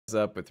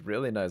up with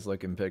really nice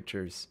looking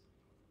pictures.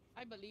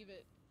 I believe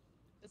it.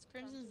 This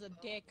Crimson's a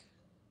dick.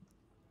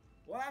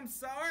 Well, I'm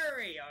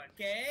sorry,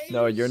 okay?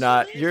 No, you're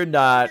not. You're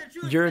not.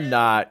 You're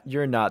not.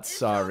 You're not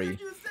sorry.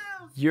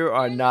 You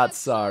are not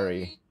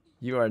sorry.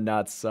 You are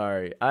not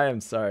sorry. I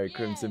am sorry,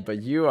 Crimson,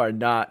 but you are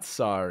not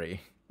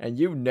sorry. And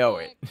you know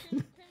it.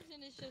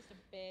 Crimson is just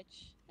a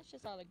bitch. Let's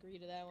just all agree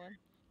to that one.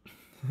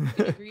 We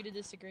can agree to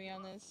disagree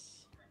on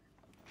this.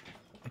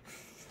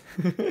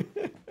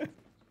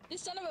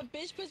 This son of a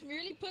bitch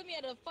really put me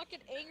at a fucking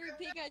angry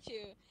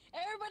Pikachu.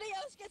 Everybody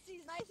else gets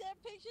these nice ass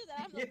pictures,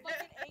 and I'm the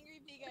fucking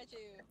angry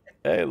Pikachu.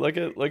 Hey, look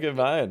at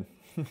mine.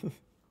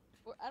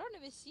 I don't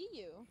even see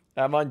you.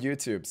 I'm on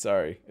YouTube.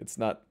 Sorry, it's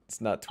not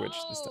Twitch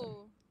this time.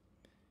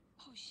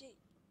 Oh shit!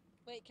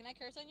 Wait, can I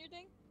curse on your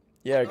thing?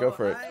 Yeah, go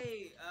for it.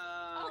 Hi,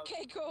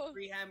 okay, cool.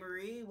 Freehand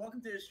Marie,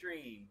 welcome to the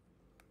stream.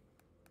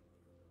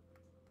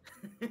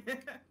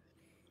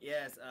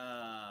 Yes,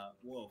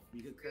 Wolf,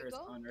 you could curse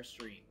on our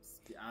streams.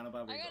 I don't know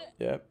about Rigo.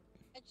 Yep.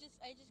 I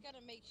just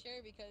gotta make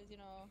sure because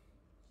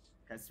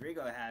because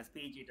Rigo has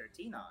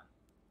PG-13 on.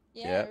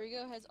 Yeah,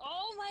 Rigo has.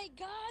 Oh my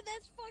god,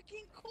 that's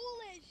fucking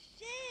cool as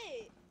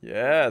shit.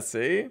 Yeah,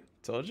 see,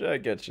 told you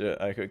I'd get you.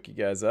 I hook you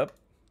guys up.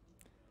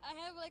 I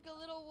have like a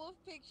little wolf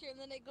picture, and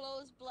then it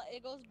glows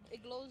it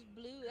glows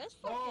blue. That's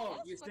fucking. Oh,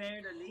 that's you're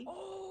staring at me.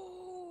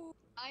 Oh,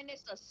 mine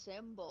is a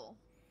symbol.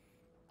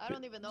 I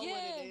don't even know what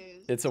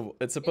it is.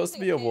 It's supposed to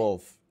be a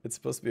wolf. It's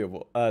supposed to be a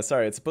wolf.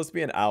 Sorry, it's supposed to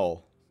be an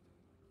owl.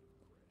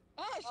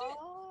 Oh shit!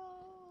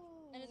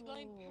 Oh. And it's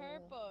glowing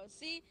purple.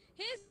 See,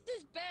 his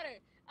is better.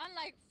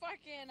 Unlike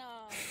fucking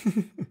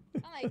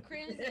unlike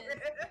Crimson.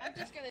 I'm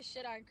just gonna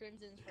shit on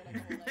Crimson's for like a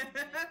whole life.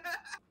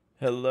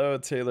 Hello,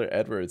 Taylor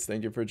Edwards.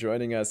 Thank you for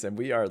joining us, and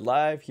we are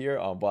live here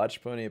on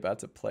Watch Pony, about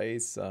to play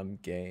some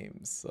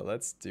games. So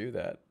let's do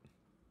that.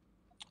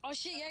 Oh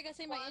shit! Yeah, I gotta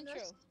say my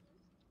intro.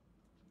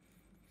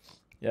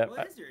 Yeah.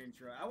 What is your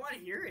intro? I want to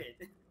hear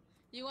it.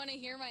 You want to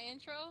hear my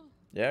intro?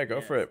 Yeah,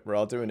 go for it. We're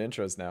all doing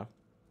intros now.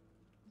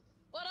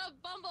 What up,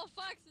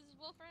 Bumblefox? This is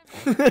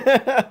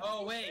Wolfam.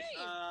 Oh wait,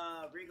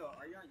 Rigo,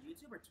 are you on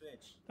YouTube or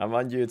Twitch? I'm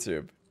on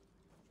YouTube.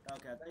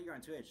 Okay, I thought you were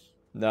on Twitch.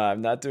 No,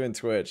 I'm not doing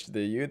Twitch.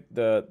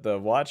 The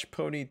Watch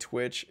Pony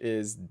Twitch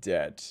is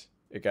dead.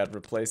 It got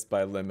replaced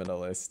by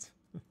Limitalist.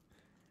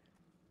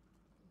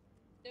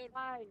 Dude,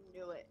 I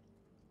knew it.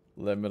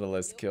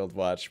 Limitalist killed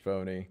Watch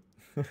Pony.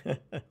 Oh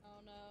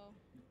no.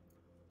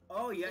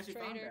 Oh, you actually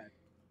found that.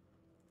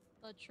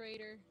 A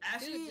traitor.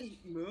 Actually,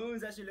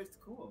 Moons actually looks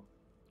cool.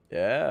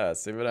 Yeah,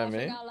 see what I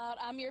mean? Out loud,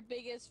 I'm your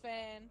biggest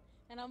fan,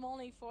 and I'm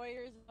only 4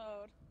 years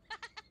old.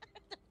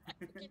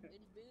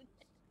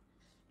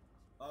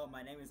 Oh,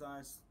 my name is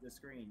on the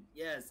screen.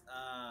 Yes,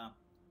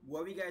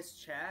 wherever you guys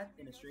chat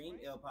in the stream,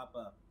 it'll pop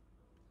up.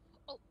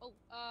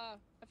 I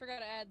forgot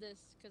to add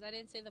this, because I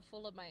didn't say the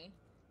full of my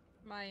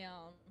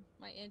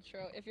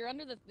intro. If you're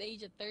under the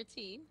age of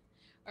 13,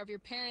 or if your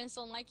parents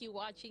don't like you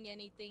watching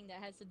anything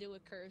that has to do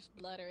with cursed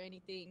blood or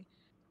anything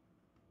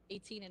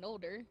 18 and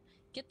older,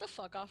 get the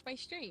fuck off my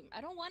stream.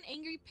 I don't want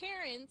angry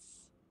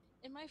parents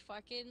in my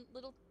fucking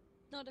little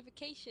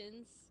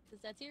notifications,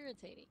 because that's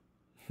irritating.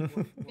 If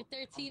you're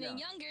 13 and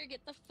younger,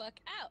 get the fuck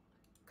out.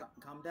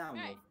 Calm down,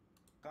 right.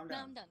 Calm down.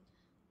 No, I'm done.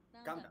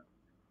 Calm down.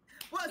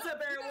 What's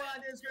up,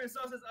 everyone? This is Chris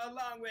Sosa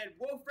along with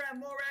Wolfam,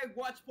 Morag,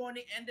 Watch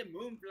Pony, and the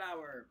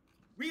MoonFlower.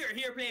 We are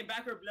here playing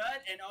Backward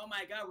Blood, and oh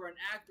my god, we're on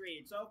Act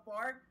 3. So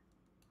far,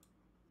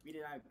 we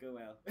did not go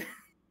well.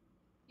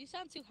 You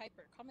sound too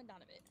hyper. Calm it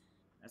down a bit.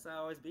 That's how I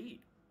always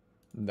be.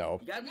 No.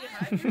 You gotta be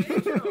hyper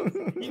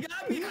intros. You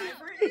gotta be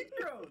hyper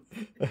intros.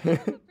 I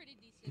have a pretty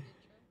decent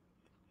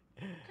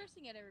intro.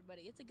 Cursing at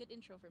everybody. It's a good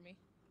intro for me.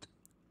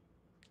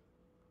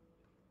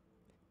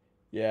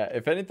 Yeah,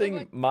 if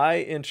anything, my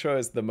intro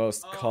is the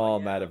most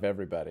calm out of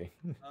everybody.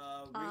 Reason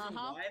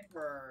why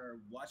for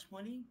Watch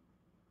Pony?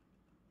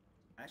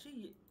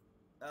 Actually,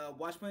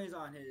 Watch Pony is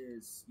on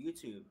his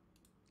YouTube,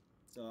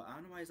 so I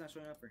don't know why he's not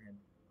showing up for him.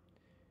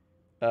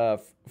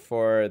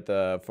 For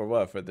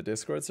what? For the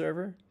Discord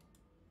server?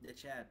 The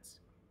chats.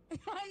 On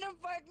the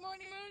Park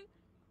Morning Moon.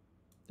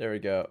 There we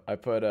go. I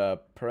put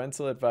a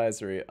parental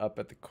advisory up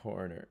at the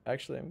corner.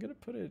 Actually, I'm gonna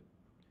put it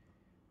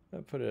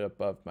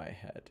above my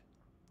head.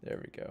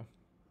 There we go.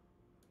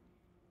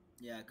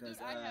 Yeah, because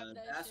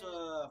that's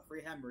what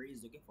Freehand Marie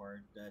is looking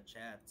for, the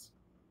chats.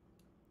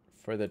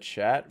 For the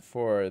chat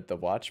for the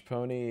Watch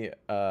Pony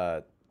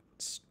live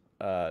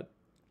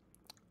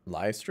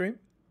stream?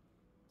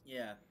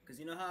 Yeah, because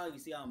you know how you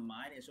see on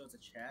mine it shows a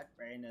chat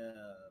right in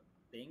the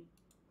thing?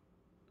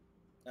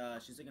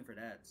 She's looking for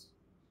that.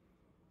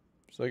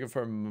 She's looking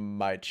for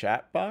my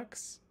chat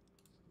box?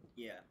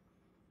 Yeah.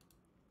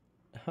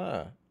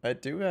 Huh. I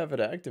do have it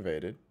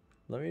activated.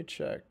 Let me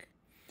check.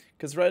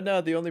 Because right now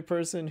the only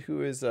person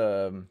who is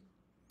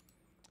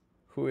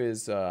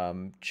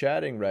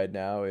chatting right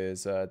now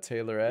is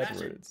Taylor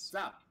Edwards.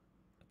 Stop.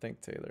 I think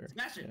Taylor.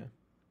 Smash it. Yeah.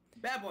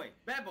 Bad boy.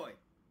 Bad boy.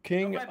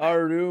 King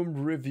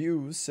Arum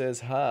Reviews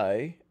says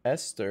hi.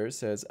 Esther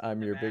says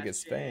I'm your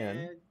biggest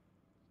fan.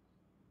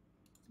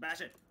 Smash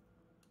it.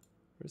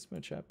 Where's my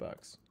chat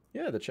box?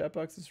 Yeah, the chat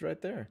box is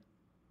right there.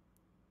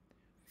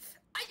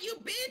 Ah, you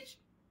bitch!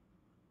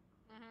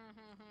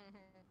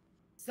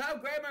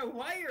 Stop grabbing my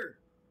wire!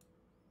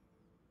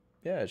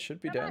 Yeah, it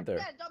should be Come down on, there.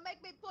 Dad, don't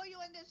make me pull you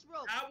in this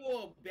room. I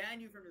will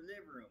ban you from the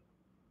living room.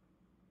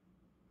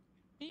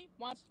 He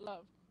wants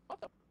love.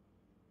 What the?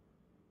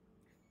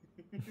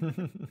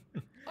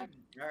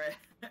 Alright,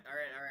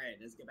 alright.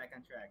 Let's get back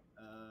on track.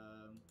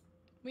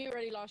 We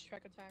already lost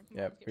track of time. Come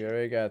on, Yep, let's get we track.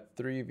 already got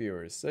 3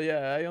 viewers. So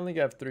yeah, I only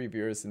got 3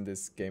 viewers in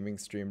this gaming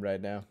stream right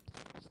now.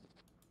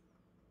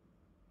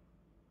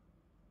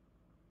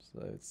 So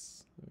let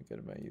me go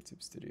to my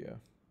YouTube studio.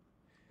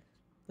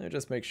 Let me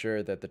just make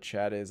sure that the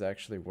chat is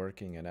actually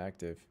working and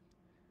active.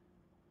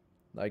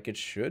 Like it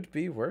should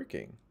be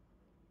working.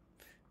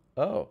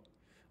 Oh.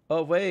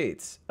 Oh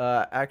wait.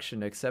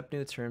 Action. Accept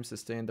new terms to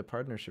stay in the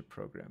partnership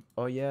program.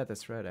 Oh yeah,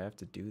 that's right. I have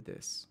to do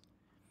this.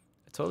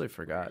 I totally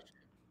forgot.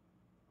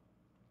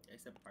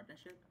 Accept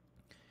partnership?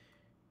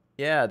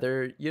 Yeah,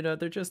 they're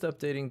just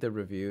updating the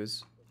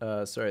reviews.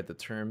 Sorry, the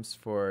terms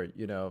for,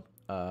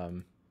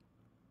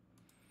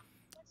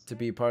 to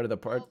be part of the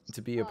Live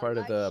stream,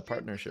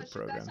 partnership because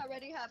program. You guys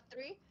already have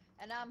 3,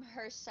 and I'm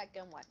her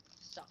second one.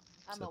 So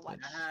I'm a watch.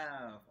 I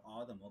have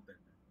all of them open.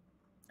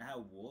 I have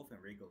Wolf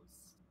and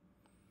Rigo's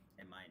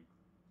in mine.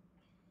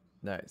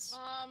 Nice.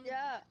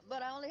 Yeah,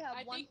 but I only have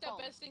I one think phone.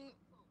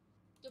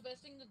 the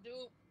best thing to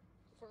do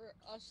for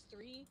us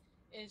 3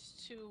 is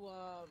to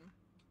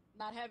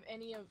not have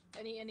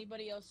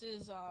anybody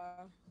else's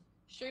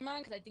stream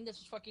on, because I think that's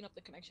just fucking up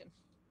the connection.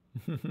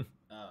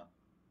 Oh.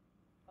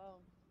 Oh,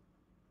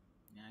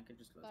 Yeah, I could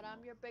just close but them I'm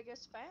all. your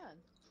biggest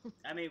fan.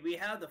 I mean, we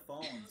have the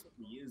phones.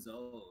 We can use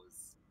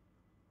those.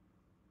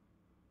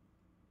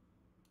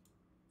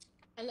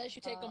 Unless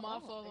you take them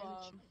off Oh, of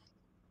maybe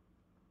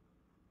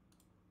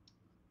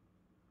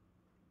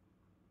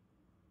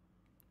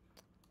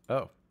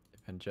Oh,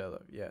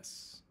 Evangelo,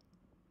 yes.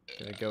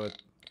 Gonna go with.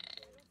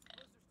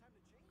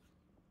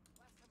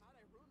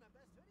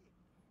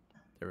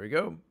 There we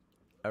go.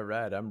 All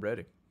right, I'm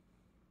ready.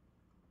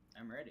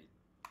 I'm ready.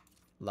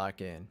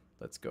 Lock in.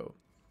 Let's go.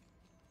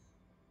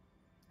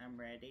 I'm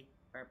ready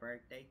for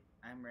birthday.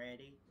 I'm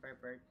ready for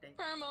birthday.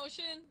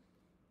 promotion.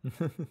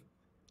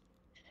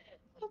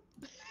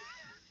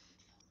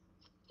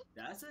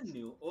 That's a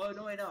new. Oh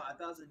no, wait, no. I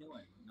thought it was a new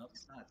one. Nope,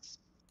 it's not.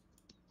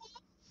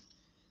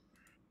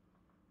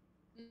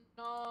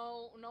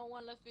 No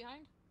one left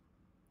behind.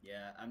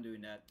 Yeah, I'm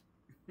doing that.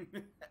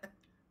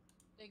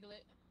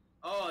 Diglett.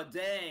 Oh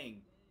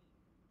dang!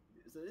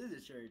 So this is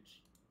a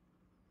church.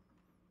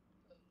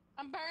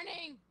 I'm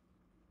burning.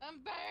 I'm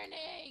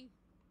burning.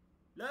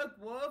 Look,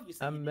 Wolf, you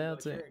said you I'm didn't go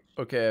to melting. church.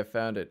 Okay, I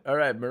found it. All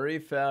right, Marie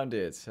found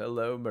it.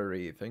 Hello,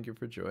 Marie. Thank you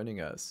for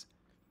joining us.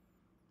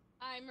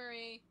 Hi,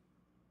 Marie.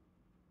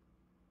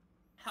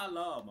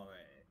 Hello, Moe.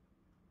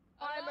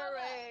 Hi, Hello.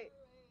 Marie.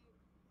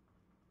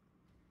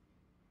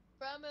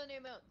 From Moon.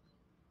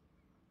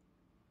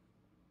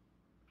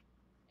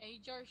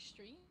 Ajar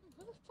stream?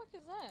 Who the fuck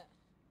is that?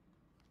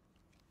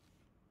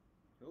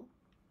 Who?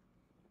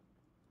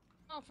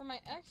 Oh, for my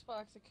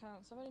Xbox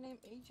account. Somebody named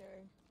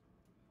Ajar.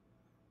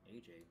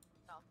 AJ.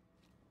 No.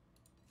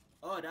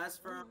 Oh, that's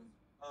from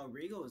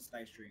Regal's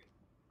live stream.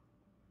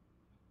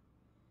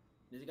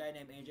 There's a guy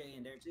named AJ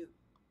in there too.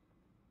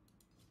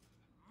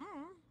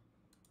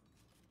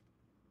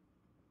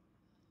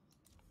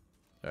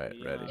 All right,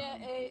 Yeah. ready. Yeah,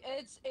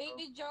 it's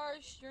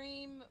Ajar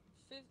stream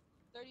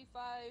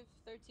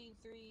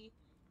 35-13-3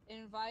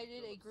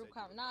 invited a group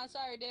comment. Nah,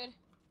 sorry, dude.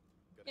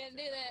 Can't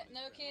do that.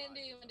 No, can't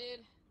do it,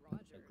 dude.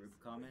 A group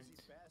comment.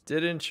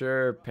 Didn't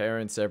your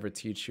parents ever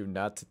teach you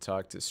not to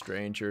talk to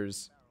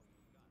strangers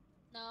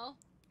No,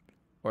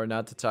 or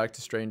not to talk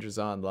to strangers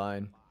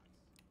online?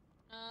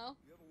 no.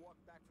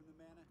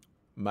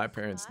 My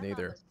parents My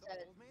neither.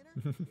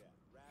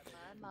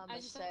 mama I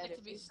just said like to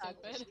if be you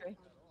talk to stupid. strangers.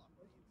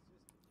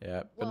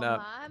 Yeah, but Well, now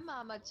my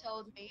mama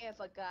told me if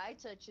a guy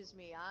touches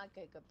me, I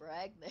can get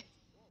pregnant.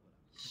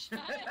 Shut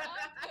up,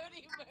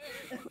 Cody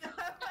Bird.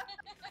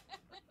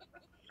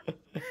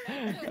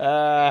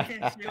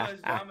 She was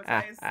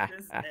traumatized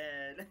since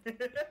then.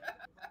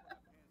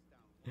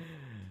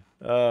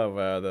 Oh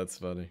wow, that's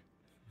funny.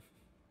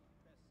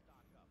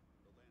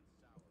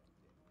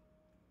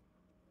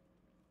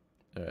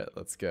 All right,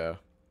 let's go.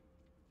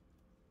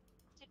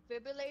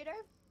 Defibrillator?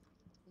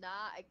 Nah,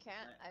 I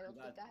can't. I don't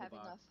got think I the have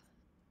box. enough.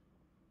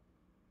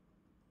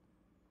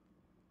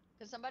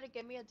 Can somebody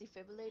give me a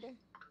defibrillator?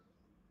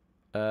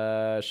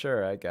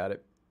 Sure, I got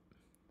it.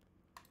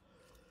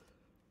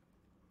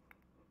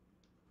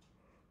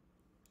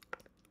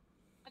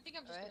 I think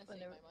I'm just Alright, gonna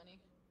save whenever- my money.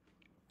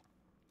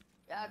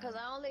 Yeah, because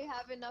I only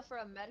have enough for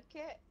a med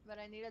kit, but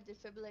I need a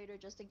defibrillator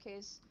just in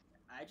case.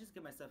 I just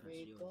get myself a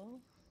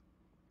shield.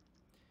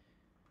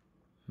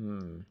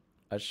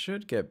 I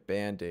should get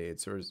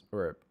band-aids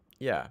or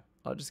yeah,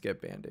 I'll just get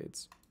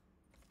band-aids.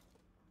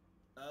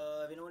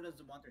 If anyone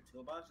doesn't want their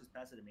toolbox, just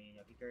pass it to me.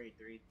 I can carry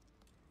 3.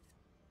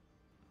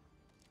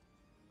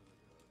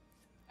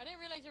 I didn't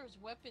realize there was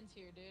weapons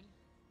here, dude.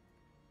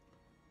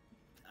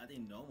 I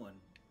think no one.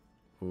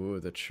 Ooh,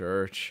 the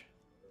church.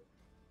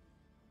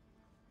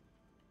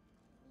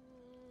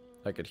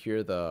 I could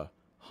hear the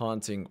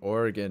haunting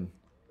organ.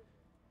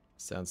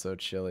 Sounds so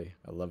chilly.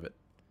 I love it.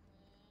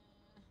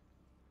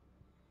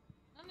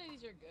 None of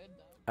these are good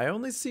though. I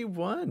only see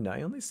one.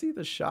 I only see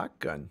the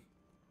shotgun.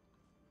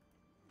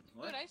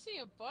 What? Dude, I see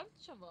a bunch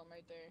of them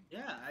right there.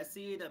 Yeah, I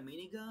see the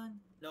minigun.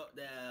 No,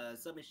 the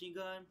submachine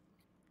gun.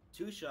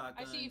 2 I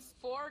shotguns. see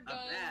 4 guns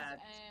bat,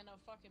 and a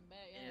fucking bat.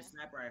 and Yeah. a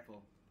sniper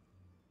rifle.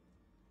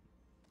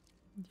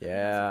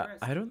 Yeah,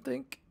 impressed. I don't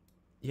think.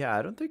 Yeah,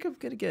 I don't think I'm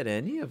gonna get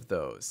any of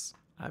those.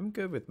 I'm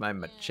good with my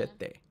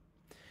machete.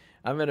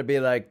 I'm gonna be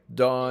like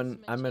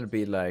Don. I'm gonna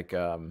be like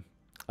oh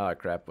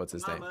crap, what's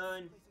his name?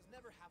 Moon.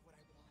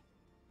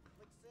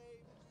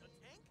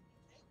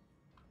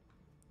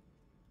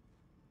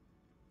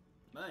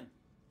 Moon.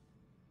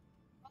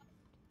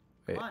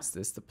 Wait, Come on. is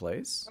this the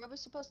place? Where are we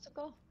supposed to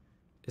go?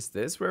 Is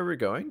this where we're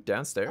going?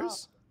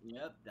 Downstairs?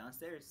 Yep,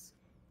 downstairs.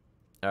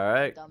 All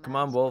right, come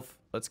on, Dumbass. Wolf.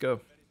 Let's go.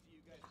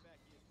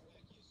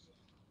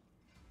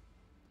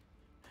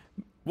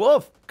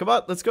 Wolf, come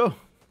on, let's go.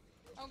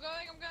 I'm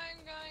going, I'm going,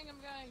 I'm going,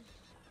 I'm going.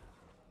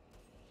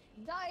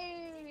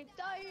 Die!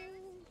 Die!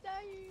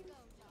 Die!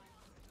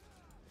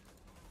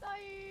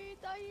 Die!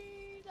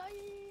 Die!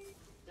 Die!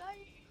 Die!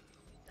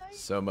 Die!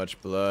 So much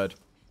blood,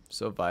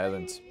 so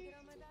violent.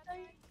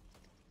 Die!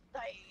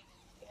 Die!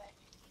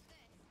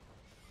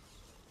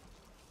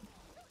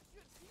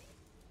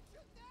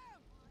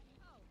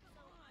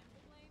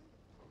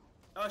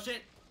 Oh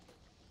shit!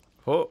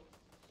 Oh,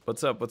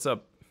 what's up? What's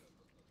up?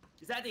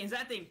 Is that thing? Is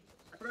that thing?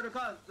 I forgot to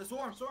call it. The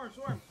swarm! Swarm!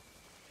 Swarm!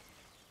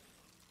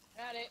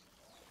 Got it.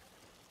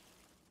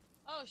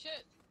 Oh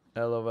shit.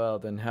 LOL.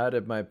 Then how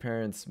did my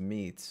parents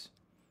meet?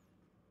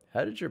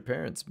 How did your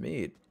parents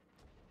meet?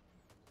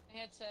 I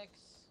had sex.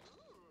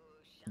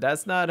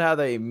 That's not how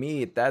they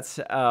meet. That's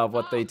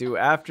what they do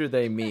after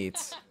they meet.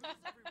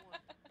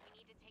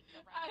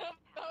 I don't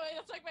know.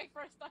 That's like my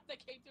first thought that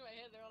came to my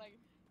head. They were like,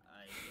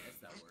 I guess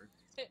that worked.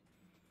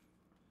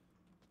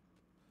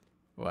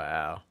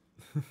 Wow.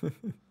 I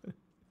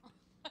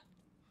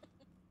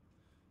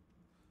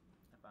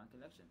found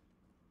collection.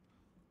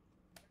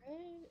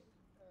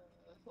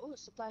 Oh,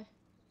 supply.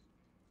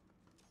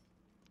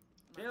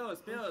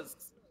 Pills! Pills!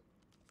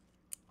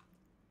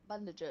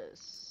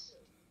 Bandages.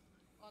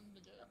 on the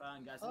job. I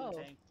found gasoline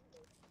Oh. tank.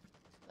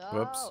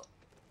 Whoops. Oh.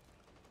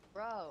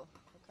 Bro.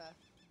 Okay.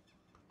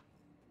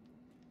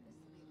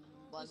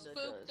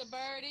 Spook the Bandages.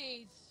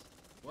 birdies.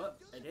 What?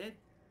 I did?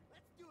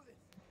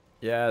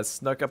 Yeah, I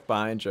snuck up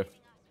behind you. Uh,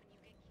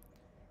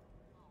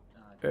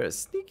 They're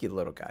sneaky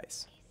little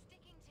guys.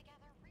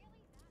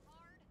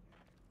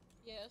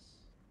 Yes.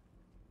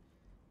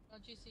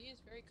 Don't you see?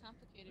 It's very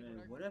complicated. wait,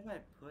 with our- what if I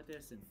put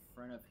this in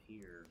front of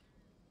here?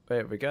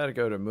 Wait, we gotta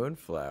go to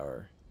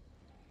MoonFlower.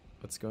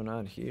 What's going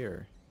on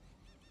here?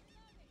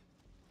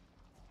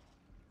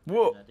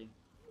 Whoa! Nothing.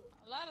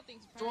 A lot of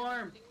things.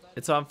 Storm!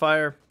 It's on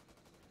fire.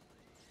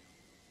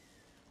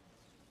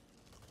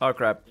 Oh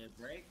crap. Did it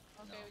break?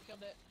 Okay, No. we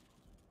killed it.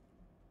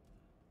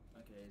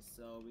 Okay,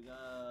 so we got.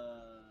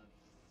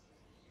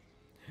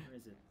 Where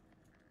is it?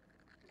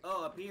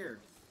 Oh, up here.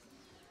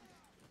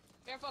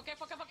 Careful,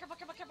 careful, careful, careful,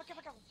 careful, careful,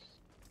 careful, careful.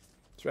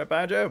 It's right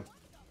behind you.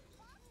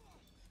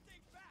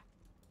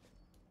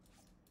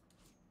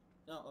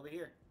 No, over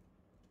here.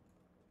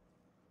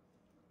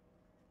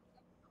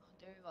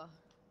 There you go.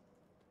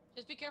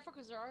 Just be careful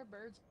because there are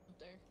birds up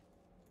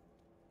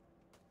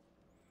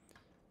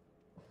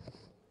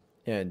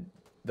there. And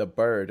the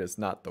bird is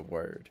not the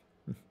word.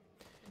 The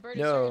bird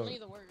No. is certainly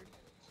the word.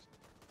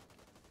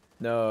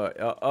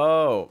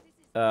 No.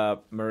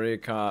 Maria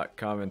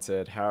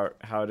commented,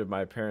 how did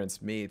my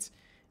parents meet?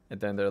 And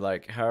then they're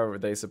like, how are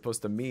they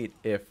supposed to meet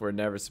if we're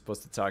never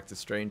supposed to talk to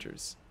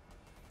strangers?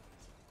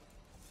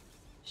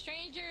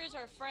 Strangers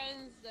are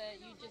friends that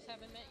you just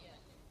haven't met yet.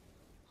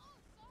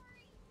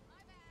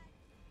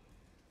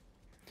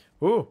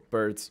 Ooh,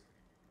 birds.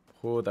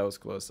 Ooh, that was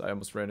close. I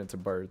almost ran into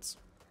birds.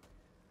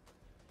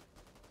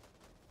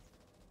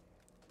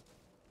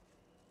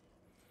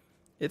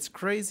 It's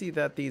crazy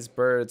that these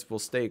birds will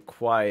stay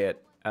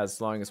quiet as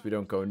long as we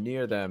don't go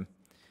near them.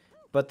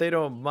 But they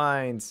don't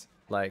mind,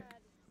 like,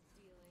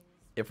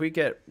 if we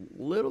get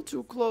a little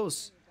too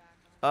close.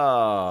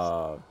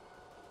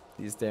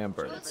 These damn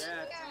birds.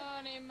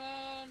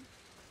 Honeymoon.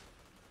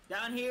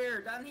 Down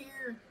here! Down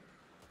here!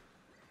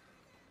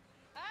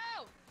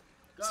 Ow!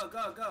 Go,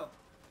 go, go!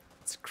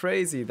 It's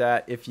crazy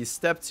that if you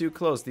step too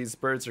close, these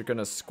birds are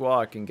gonna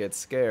squawk and get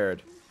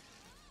scared.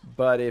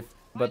 But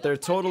they're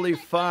totally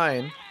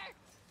fine.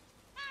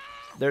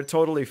 They're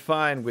totally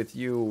fine with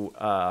you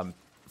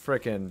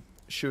frickin'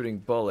 shooting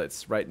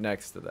bullets right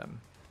next to them.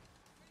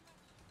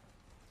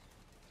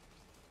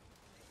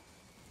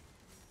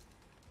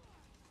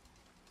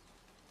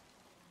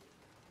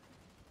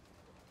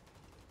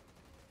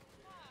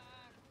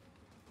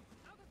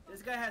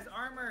 This guy has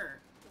armor!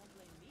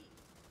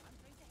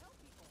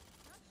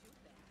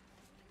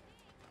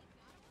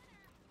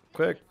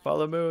 Quick,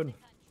 follow Moon.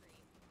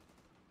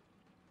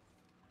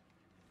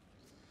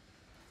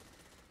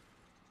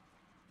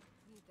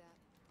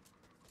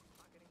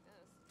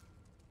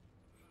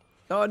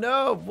 Oh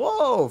no,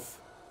 Wolf!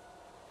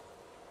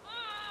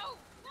 Oh,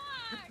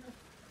 fuck!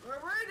 Where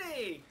were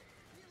they?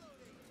 I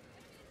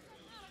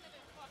don't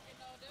even fucking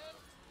know, dude.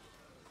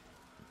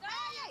 No,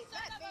 Hey, you son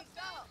let of me a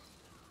go. bitch!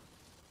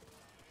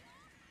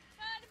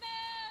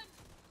 Gunman!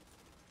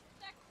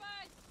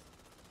 Sacrifice!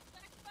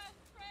 Sacrifice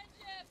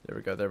friendship! There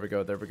we go, there we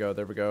go, there we go,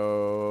 there we With the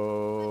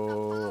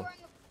go. power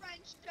of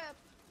friendship.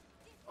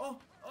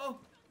 Oh,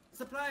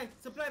 supply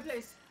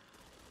place.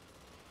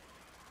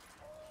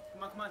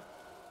 Come on. Let me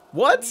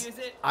What? use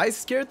it. I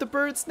scared the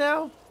birds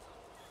now?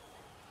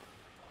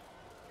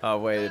 Oh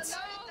wait, No, it's no,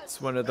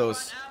 it's one of I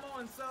those. want ammo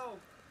and so.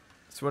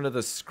 It's one of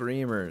the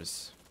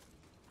screamers.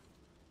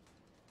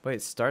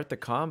 Wait, start the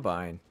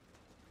combine.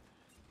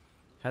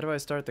 How do I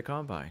start the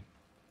combine?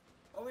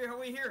 Over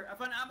here. I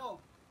found ammo.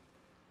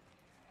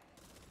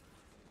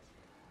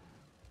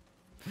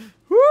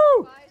 Woo!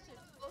 Why is it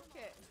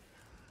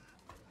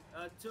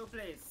toolkit? Two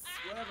place.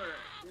 Whatever.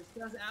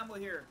 There's ammo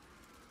here.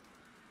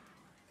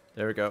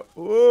 There we go.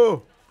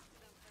 Ooh!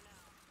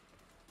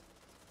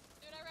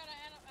 Dude, I ran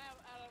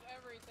out of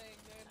everything,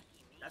 dude.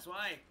 That's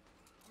why.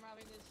 I'm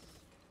having this.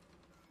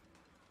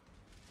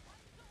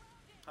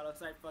 Hollow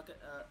side, fuck it.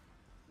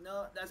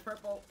 No, that's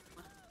purple.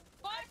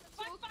 Fuck!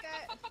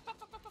 Toolkit.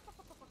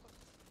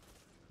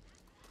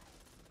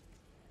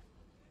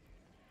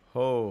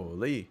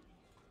 Holy.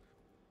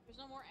 There's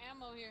no more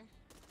ammo here.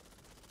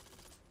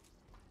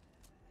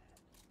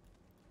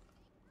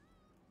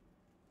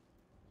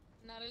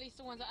 Not at least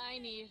the ones that I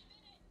need.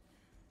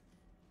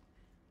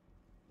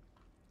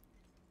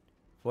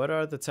 What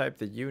are the type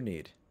that you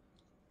need?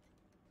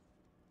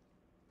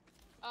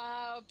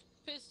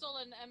 Pistol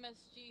and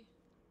MSG.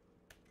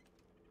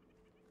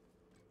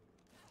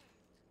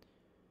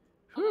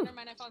 Oh, Whew. never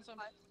mind, I found some.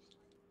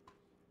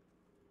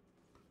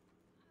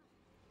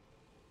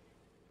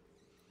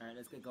 Alright,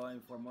 let's get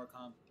going for more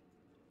comp.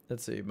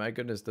 Let's see. My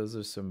goodness, those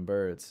are some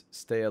birds.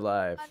 Stay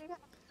alive. I have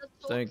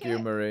the Thank you,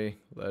 toolkit. Marie.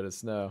 Let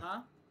us know.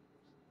 Huh?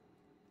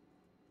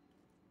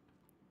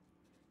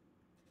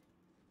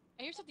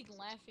 I hear something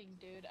laughing,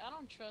 dude. I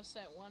don't trust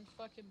that one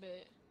fucking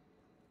bit.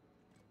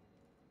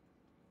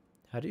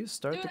 How do you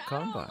start Dude, the I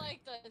combine? don't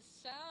like the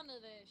sound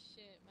of that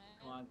shit,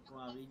 man. Come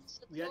on. It's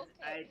the We got,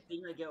 toolkit. I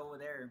think we get over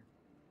there.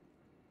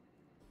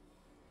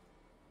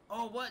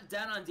 Oh, what?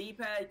 Down on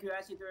D-pad, you could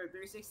actually throw a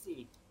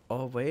 360.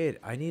 Oh wait,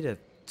 I need a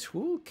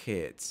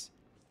toolkit.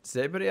 Does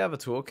anybody have a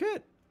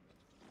toolkit?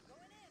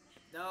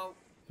 No.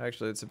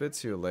 Actually, it's a bit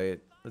too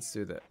late. Let's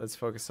do that. Let's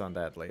focus on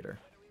that later.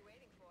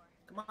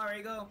 Come on, there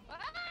you go. Ah!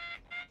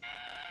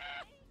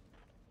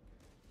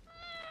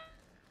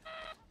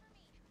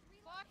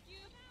 Fuck you,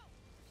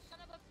 son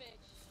of a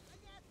bitch.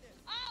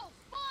 Oh,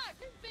 fuck!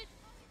 This bitch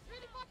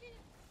really fucking...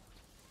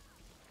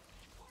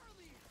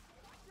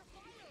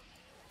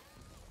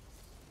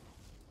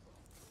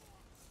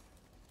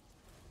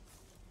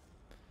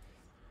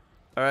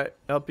 All right,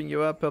 helping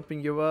you up,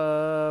 helping you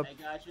up.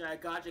 I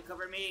got you.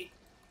 Cover me.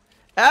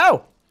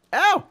 Ow!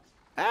 Ow!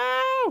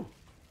 Ow!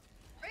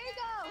 Where you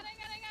go?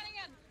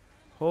 Again.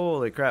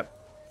 Holy crap.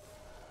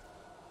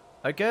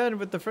 Again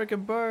with the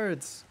freaking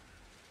birds.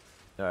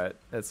 Alright,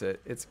 that's it.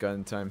 It's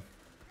gun time.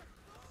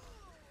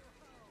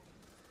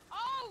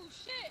 Oh,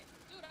 shit!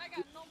 Dude, I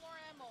got no more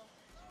ammo.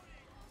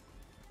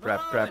 Crap.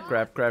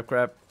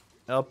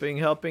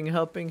 Helping.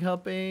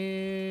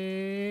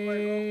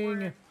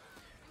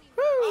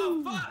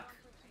 Oh, Woo! fuck!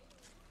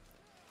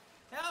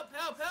 Help!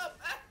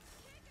 Ah!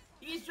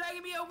 He's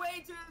dragging me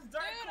away to this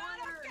dark Dude, I don't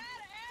corner. got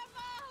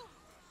ammo!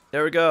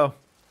 There we go.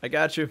 I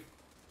got you.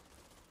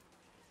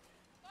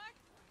 Fuck!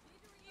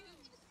 You.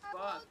 I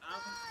Fuck, won't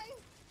I'm- die.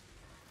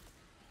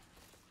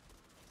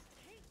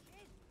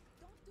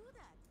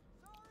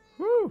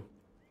 Woo!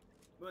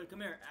 Moon,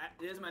 come here.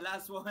 This is my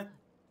last one.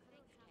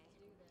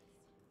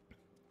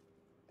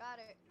 Got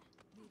it.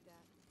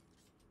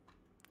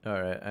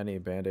 Alright, I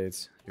need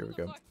band-aids. Here we Who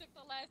the go. fuck took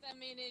the last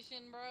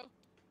ammunition, bro?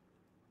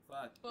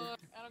 Fuck. Fuck,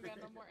 I don't got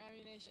no more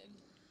ammunition.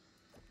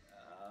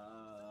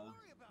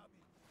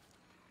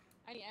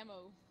 I need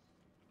ammo.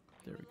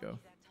 There we go.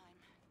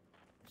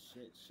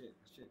 Shit.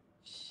 Shit.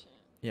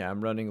 Yeah,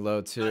 I'm running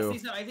low too.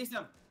 I see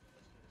some.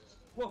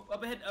 Whoa,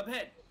 up ahead.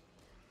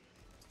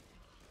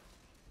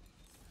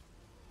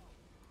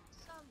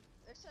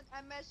 There's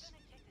an MS.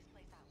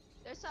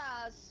 There's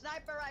a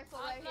sniper rifle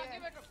right No, here.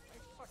 give me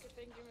my fucking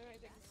thing, give me my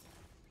thing.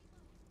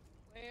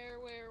 Where?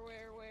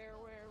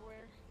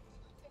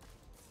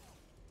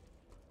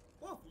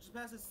 Whoa, you just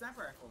passed a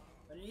sniper rifle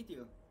underneath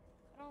you.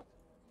 I don't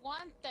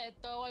want that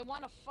though. I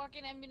want a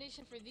fucking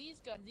ammunition for these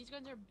guns. These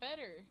guns are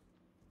better.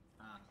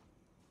 Ah.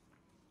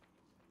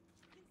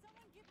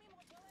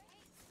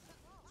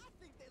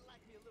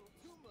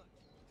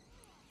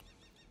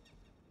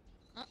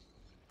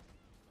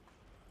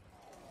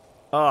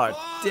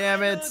 Oh,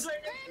 damn it! was right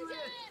next to it.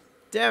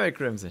 Damn it,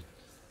 Crimson.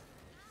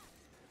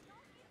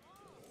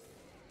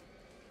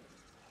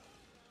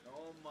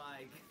 Oh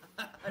my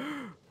god.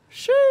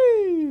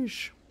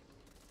 Sheesh!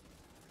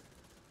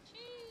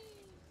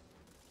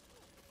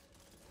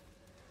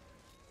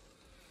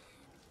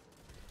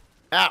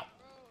 Ow!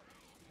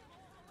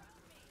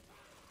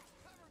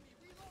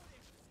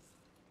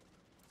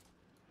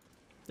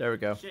 There we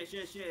go. Shit,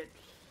 shit, shit.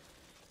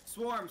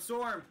 Swarm,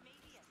 swarm.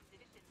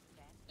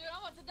 Dude, I'm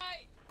about to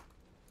die.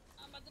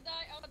 I'm about to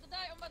die. I'm about to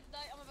die. I'm about to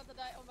die. I'm about to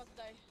die. I'm about to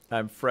die.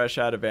 I'm fresh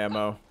out of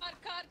ammo. Cut.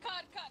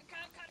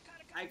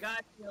 I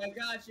got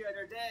you,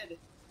 they're dead.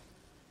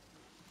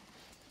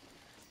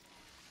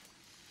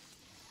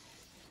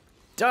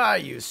 Die,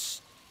 you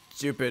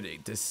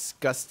stupid,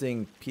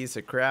 disgusting piece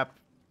of crap.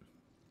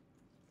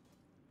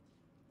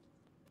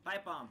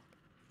 Pipe bomb.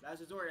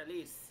 Last resort at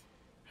least.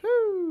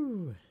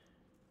 Whoo.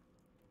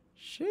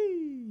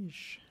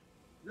 Sheesh.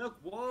 Look,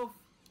 Wolf.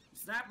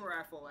 Sniper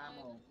rifle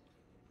ammo.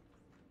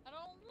 I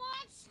don't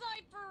want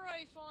sniper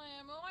rifle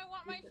ammo. I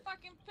want my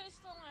fucking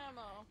pistol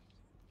ammo.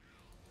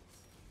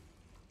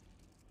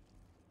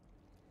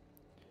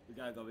 We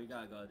gotta go, they're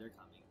coming.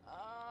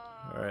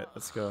 Alright,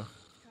 let's go.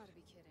 Gotta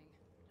be kidding.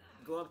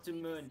 Go up to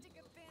Moon. Stick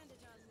a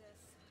bandage on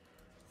this.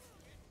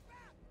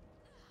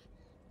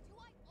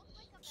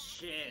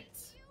 Shit.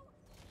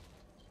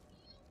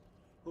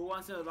 Who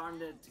wants to alarm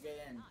to get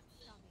in?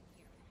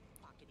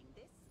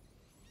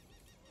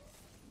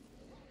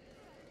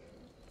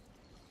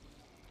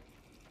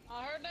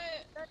 I heard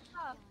it.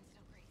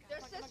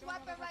 There's this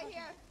weapon right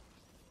here.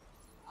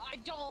 I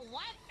don't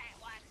want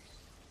that one.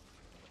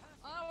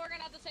 Oh, we're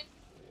gonna have to say.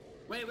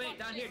 Wait,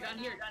 down here.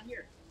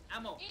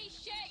 Ammo. Eat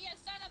shit, you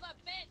son of a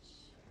bitch.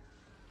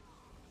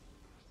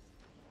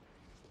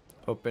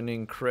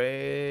 Opening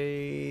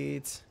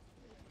crate.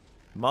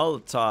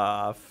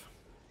 Molotov.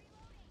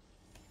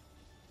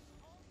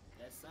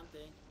 That's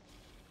something.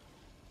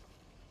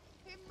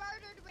 He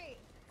murdered me.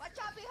 Watch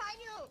out behind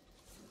you.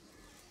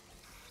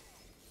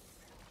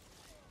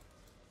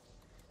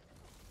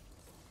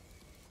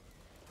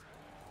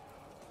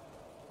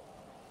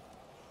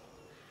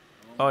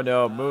 Oh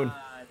no, Moon.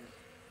 God.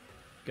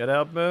 Get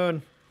out,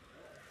 Moon.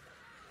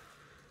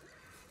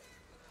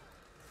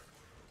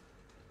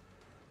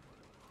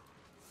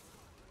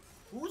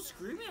 Who's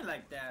screaming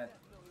like that?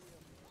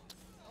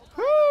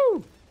 Woo!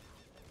 Oh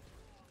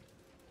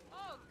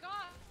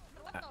god,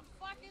 what the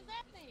fuck is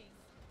that thing?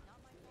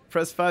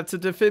 Press 5 to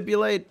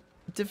defibrillate.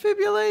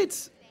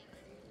 Defibrillate.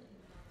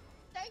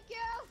 Thank you.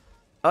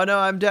 Oh no,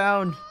 I'm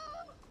down. Come on.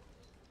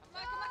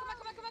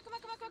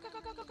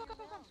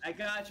 I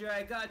got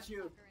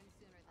you.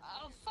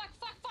 Oh fuck.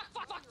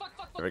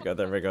 There we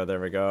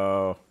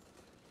go.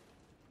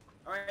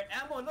 Alright,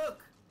 ammo,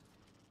 look.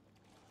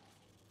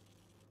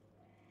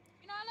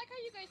 You know, I like how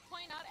you guys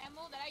point out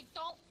ammo that I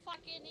don't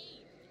fucking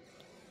need.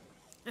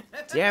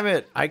 Damn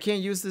it, I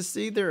can't use this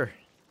either.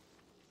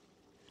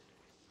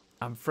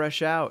 I'm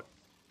fresh out.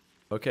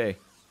 Okay.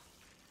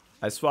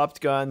 I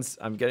swapped guns.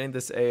 I'm getting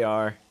this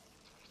AR.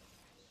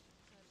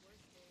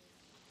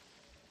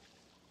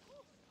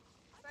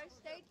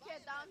 First aid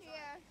kit down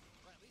here.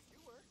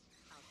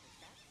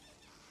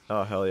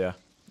 Oh, hell yeah.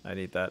 I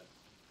need that.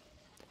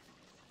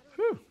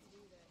 Whew.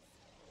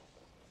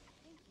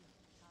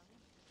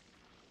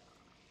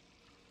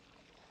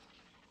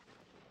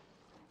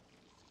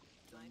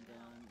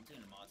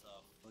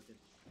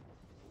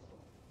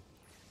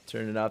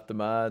 Turning off the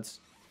mods.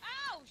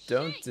 Ow,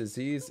 Don't shit,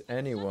 disease you son of a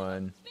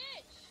anyone.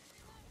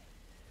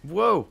 bitch.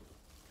 Whoa!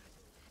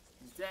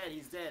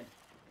 He's dead.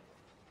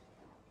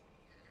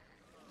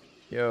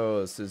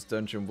 Yo, says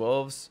Dungeon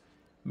Wolves.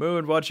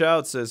 Moon, watch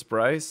out, says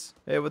Bryce.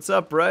 Hey, what's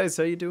up, Bryce?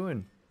 How you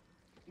doing?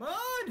 Moon!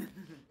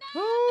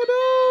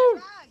 Oh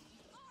no! Run.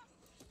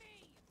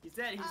 He's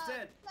dead.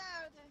 There.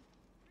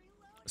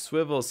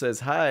 Swivel says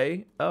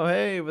hi. Oh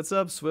hey, what's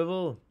up,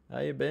 Swivel? How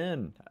you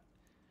been?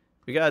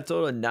 We got a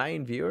total of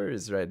 9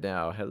 viewers right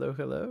now. Hello.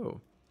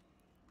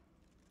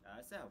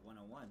 That's at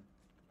 101.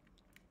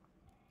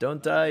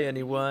 Don't die,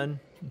 anyone.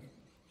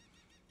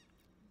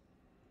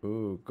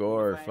 Ooh,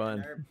 gore, Find fun.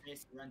 another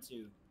place to run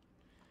to.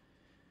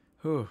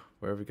 Whew,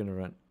 where are we gonna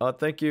run? Oh,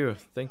 thank you,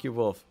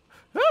 Wolf.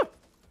 Ah!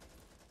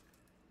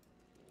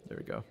 There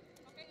we go.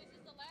 Okay, this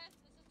is the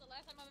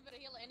last time I'm able to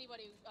heal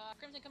anybody.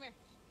 Crimson, come here.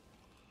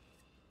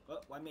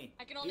 What? Why me?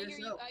 I can only Heal hear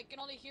you. yourself. I can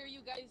only hear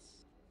you guys.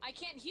 I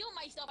can't heal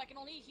myself. I can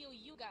only heal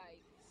you guys.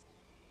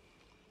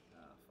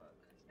 Oh, fuck.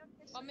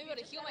 If I'm able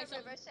to heal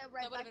myself, Reverse it that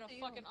right would have back been to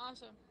you. fucking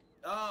awesome.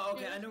 Oh,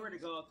 okay. I know where to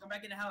go. Come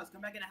back in the house.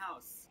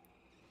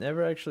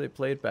 Never actually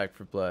played Back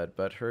for Blood,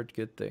 but heard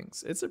good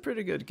things. It's a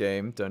pretty good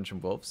game,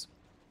 Dungeon Wolves.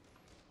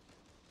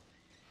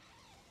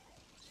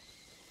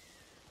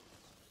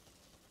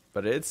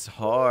 But it's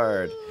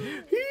hard.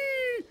 Leave.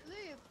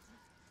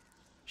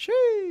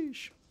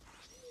 Sheesh.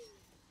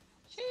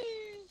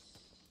 Jeez.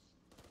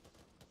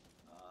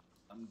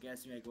 I'm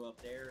guessing I go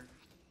up there.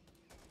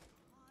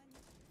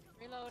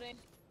 Reloading.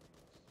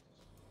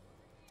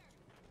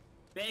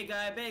 Big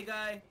guy.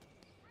 The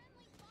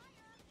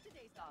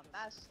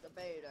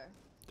masturbator.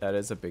 That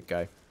is a big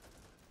guy.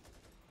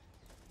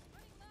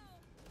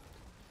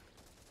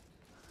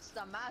 It's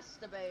the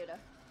masturbator.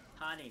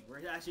 Honey,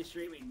 we're actually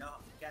streaming. No,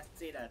 you can't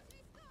say that.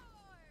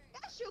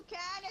 Yes, you can.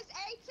 It's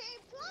 18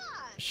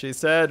 plus. She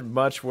said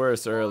much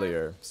worse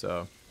earlier,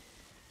 so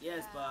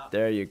Yes, but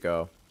there you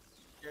go.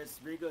 there's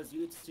Rigo's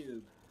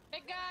YouTube.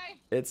 Big guy.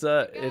 It's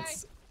Big guy.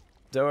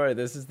 Don't worry,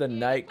 this is the Yeah,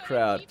 night put it-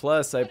 crowd. you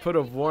Plus, I put it- put a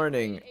you put it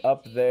warning at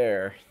up 18.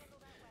 there.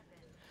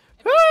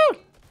 If they Woo!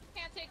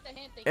 can't take the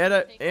hint, they And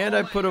can't take and the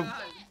I Oh my put a God.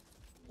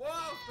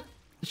 Whoa!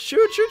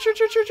 shoot, shoot, shoot,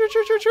 shoot, shoot, shoot,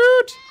 shoot, shoot,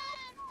 shoot.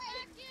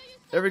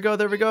 There we go,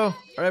 there we go. All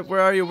right, where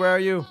are you? Where are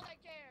you?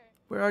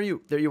 Where are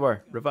you? There you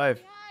are.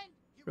 Revive,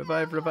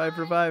 revive, revive,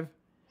 revive,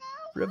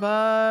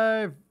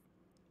 revive.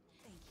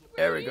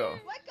 There we go.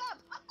 Wake up!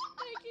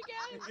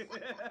 Thank you,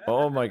 guys.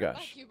 Oh my Fuck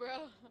gosh. you,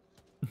 bro.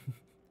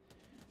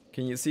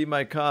 Can you see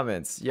my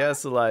comments?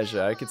 Yes,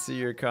 Elijah, I can see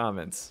your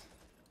comments.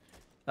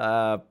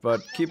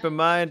 But keep in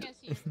mind, Can't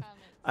see your comments.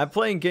 I'm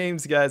playing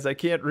games, guys. I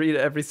can't read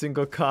every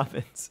single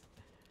comment.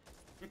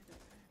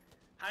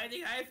 How do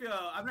you think I feel?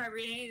 I'm not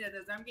reading any of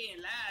this. I'm getting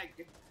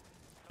lagged.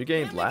 You're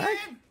getting Damn it, lag?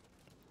 game!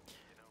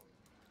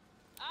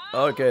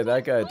 Oh, Okay,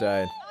 that guy oh,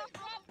 died.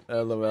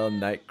 oh, LOL,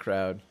 night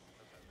crowd.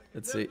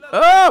 Let's see. Look, look.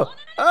 Oh!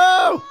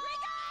 Oh!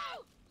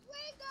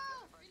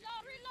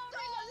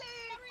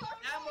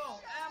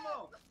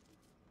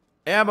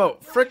 Ammo! Ammo!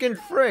 Frickin'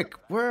 frick!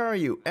 Where are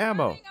you?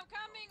 Ammo! I'm coming.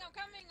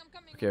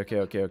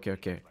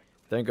 Okay.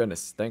 Thank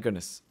goodness. Thank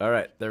goodness.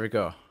 Alright, there we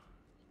go.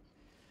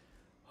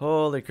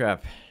 Holy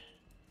crap.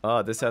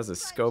 Oh, this has a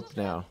scope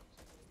now.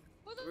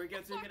 Who the We're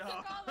gonna fuck take it took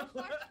off. all the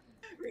fuck-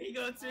 We're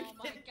gonna take Oh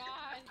my it.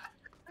 god.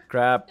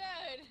 Crap. Dude.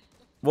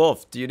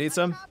 Wolf, do you need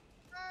some? No, I'm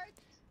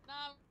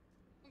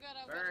good.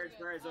 I'm Birds,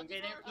 good. birds, I'll don't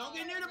get just near, go- don't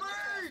get oh, near the okay.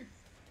 bird!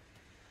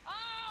 Oh,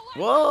 what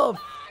Wolf!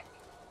 the fuck?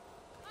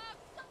 I'm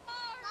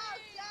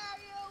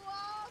sorry.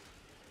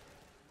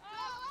 I'm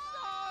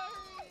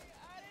sorry.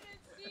 I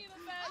didn't see the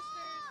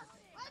bastard.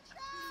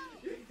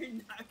 You're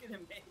not gonna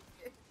make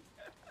it.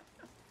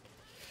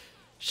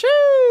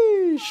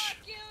 Sheesh!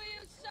 Fuck you,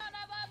 you son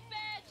of a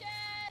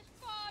bitches!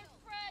 For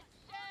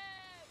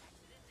friendship!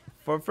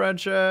 For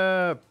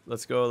friendship!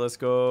 Let's go, let's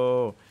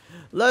go.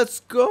 Let's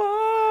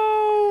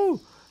go!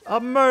 I'll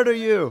murder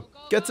you!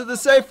 Get to the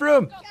safe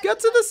room! Get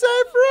to the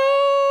safe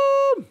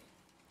room!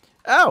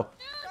 Ow!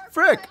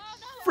 Frick!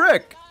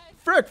 Frick!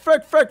 Frick,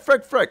 frick, frick,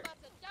 frick, frick!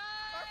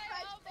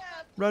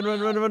 Run,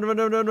 run, run, run, run,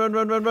 run, run, run,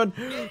 run, run, run!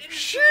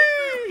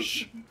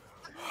 Sheesh!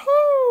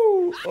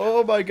 Whoo!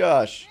 Oh my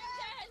gosh!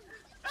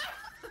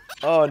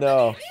 Oh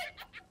no!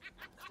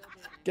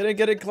 Get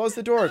in, close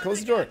the door,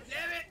 close the door!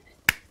 Damn it!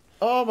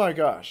 Oh my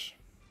gosh!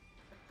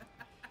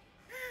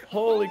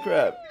 Holy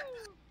crap!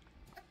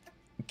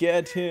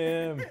 Get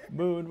him!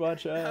 Moon,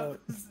 watch That out!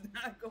 was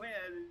not going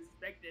as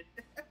expected.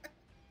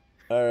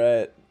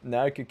 Alright,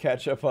 now I could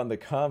catch up on the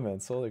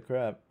comments. Holy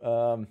crap.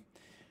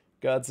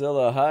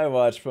 Godzilla, hi,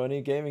 Watch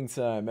Pony, gaming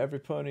time. Every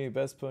pony,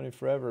 best pony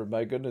forever.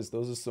 My goodness,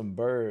 those are some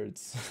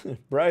birds.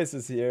 Bryce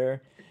is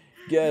here.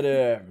 Get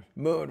him!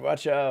 Moon,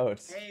 watch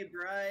out! Hey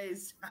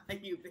Bryce, how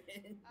you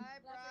been? Hi,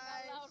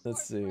 Bryce.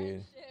 Let's see.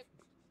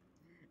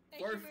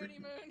 Thank For you, fr- Moody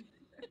Moon.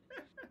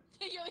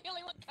 You're the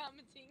only one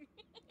commenting.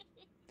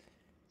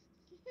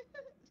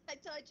 I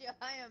told you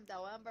I am the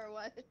number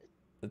one.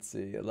 Let's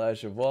see.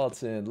 Elijah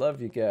Walton, love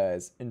you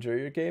guys. Enjoy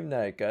your game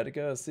night. Gotta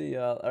go. See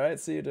y'all. Alright,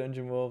 see you,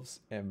 Dungeon Wolves.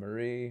 And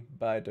Marie,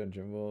 bye,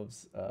 Dungeon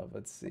Wolves.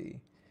 Let's see.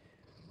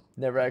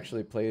 Never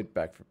actually played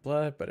Back 4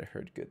 Blood, but I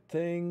heard good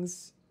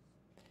things.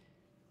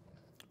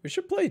 We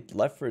should play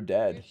Left 4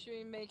 Dead. Your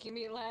stream making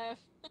me laugh.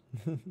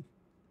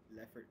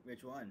 Left for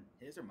which one?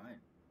 His or mine?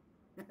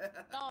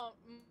 No,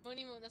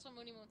 Moony Moon. That's what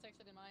Moony Moon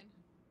texted in mine.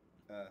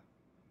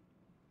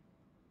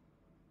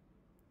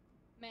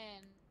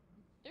 Man,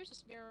 there's a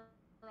smear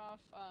off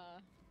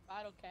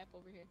bottle cap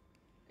over here.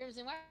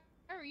 Crimson, why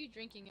are you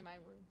drinking in my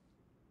room?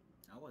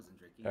 I wasn't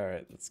drinking.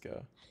 Alright, let's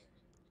go.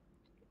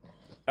 You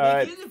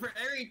Alright, use it for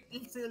every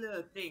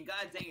little thing.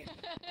 God dang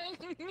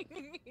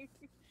it.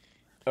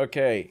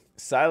 okay.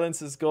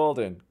 Silence is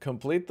golden.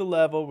 Complete the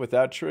level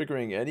without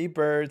triggering any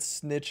birds,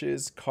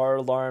 snitches, car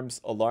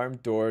alarms, alarm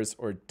doors,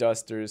 or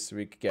dusters so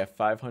we could get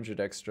 $500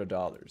 extra.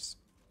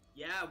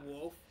 Yeah,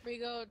 Wolf. We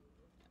go.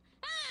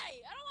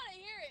 Hey, I don't want to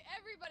hear it.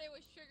 Everybody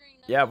was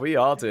triggering them. Yeah, we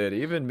all did.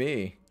 Even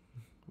me.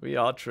 We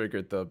all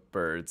triggered the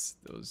birds.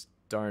 Those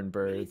darn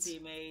birds.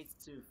 Teammates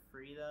to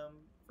freedom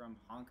from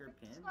honker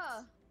pins.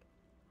 Huh.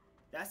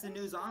 That's the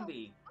new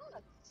zombie.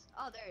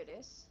 Oh, there it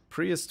is.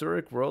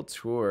 Prehistoric World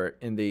Tour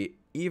in the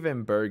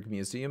Evenberg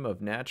Museum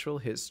of Natural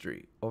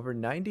History. Over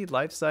 90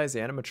 life-size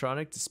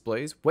animatronic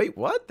displays. Wait,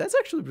 what? That's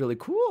actually really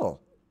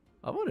cool.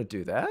 I want to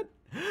do that.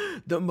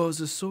 The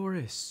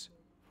Mosasaurus.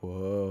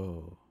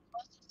 Whoa.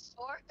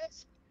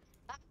 Source?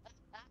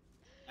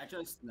 I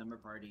chose Slumber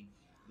Party.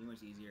 Be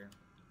much easier.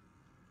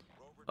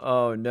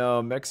 Oh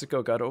no,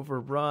 Mexico got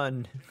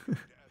overrun.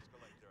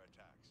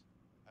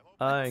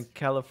 In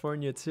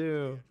California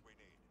too.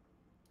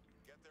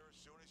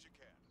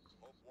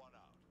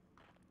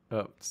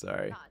 Oh,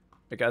 sorry.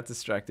 I got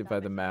distracted by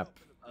the map.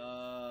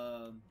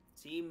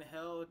 Team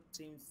health,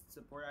 team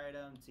support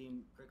item,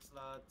 team quick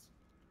slots.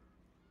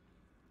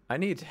 I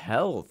need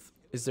health.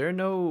 Is there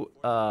no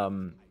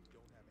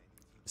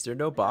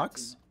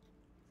box?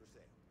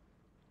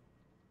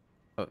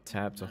 Oh,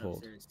 tab to None hold.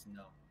 upstairs,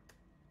 no.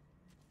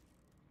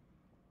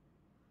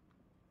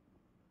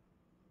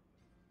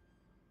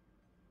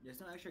 There's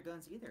no extra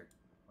guns either.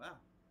 Wow.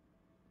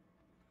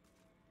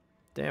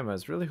 Damn, I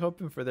was really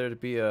hoping for there to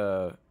be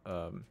a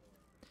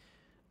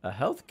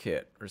health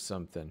kit or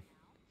something.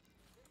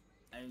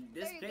 And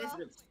this There you place go.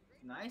 looks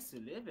nice to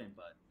live in,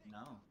 but no.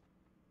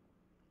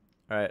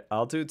 All right,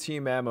 I'll do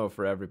team ammo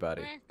for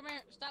everybody. Come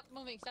here. Stop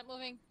moving. Stop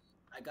moving.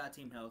 I got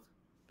team health.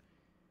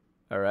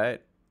 All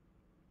right.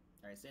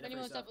 Alright, say If that for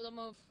anyone yourself. stop, they'll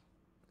move.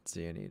 Let's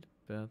see, I need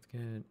a health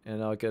kit,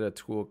 and I'll get a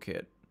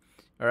toolkit.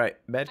 All right,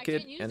 med I kit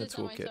can't use and a this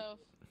on toolkit. myself.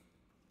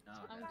 No,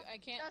 I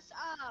can't. Just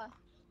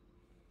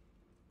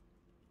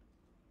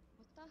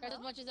What the Try as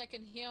hell? much as I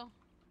can heal.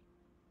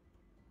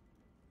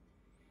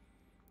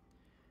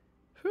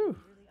 Whew.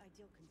 Really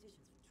ideal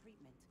conditions for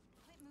treatment.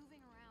 Quit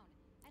moving around.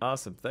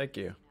 Awesome, thank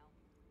you.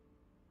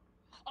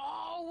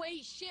 Oh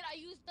wait, shit! I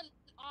used the.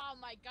 Oh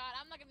my god,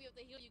 I'm not gonna be able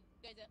to heal you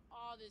guys at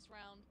all this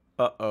round.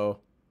 Uh-oh.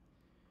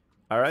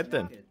 All right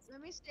then. Kids. Let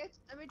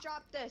me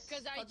drop this.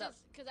 Cause Hold up.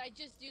 I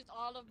just used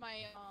all of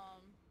my Oh.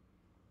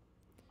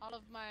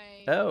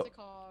 what's it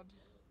called?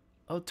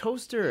 Oh,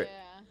 Toaster.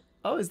 Yeah.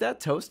 Oh, is that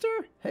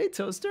Toaster? Hey,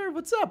 Toaster,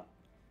 what's up?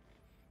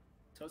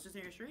 Toaster's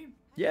in your stream?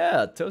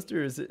 Yeah,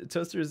 Toaster's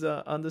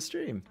on the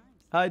stream.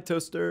 Hi,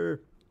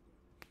 Toaster.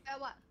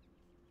 What?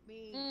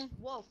 Me, Mm.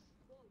 Wolf.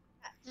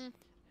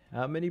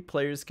 How many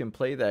players can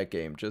play that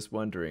game? Just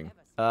wondering.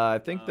 I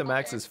think the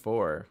max Okay. is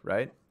 4,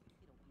 right?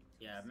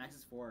 Yeah, max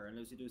is 4.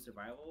 Unless you do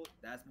survival,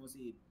 that's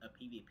mostly a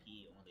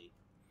PvP only.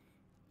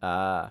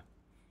 Ah.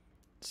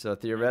 So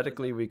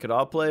theoretically, we could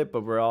all play,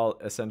 but we're all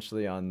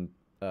essentially on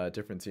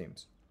different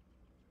teams.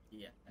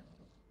 Yeah.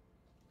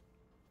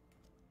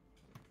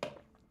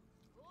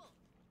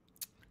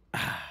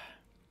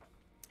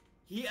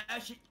 He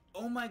actually.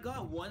 Oh my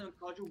god, one of them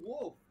called you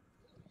Wolf.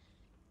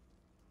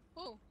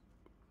 Who?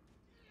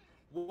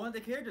 One of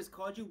the characters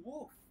called you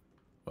Wolf.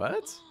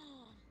 What?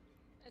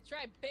 That's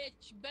right,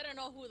 bitch. You better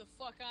know who the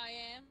fuck I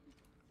am.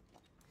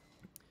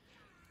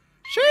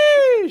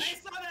 I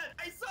Sheesh! saw that!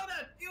 I saw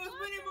that! It was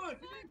Winnie Moon!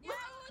 Yeah,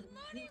 it was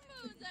Money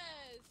Moses.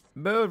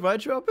 Moon,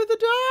 why'd you open the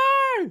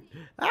door?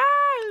 Ah!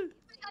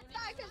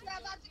 Because we're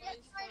about to get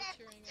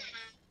started.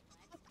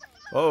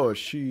 Oh,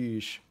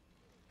 sheesh.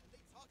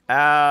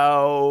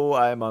 Ow,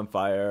 I'm on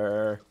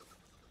fire.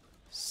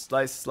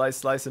 Slice, slice,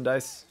 slice and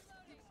dice.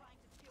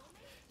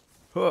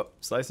 Huh,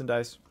 slice and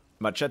dice.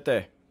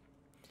 Machete.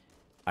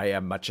 I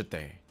am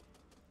Machete.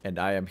 And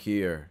I am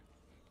here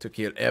to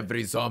kill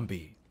every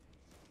zombie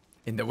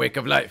in the wake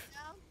of life.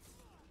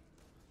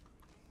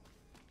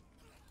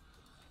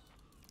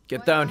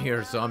 Get down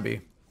here,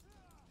 zombie.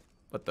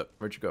 What the?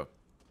 Where'd you go?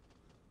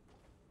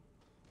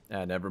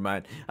 Ah, never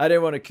mind. I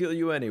didn't want to kill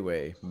you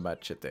anyway,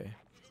 Machete.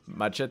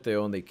 Machete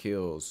only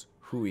kills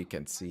who he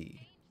can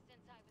see.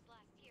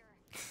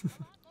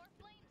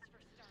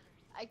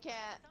 I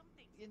can't.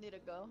 You need to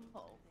go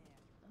home.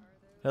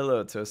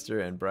 Hello, Toaster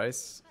and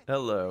Bryce.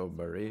 Hello,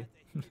 Marie.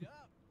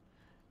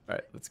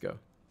 Alright, let's go.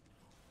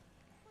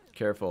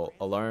 Careful.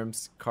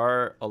 Alarms.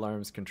 Car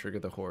alarms can trigger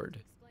the horde.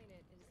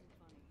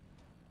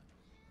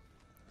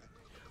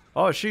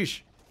 Oh,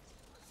 sheesh.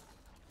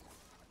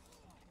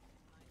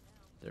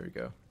 There we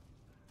go.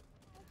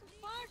 What the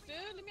fuck,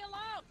 dude? Leave me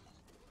alone.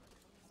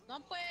 No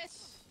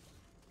pues.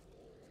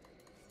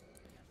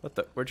 What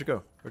the? Where'd you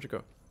go? Where'd you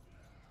go?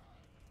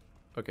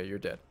 Okay, you're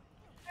dead.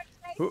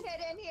 First Who- aid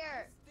kit in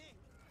here.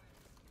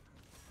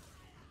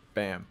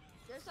 Bam.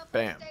 There's a first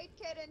Bam. aid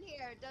kit in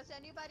here. Does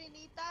anybody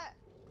need that?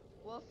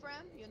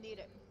 Wolfram, you need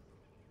it.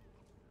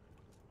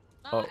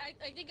 No, Oh.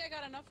 I think I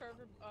got enough for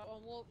every.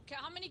 Well,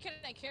 how many can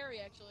I carry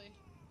actually?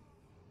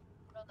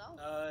 I don't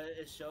know.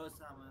 It shows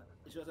on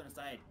the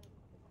side.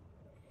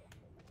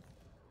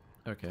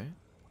 Okay.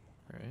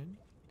 Alright.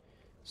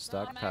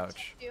 Stock I'm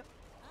pouch. You.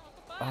 Oh, what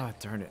the fuck? Ah,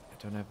 darn it. I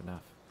don't have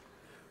enough.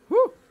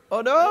 Woo!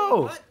 Oh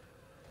no! What?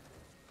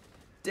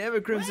 Damn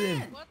it, Crimson!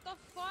 When? What the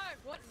fuck?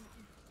 What?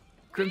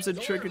 Crimson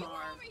Why is triggered. someone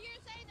over here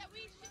saying that we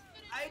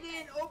shouldn't I do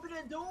didn't this? open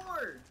the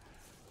door!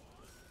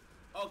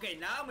 Okay,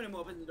 now I'm gonna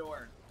open the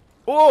door.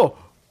 Oh!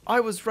 I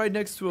was right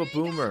next to a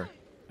boomer.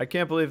 I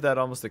can't believe that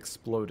almost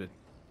exploded.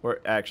 Or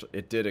actually,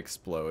 it did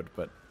explode,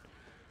 but...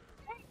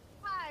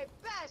 My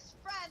best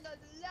friend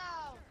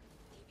alone.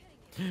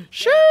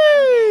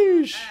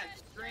 Sheesh!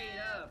 That's straight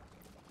up.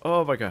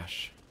 Oh my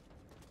gosh.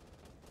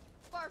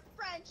 For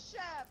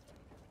friendship.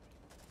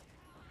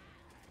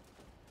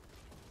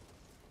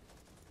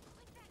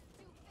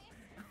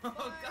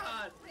 Oh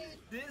god,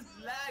 this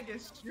lag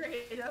is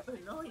straight up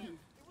annoying.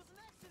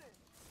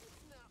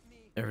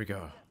 There we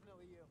go.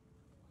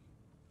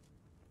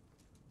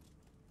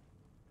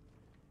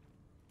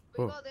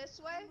 We Oh. go this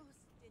way.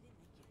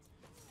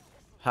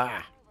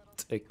 Ha!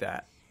 Take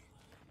that.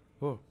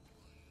 Whoa.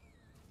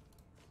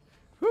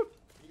 Woo. Where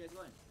you guys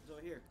going? It's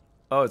over here.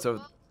 Oh, it's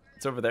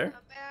over there?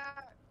 Come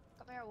here.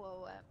 Come here,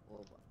 Wolf.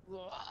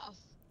 Wolf.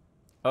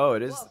 Oh,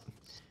 it is. Wolf.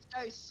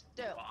 Stay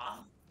still.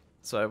 Ah,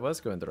 So I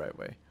was going the right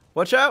way.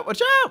 Watch out!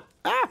 Watch out!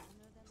 Ah!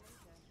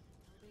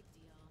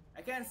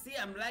 I can't see,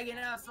 I'm lagging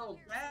out so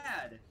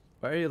bad.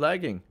 Why are you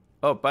lagging?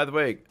 Oh, by the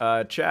way,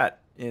 chat.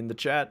 In the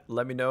chat,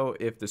 let me know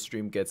if the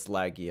stream gets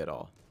laggy at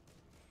all.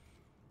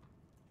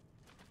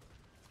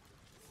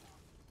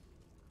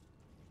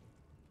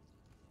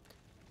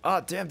 Oh,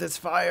 damn, this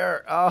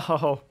fire.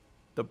 Oh,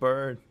 the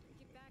burn.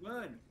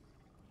 Moon.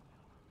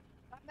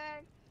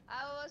 Man,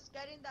 I was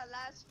getting the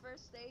last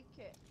first aid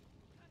kit.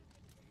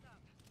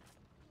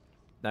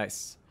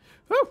 Nice.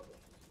 Woo!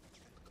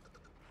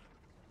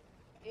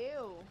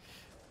 Ew.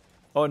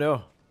 Oh, no.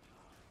 Who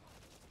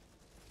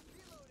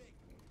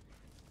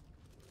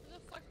the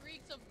fuck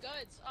reeks of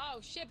guts? Oh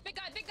shit! Big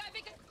guy! Big guy!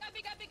 Big guy!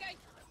 Big guy! Big guy!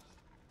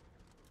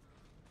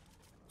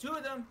 Two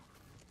of them.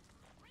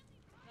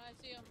 No, I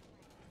see him.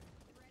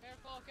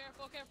 Careful!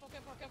 Careful! Careful!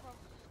 Careful! Careful!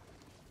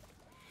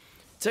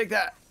 Take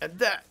that and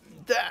that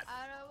and that.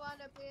 I don't want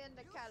to be in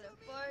the He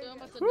California.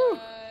 must have Woo.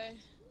 died.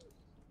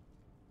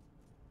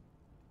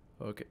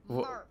 Okay.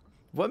 Mark.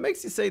 What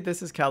makes you say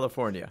this is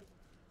California?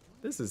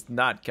 This is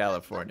not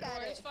California. Look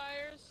at Forest it.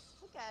 fires.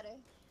 Look at it.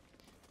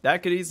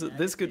 That could easily. Yeah, I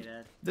This can could. see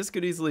that. This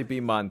could easily be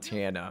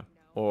Montana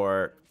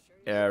or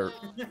Can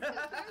you hear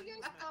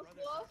yourself,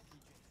 Wolf?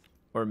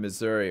 or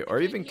Missouri or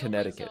I even can't heal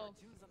Connecticut. myself.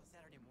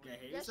 Can you hear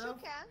Yes, you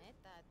yourself? can.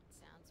 That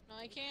sounds No,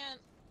 I can't.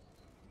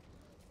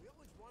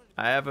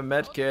 I have a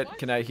med Oh, kit. what?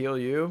 Can I heal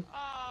you?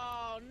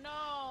 Oh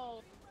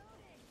no!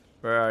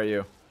 Where are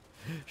you?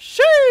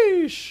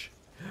 Sheesh!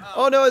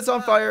 Oh no, it's on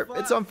fuck, fire. fuck.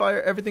 It's on fire.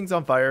 Everything's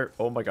on fire.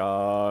 Oh my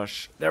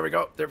gosh. There we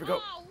go. There we go.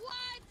 Oh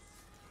what?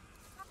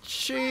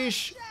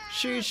 Sheesh.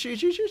 Sheesh, sheesh,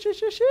 sheesh,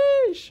 sheesh, sheesh,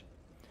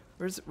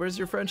 sheesh. Where's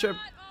your friendship?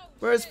 God, oh,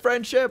 Where's shit.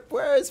 friendship?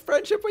 Where is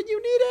friendship when you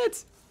need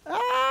it?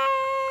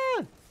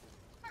 Ah!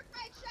 For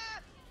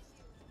friendship.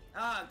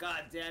 Oh,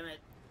 god damn it.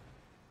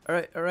 All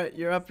right.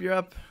 You're up. You're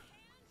up.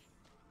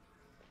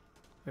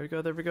 There we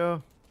go. There we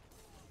go.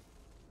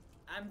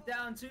 I'm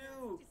down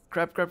too.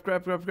 Crap, crap,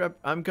 crap, crap, crap.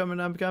 I'm coming.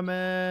 I'm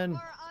coming.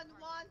 More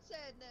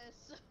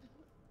unwantedness.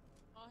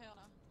 Oh hell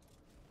no!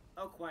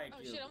 Oh, quiet Oh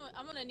you. shit!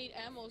 I'm gonna need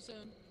ammo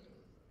soon.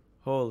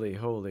 Holy,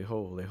 holy,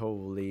 holy,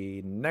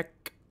 holy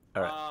neck.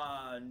 All right.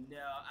 Oh no,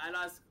 I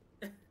lost.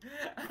 I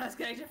lost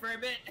connection for a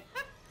bit.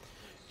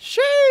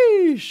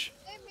 Sheesh.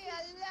 Leave me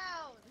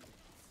alone.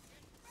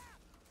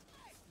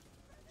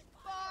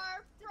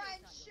 For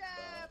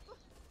friendship.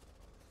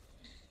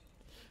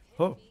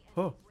 Oh,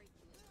 oh.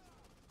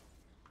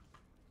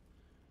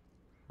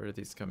 Where are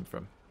these coming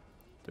from?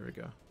 There we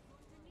go. No,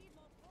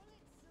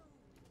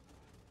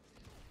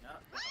 Ah,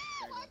 there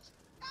you go. watch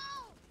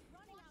out.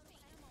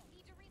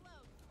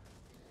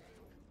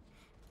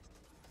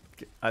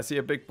 I see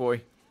a big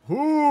boy.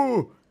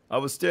 Whoo! I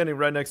was standing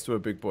right next to a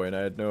big boy and I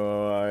had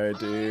no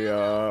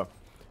idea.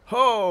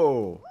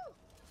 Ho!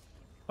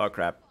 Oh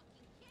crap.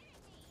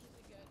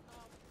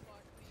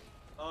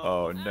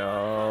 Oh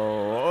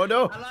no. Oh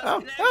no. I lost Ow,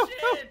 connection. ow,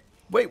 ow.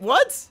 Wait,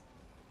 what?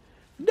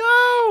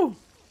 No!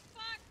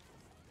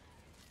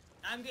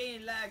 I'm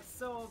getting lagged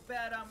so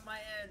bad on my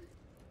end.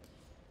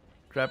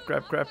 Crap,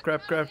 crap, crap,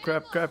 crap, crap,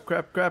 crap, crap,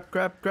 crap, crap,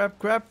 crap, crap,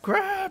 crap,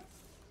 crap.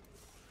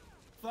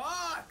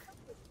 Fuck!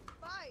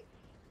 Bye.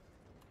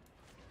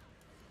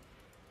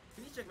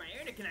 Can you check my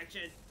internet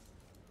connection?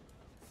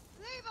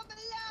 Leave him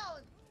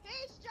alone.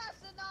 He's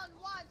just an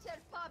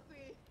unwanted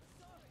puppy.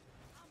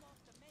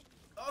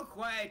 Oh,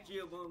 quiet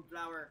you,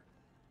 Moonflower.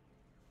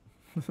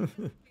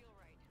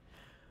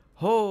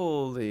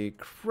 Holy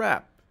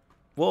crap.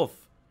 Wolf,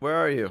 where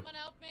are you? Someone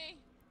help me!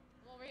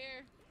 I'm over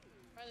here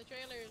by the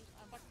trailers.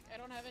 I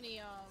don't have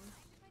any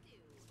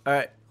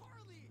Alright.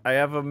 I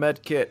have a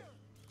med kit.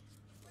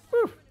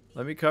 Whew.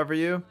 Let me cover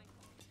you.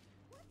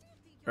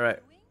 Alright.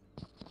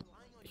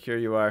 Here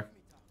you are.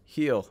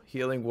 Heal.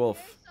 Healing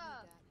wolf.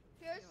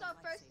 Here's a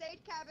first aid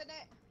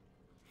cabinet.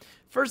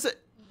 First it.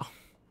 Oh,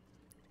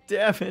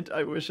 damn it.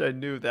 I wish I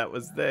knew that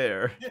was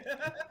there.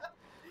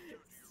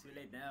 It's too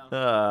late now.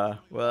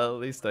 Well,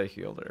 at least I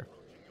healed her.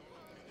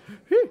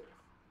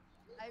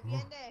 Ahí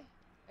viene.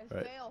 El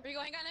Right. feo. Rigo,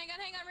 hang on,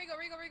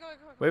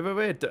 Rigo.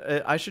 Wait.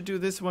 I should do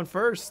this one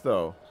first,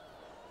 though.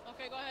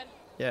 Okay, go ahead.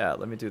 Yeah,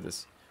 let me do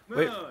this.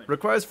 Wait, Moon.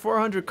 requires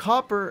 400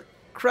 copper.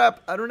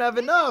 Crap, I don't have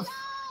enough.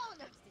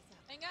 Alone.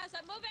 Hang on,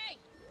 stop moving!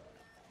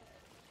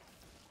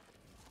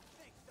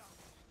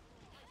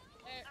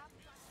 There.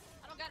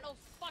 I don't got no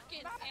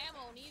fucking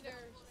ammo neither.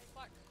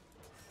 Fuck.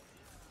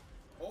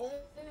 Oh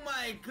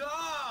my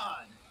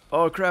god!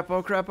 Oh crap,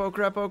 oh crap, oh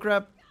crap, oh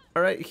crap.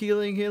 Alright,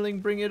 healing,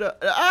 bring it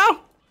up.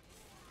 Ow!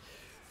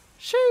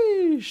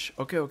 Sheesh!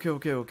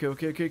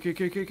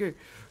 Okay.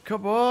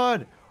 Come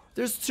on!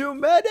 There's too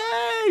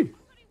many!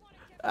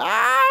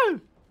 Ah!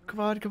 Come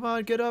on,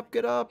 get up.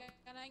 Hang on.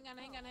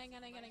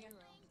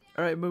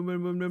 Alright,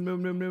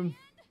 moon.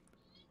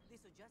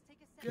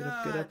 Get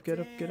up.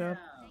 God damn.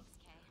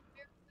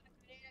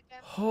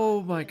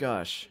 Oh my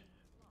gosh.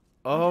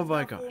 Oh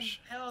my We just got full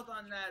gosh. Health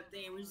on that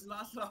thing. We just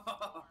lost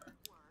all.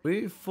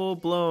 We full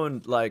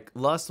blown, like,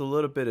 lost a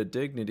little bit of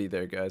dignity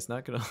there, guys.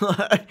 Not gonna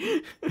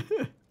lie.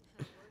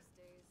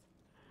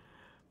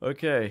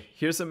 Okay,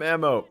 here's some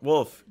ammo.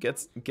 Wolf,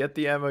 get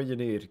the ammo you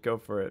need. Go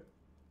for it.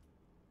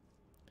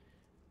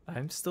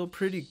 I'm still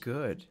pretty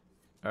good.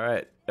 All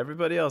right,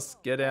 everybody else,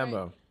 get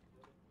ammo.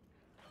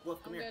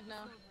 Wolf, come I'm here. good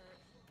now.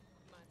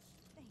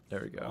 There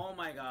we go. Oh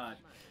my god.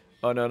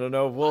 Oh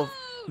no, Wolf.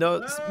 Oh! No,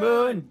 it's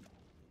Moon.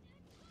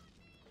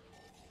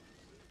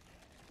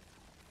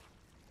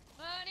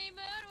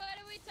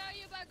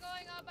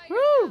 going all by Woo!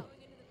 yourself?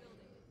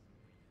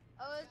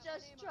 I was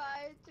just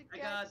trying to I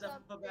get got the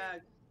something.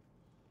 bag.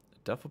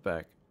 Duffel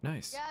bag.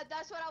 Nice. Yeah,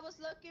 that's what I was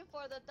looking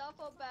for, the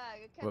duffel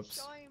bag. It kept Whoops.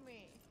 showing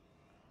me.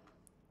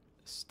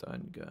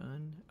 Stun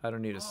gun. I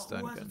don't need a Oh, stun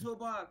who has a gun.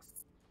 toolbox?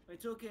 My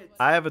toolkit.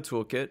 I have a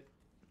toolkit.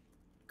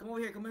 Come over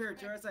here,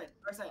 to our side,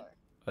 our side.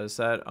 I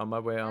said on my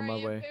way, on my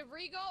Alright, way. if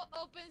Rigo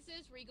opens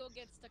this, Rigo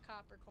gets the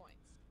copper coins.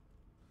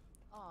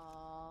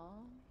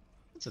 Aww.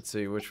 Let's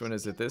see, which one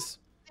is it? This?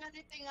 The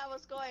only thing I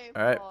was going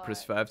Alright, for.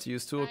 press 5 to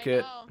use I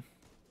toolkit. know.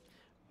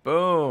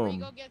 Boom.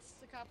 Rigo gets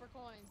the copper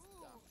coins.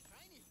 So.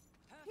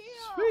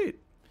 Heal. Sweet.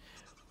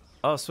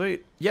 Oh,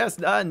 sweet. Yes,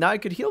 now I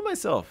could heal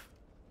myself.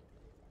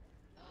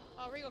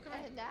 Oh, Rigo, come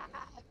here. And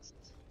that's...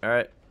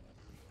 Alright.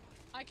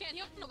 I can't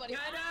heal nobody.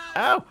 Get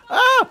Ow! out!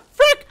 Ah!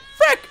 Frick!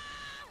 Frick!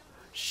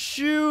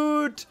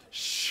 Shoot!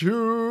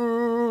 Shoot!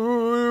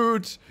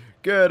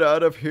 Get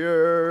out of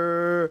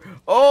here!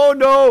 Oh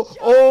no!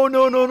 Oh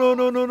no no no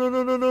no no no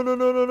no no no no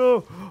no no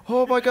no!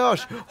 Oh my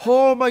gosh!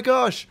 Oh my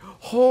gosh!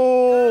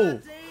 Oh!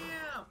 God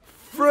damn!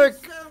 Frick!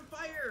 Set on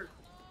fire!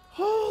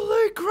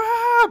 Holy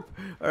crap!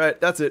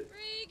 Alright, that's it.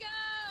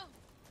 Rigo!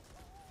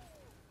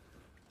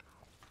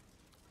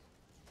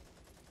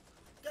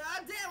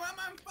 God damn, I'm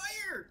on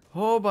fire!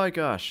 Oh my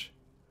gosh.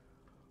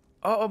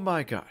 Oh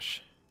my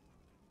gosh.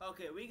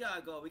 Okay, we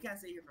gotta go. We can't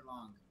stay here for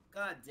long.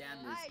 God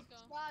damn this. I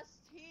just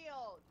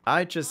healed.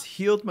 I just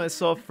healed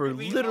myself for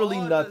We literally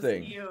all just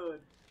nothing. healed.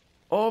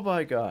 Oh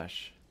my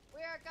gosh.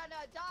 We're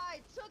gonna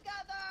die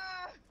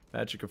together.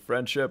 Magic of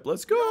friendship.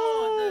 Let's No,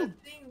 go!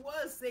 the thing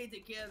was stay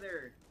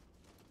together.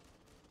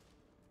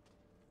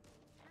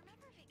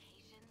 Remember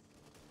vacations?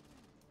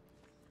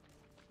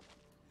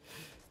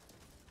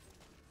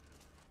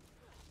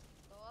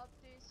 Go up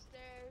these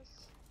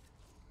stairs.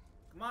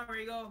 Come on,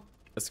 Rigo.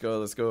 Let's go,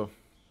 let's go.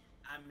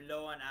 I'm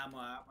low on ammo.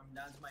 I'm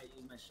down to my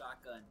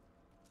shotgun.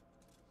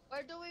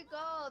 Where do we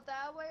go?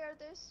 That way or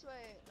this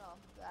way? No,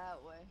 that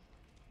way.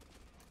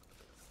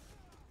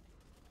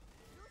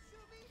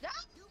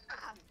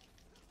 Ah!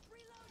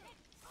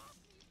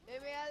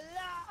 Leave me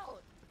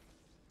alone!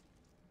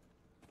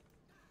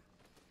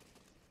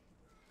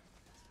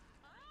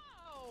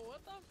 Oh,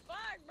 what the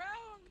fuck, bro?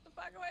 Get the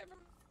fuck away from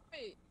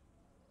me.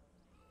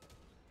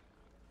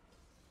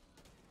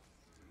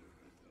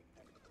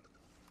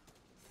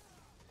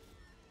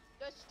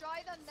 Destroy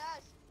the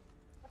nest!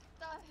 What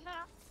the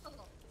hell?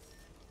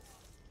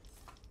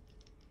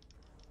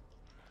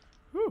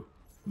 Whew.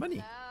 Money.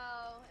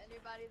 Now,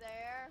 anybody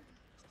there?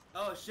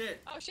 Oh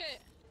shit. Oh shit.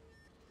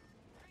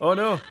 Oh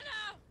no. Oh, no.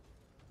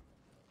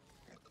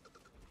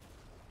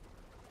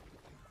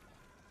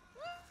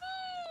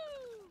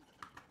 Woo-hoo!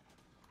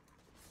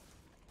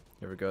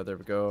 There we go, there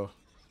we go.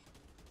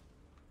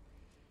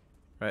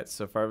 Right,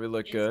 so far we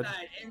look good.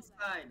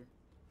 Inside.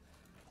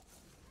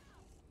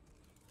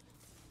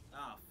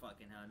 Oh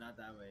fucking hell, not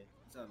that way.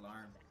 It's an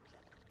alarm.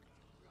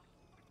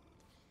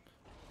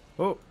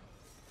 Oh,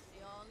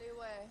 The only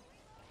way.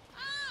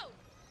 Oh!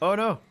 oh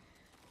no.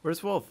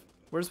 Where's Wolf?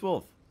 Where's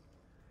Wolf?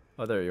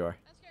 Oh, there you are.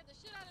 That scared the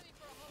shit out of me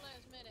for a whole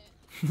ass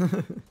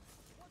minute.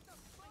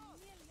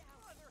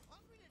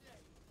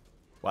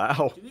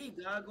 Wow. Do we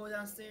gotta go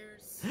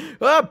downstairs?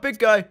 Ah, big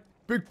guy.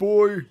 Big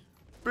boy.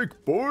 Big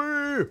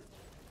boy.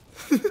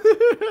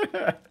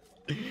 Yeah.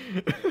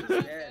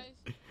 Guys.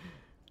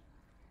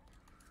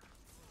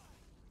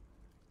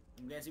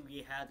 I'm guessing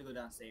we have to go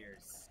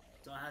downstairs.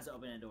 Someone has to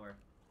open the door.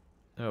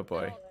 Oh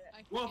boy.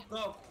 I Wolf, can't.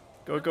 go!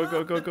 Go, go,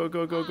 go, go, go,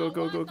 go, go, go,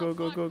 go, go,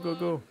 go, go, go,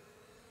 go.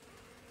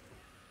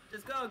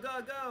 Just go,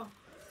 go, go!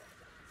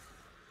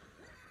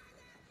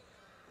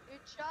 You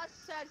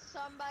just said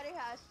somebody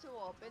has to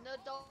open the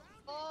door.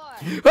 Ah!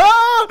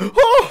 Oh!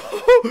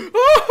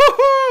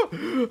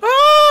 Oh!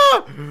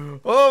 Ah!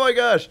 Oh my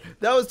gosh,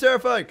 that was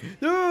terrifying.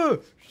 Ah!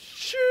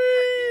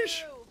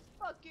 Sheesh!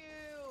 Fuck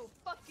you!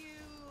 Fuck you!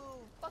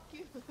 Fuck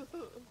you!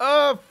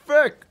 Oh,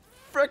 frick!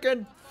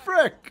 Frickin'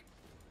 frick!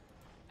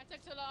 I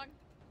took too long.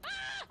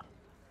 Ah!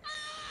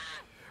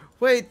 Ah!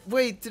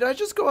 Wait, did I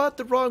just go out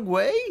the wrong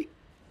way?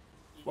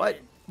 Why?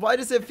 Why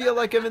does it feel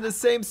like I'm in the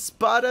same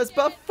spot as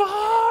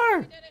before?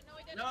 We did it. No,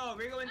 we didn't. No,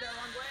 we're going the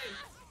wrong way!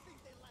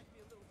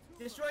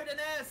 Destroy the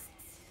nest!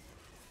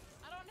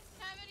 I don't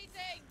have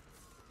anything.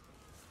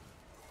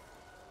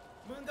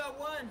 Moon got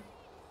one!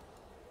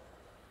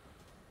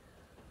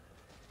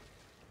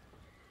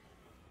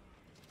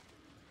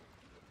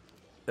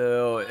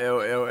 Ew, ew,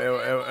 ew, ew, ew,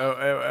 ew,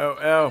 ew, ew,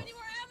 ew. Any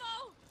more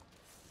ammo?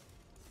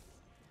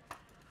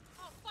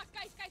 Oh fuck,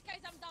 guys,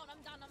 I'm down.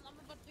 I'm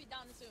about to be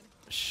down soon.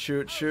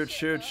 Shoot, shoot,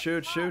 shoot,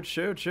 shoot, shoot,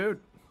 shoot,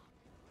 shoot.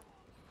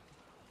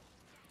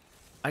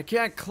 I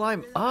can't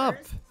climb up.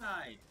 Where's the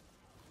side?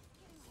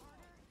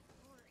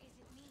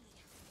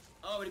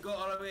 Oh, we go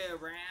all the way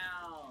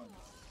around.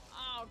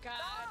 Oh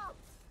god.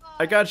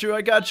 I got you,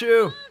 I got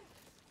you.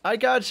 I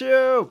got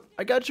you.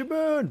 I got you,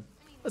 Moon.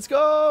 Let's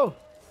go.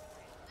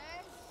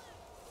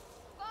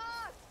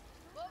 Fuck!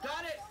 Move Got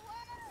out it. of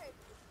the way!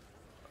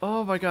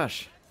 Oh my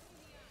gosh.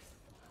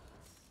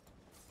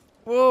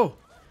 Whoa.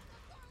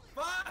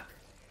 Fuck!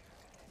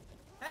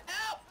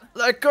 Help!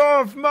 Let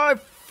go of my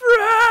friend.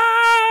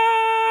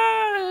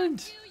 You,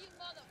 you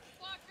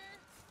motherfucker!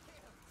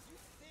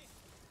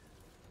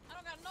 I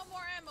don't got no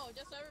more ammo,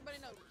 just so everybody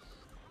knows.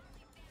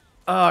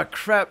 Ah,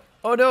 crap.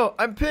 Oh no,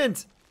 I'm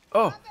pinned.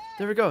 Oh,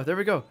 there we go. There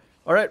we go.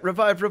 All right,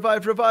 revive,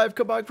 revive, revive.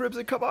 Come on,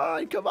 Crimson. Come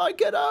on, come on,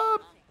 get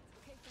up.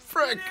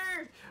 Frick.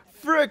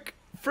 Frick.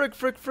 Frick,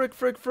 frick, frick,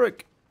 frick,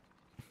 frick.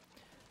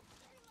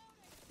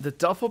 The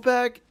duffel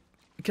bag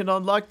can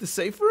unlock the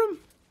safe room?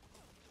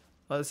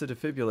 Oh, that's a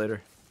defibrillator.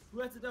 Who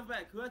has the duffel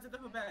bag? Who has the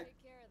duffel bag?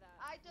 Take care of that.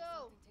 I do.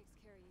 Wolfam takes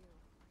care of you.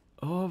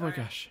 Oh my Alright,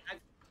 gosh. I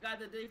got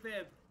the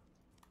defib.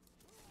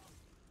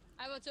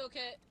 I have a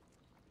toolkit.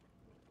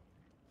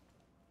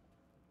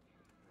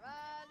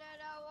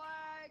 Running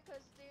away,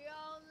 'cause the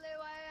only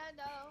way I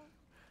know.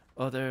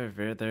 Oh,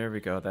 there we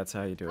go. That's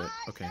how you do it.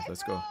 Okay, Safe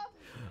let's go. room!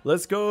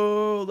 Let's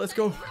go. Let's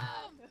go.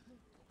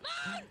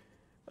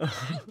 Run!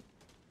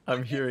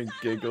 I'm hearing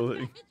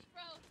giggling. Bitch,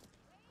 bro.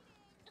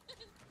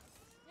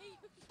 Hey,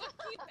 you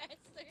fucking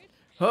bastard.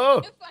 Oh,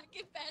 You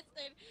fucking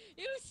bastard.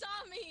 You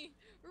saw me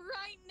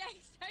right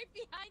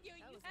behind you.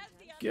 You have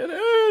the get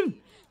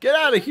in. Get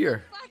out of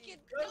here. fucking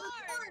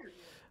door.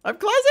 I'm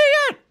closing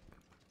it.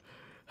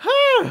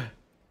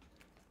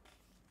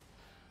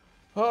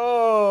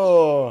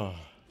 Oh.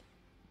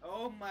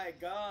 Oh my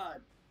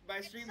god. My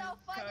It's stream so is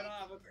cut funny.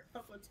 off a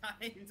couple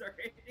times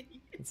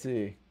already. Let's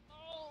see.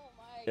 Oh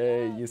my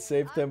Hey, god. you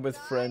saved them I'm with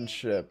dying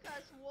friendship.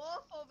 Because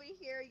Wolf over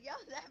here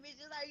yelled at me,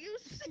 just like, you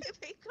see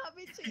me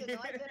coming to you.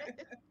 No, I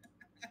didn't.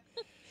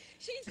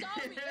 She saw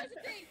me. That's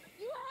the thing.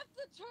 You have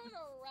to turn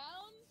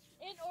around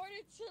in order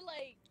to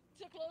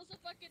to close the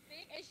fucking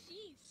thing, and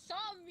she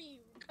saw me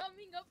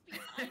coming up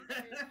behind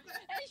her,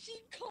 and she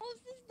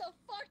closes the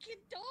fucking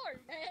door,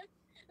 man.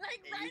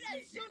 Like And right you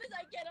as see- soon as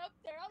I get up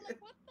there, I'm like,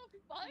 what the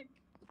fuck?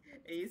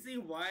 And you see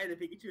why the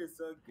Pikachu is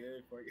so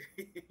good for your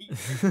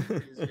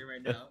stream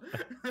right now.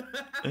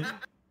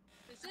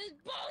 This is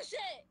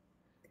bullshit.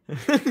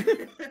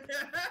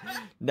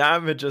 Now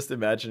I'm just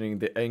imagining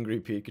the angry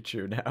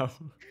Pikachu now.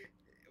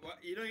 Well,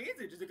 you don't need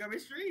to, just look at my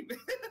stream.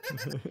 Baby,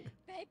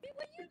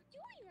 what you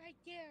doing right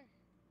there?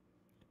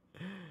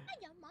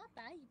 I am my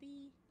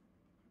baby.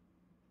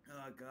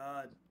 Oh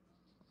god.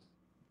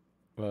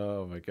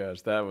 Oh my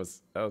gosh, that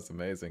was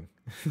amazing.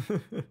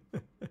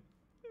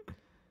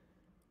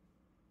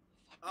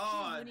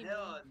 Oh Winnie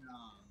hell me. no.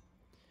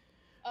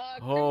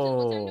 Crimson,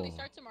 what time do we Oh.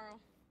 start tomorrow?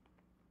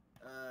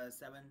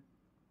 7.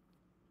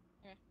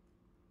 Okay.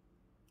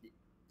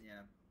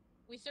 Yeah.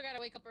 We still gotta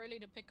wake up early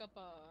to pick up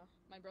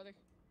my brother.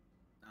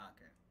 Ah,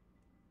 okay.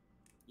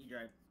 You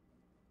drive.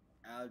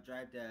 I'll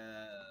drive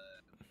the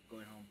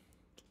going home.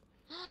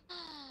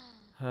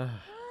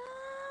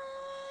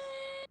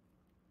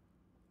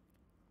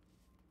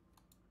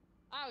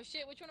 Oh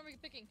shit, which one are we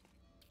picking?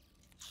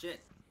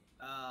 Shit.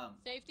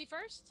 Safety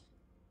first?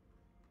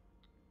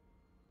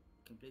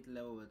 Complete the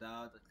level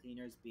without the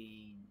cleaners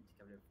being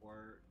discovered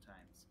 4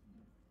 times.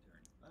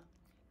 Turn. Huh?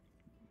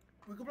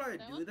 We could probably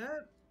That do one?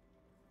 that.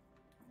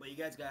 But you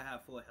guys gotta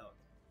have full health.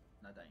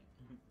 Not dying.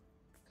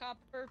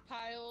 Copper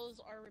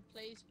piles are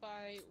replaced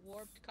by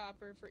warped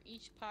copper. For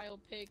each pile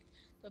picked,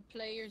 the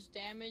player's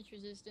damage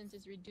resistance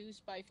is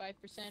reduced by 5%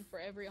 for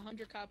every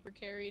 100 copper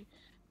carried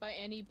by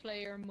any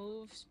player.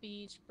 Move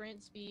speed,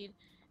 sprint speed,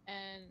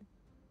 and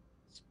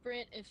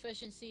sprint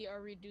efficiency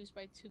are reduced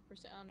by 2%.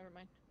 Oh, never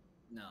mind.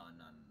 No, I'm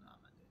not doing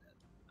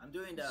that. I'm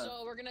doing the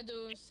So we're gonna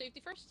do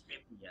safety first?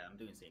 safety. Yeah, I'm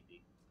doing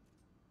safety.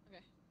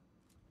 Okay.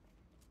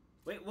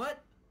 Wait,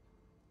 what?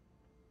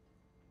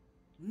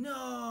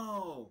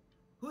 No!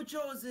 Who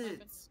chose it?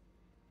 happened?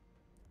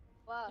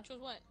 Wow. Which was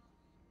what?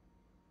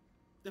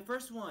 The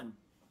first one.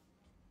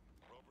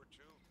 Rover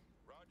 2,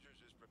 Rogers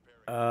is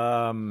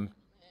preparing.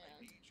 Yeah.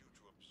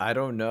 I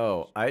don't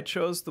know. I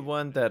chose the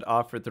one that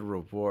offered the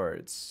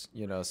rewards.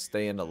 You know,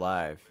 staying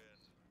alive.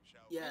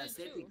 Yeah, Me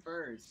safety too.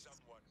 first.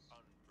 Somewhat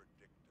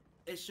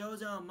unpredictable. It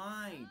shows on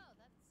mine. Oh,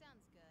 that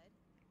sounds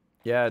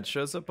good. Yeah, it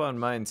shows up on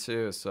mine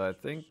too. So I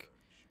think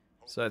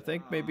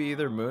maybe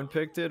either Moon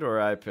picked it or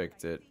I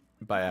picked it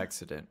by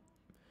accident.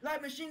 Light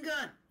machine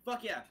gun!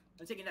 Fuck yeah,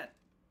 I'm taking that.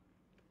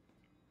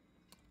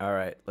 All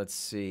right, let's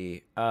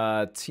see.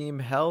 Team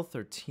health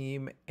or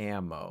team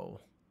ammo?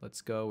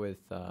 Let's go with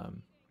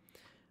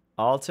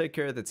I'll take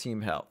care of the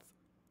team health.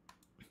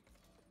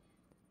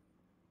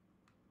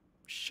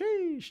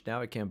 Sheesh, now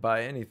I can't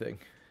buy anything.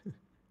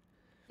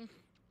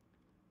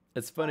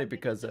 It's funny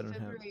because I don't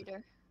have.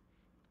 Defibrillator.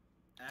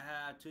 I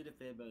have 2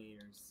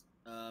 defibrillators.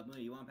 Moon,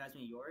 you want to pass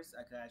me yours?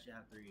 I could actually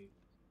have 3.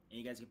 And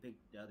you guys can pick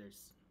the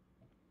others.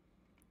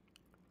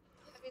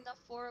 I have enough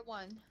for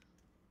one.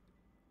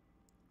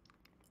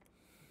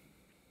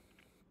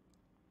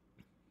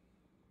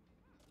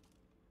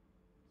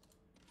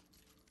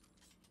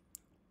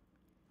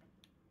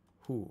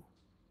 Who?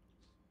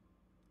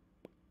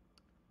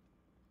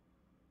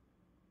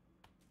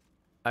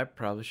 I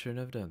probably shouldn't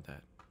have done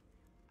that.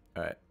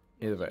 All right.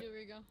 Either way, Here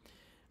we go.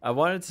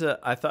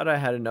 I thought I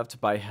had enough to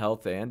buy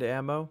health and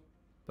ammo,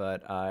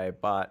 but I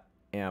bought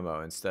ammo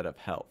instead of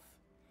health.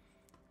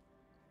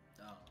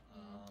 Oh,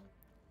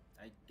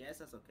 I guess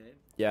that's okay.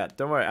 Yeah,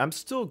 don't worry. I'm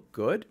still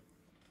good.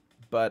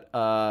 But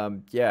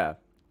yeah.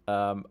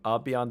 I'll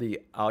be on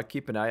the. I'll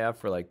keep an eye out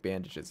for like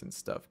bandages and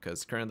stuff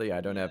because currently I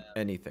don't have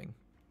anything.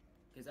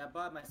 Because I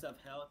bought myself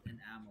health and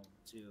ammo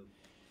too.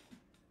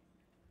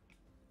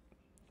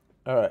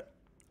 All right.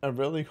 I'm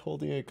really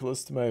holding it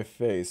close to my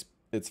face.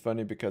 It's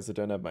funny because I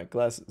don't have my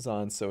glasses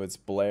on, so it's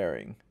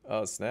blaring.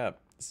 Oh snap!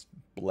 It's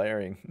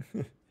blaring.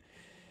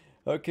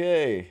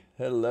 Okay.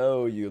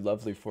 Hello, you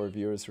lovely 4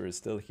 viewers who are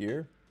still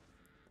here.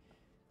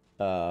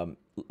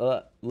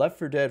 Left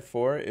 4 Dead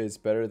 4 is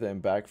better than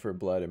Back 4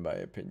 Blood in my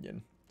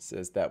opinion.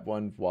 Says that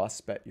one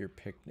wasp at your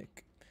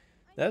picnic.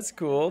 That's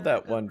cool,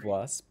 that one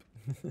wasp.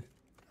 I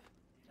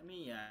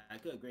mean, yeah, I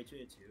could agree to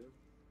it too.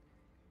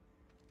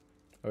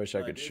 I wish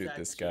I could shoot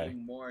this guy. It's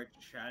more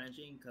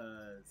challenging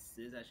because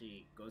this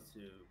actually goes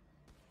to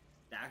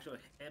the actual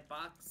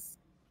hitbox.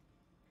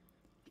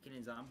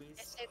 Killing zombies.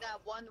 I say that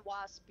one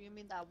wasp. You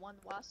mean that one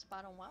wasp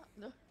I don't want?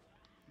 No.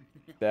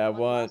 That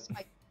one. wasp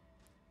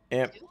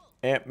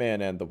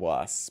Ant-Man and the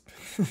Wasp.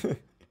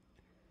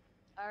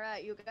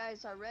 Alright, you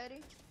guys are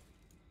ready?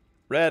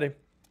 Ready.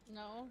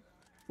 No.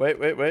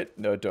 Wait.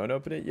 No, don't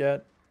open it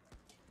yet.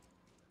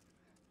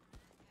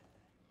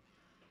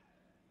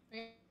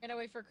 We're gonna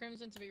wait for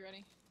Crimson to be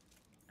ready.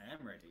 I am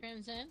ready.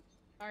 Crimson,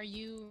 are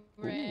you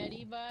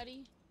ready,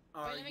 buddy?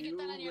 Are Wait, let me you get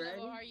down on your ready?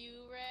 level. Are you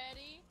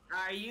ready?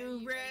 Are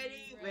you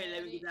ready? Wait,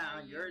 let me get down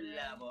on your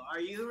level. Are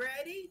you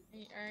ready?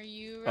 Are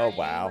you Oh, ready?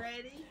 wow.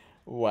 Ready?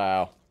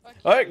 Wow. Fuck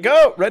All right, you.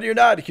 go. Ready or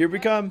not, here we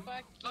come.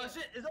 Fuck you. Oh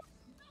shit! Is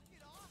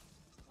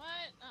What?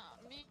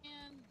 Oh man.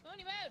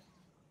 Pony mode.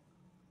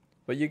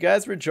 But you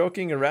guys were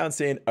joking around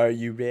saying, "Are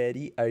you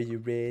ready? Are you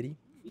ready?"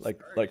 Like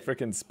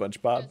freaking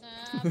SpongeBob.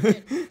 I'm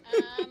ready.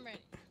 I'm ready.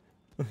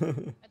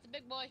 That's a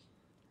big boy.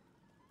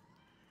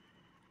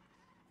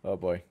 Oh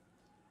boy.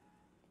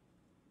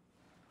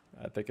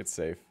 I think it's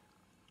safe.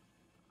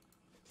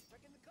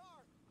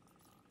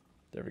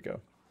 There we go.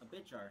 a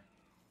bitch are?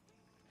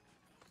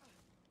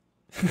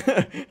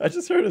 I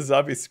just heard a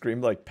zombie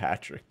scream like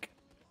Patrick.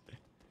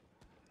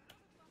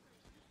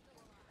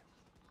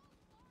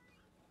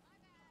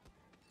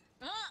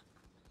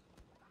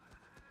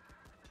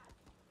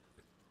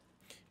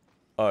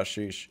 Oh,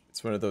 sheesh.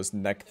 It's one of those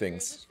neck There's a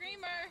things.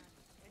 screamer.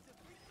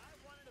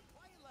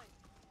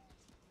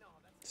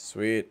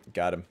 Sweet.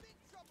 Got him.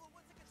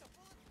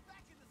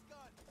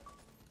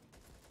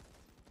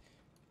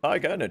 Oh, I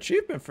got an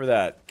achievement for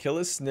that. Kill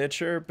a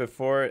snitcher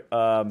before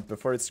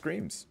it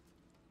screams.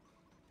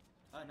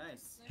 Oh,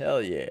 nice.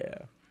 Hell yeah.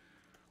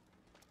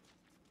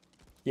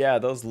 Yeah,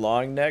 those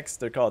long necks,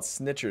 they're called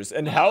snitchers.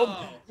 And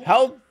how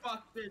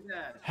Fuck did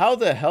that? how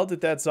the hell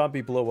did that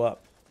zombie blow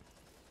up?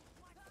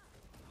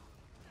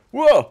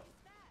 Whoa!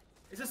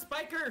 It's a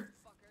spiker.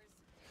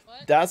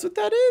 What? That's what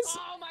that is?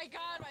 Oh my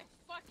god, my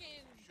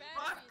fucking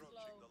battery is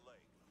low. The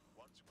lake.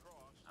 Once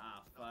across,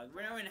 Ah, fuck.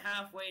 We're not even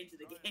halfway into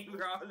the game.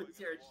 We're all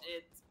losing our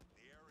shit.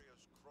 the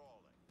area's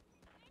crawling.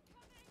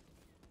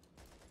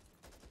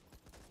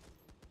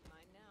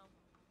 Mine now.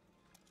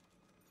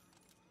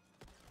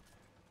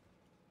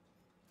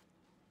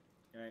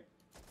 Alright.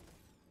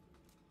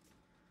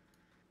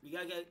 We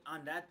gotta get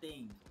on that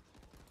thing.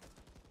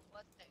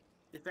 What thing?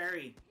 The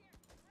ferry.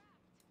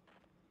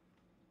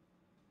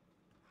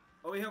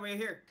 Oh, we're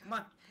here. Come on.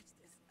 Patch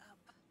this up.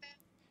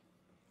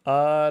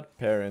 Odd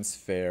parents,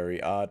 very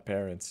odd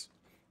parents.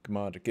 Come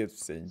on, the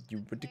kids and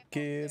you with the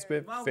kids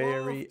with Come on,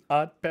 very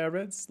odd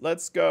parents.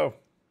 Let's go.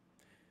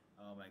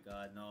 Oh my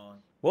god, no.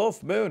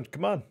 Wolf, Moon,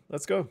 come on,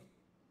 let's go.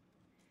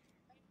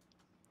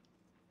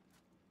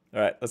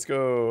 Alright, let's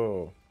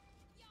go.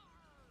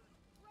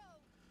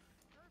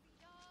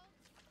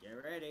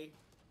 Get ready.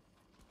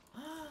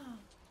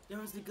 There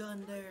was the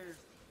gun there.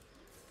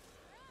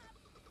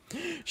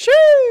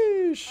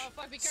 Sheesh! Oh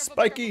fuck, be careful,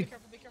 Spiky! Be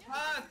careful, be careful, be careful.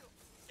 Fuck!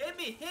 Hit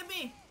me! Hit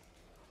me!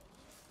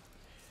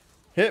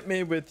 Hit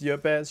me with your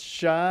best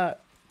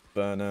shot.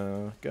 But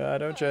God,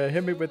 don't you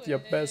hit me with your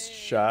best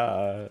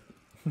shot.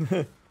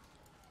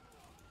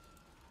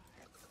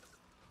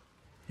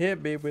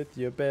 Hit me with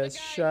your best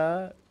guy.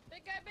 shot.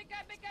 Big guy, big guy,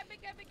 big guy,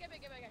 big guy, big guy,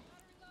 big guy, big guy.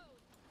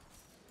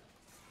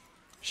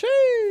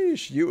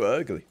 Sheesh, you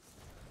ugly.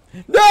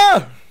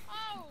 No!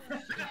 Oh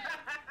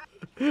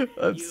shit!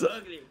 I'm You so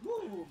ugly.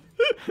 Woo!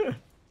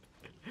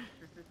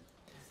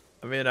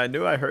 I mean, I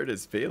knew I hurt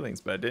his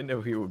feelings, but I didn't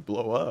know he would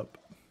blow up.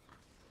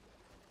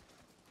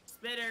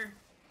 Spitter!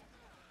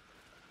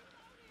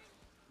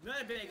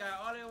 Another big guy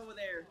all the way over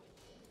there.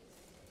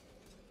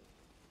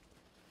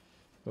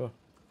 Oh,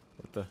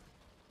 what the?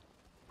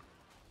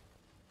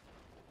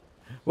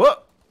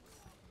 What?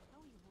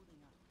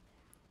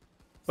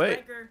 Wait,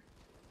 Spiker.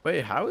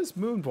 wait, how is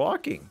Moon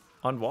walking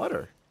on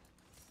water?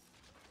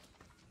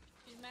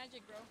 She's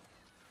magic, bro.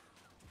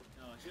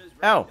 No, she was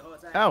Ow, running the whole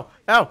time. ow,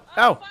 ow,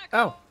 Oh, ow, fuck,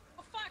 ow.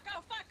 Oh fuck,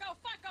 oh fuck, oh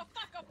fuck, oh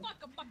fuck, oh fuck,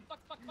 oh fuck, fuck,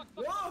 fuck,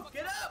 fuck, Whoa, fuck,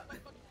 get fuck, up!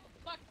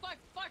 fuck, fuck,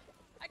 fuck.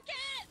 I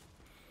can't!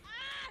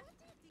 Ah!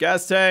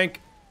 Gas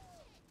tank.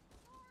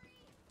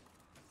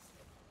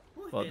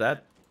 Who Well, hit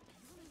that,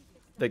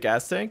 the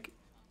gas tank?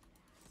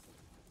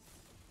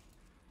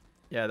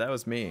 Yeah, that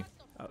was me. What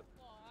the fuck?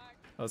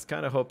 I was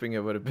kind of hoping it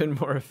would have been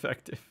more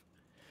effective.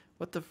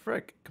 What the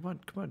frick? Come on,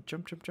 come on.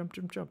 Jump, jump, jump,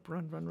 jump, jump.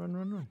 Run, run, run,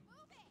 run, run.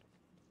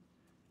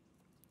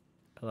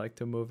 I like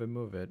to move it,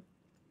 move it.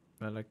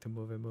 I like to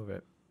move it, move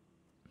it.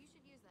 You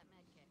should use that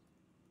med kit.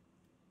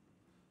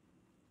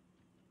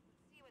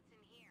 Let's see what's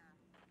in here.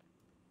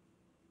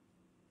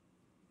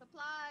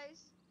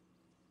 Supplies.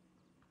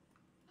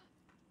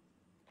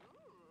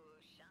 Ooh,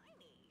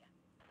 shiny.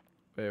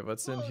 Wait,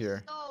 what's in Who's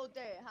here? so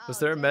there? How Was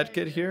there a med dare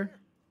kit you. here?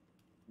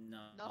 No.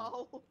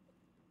 No.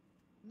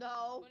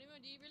 No. Moody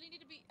Moon, do you really need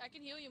to be? I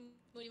can heal you,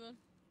 Moody Moon.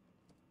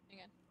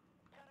 Hang on.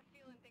 Got a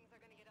feeling things are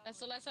gonna get That's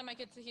the last time I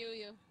get to heal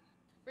you.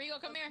 Rigo,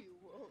 come here.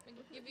 I can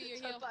give you your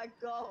heal. If I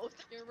go.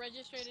 Your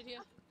registered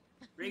heal.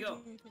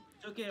 Rigo,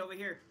 toolkit over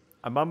here.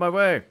 I'm on my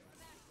way.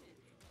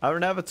 I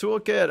don't have a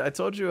toolkit. I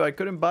told you I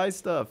couldn't buy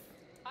stuff.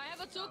 I have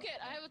a toolkit.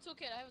 I have a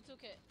toolkit. I have a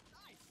toolkit.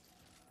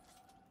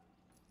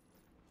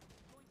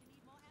 going to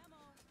need more ammo.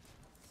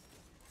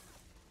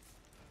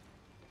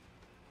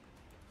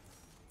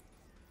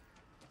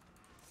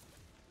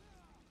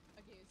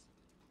 Okay.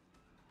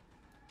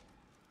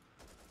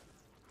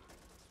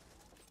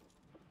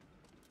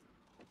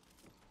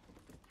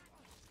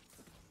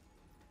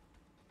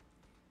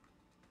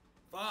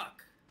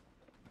 Fuck.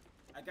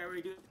 I gotta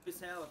redo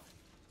his health.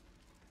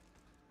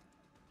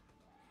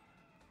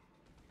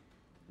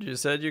 You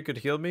said you could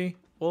heal me,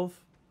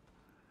 Wolf?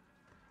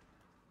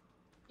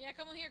 Yeah,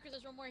 come on here, cause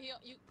there's one more heal.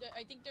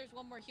 I think there's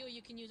one more heal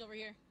you can use over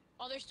here.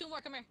 Oh, there's two more.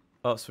 Come here.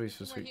 Oh, sweet,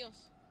 Two sweet, more sweet. heals.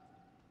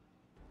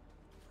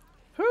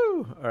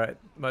 Whew. All right,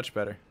 much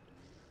better.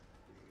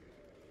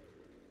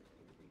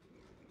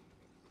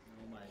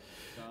 Oh my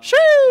god.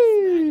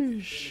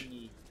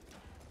 Sheesh.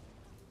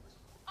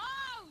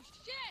 Oh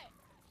shit!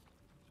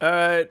 All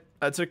right,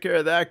 I took care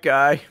of that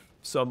guy,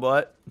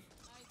 somewhat.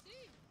 I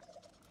see.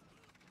 Let's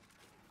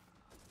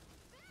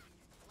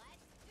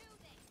do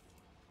this.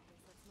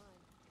 Guess that's mine.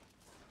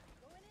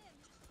 Going in.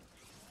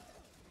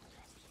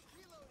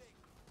 Reloading.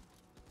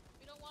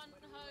 We don't want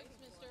hugs,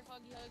 Mr.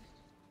 Huggy Hug.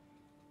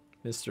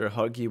 Mr.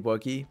 Huggy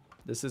Wuggy.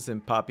 This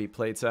isn't Poppy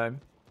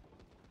playtime.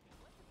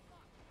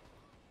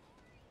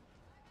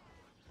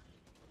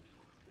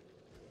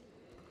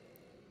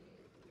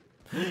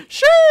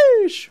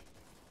 Sheesh!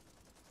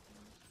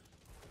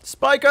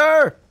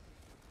 Spiker!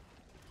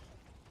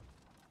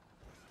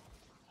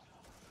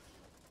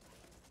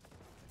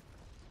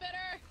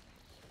 Better.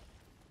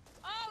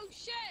 Oh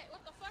shit!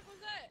 What the fuck was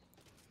that?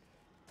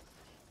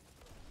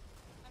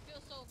 I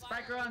feel so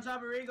violent. Spiker on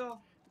top of Rigo.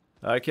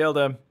 I killed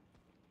him.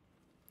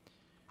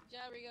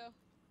 Yeah, Rigo.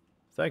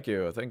 Thank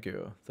you, thank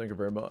you. Thank you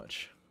very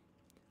much.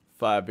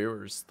 5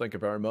 viewers, thank you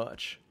very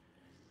much.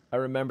 I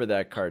remember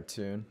that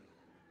cartoon.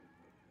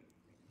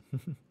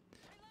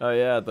 Oh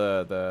yeah,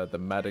 the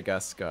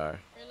Madagascar.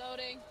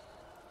 Reloading.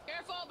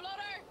 Careful,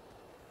 bloater!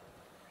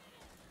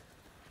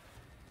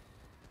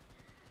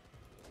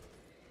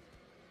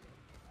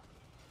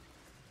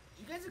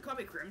 You guys call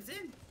me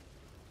Crimson?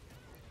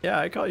 Yeah,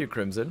 I call you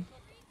Crimson.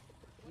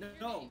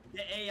 No,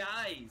 the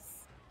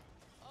AIs.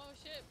 Oh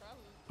shit,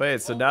 probably.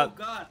 Wait, so oh, now oh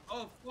god.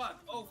 Oh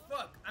fuck. Oh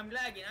fuck. I'm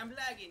lagging. I'm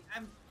lagging.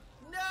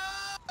 No!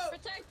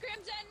 Protect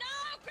Crimson!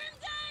 No!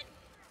 Crimson!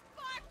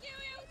 Fuck you,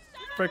 you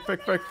son of frick, a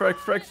frick, frick, frick,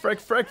 frick, frick,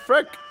 frick,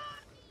 frick.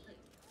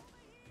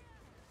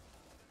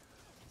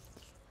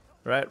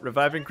 Right,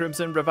 reviving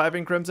Crimson,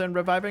 reviving Crimson,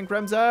 reviving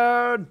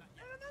Crimson!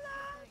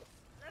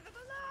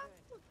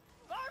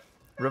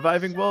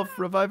 Reviving Wolf,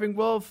 reviving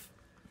Wolf!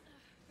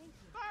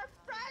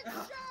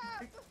 God.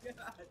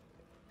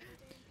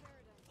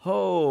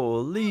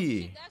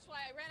 Holy! That's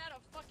why I ran out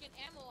of fucking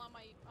ammo on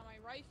my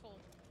rifle.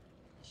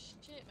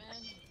 Shit, man.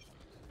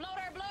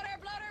 Bloater, bloater,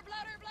 bloater,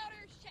 bloater,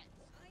 bloater. Shit.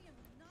 I am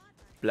not.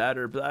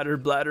 Bladder, bladder,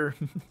 bladder.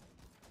 I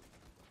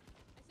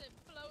said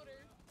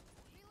bloater.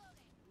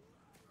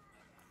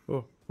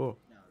 Oh, oh.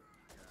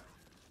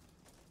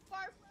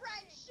 For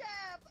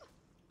friendship.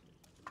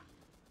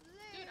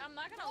 Dude, I'm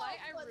not gonna lie.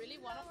 I really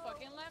want a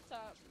fucking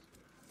laptop.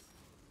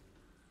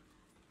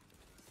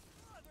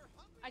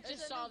 I There's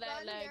just a saw new that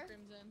gun lag, here.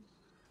 Crimson.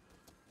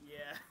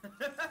 Yeah.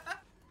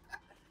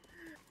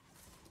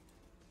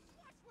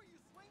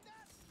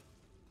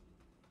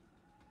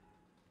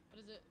 What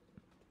is it?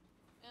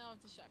 Oh,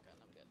 it's a shotgun.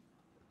 I'm good.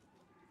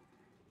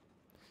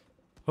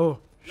 Oh,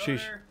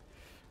 sheesh. Loader.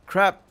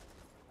 Crap.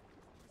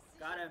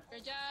 Got him.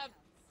 Good job.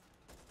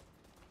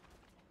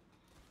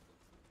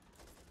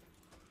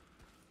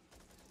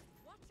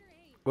 Watch your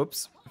aim.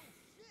 Whoops.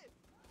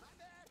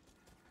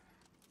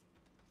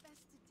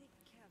 Best to take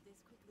care of this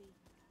quickly.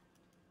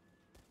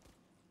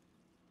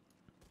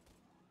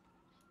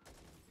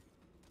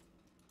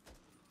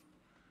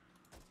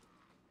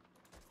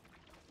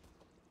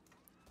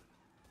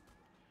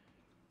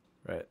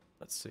 Right,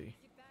 let's see.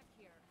 Get back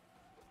here.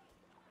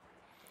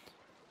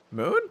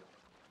 Moon?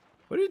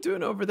 What are you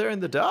doing over there in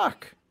the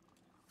dock?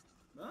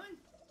 Moon?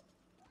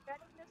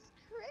 Getting this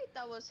crate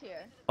that was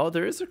here. Oh,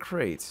 there is a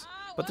crate,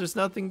 Ah, but what there's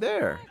the nothing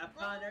there. I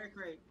found air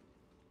crate.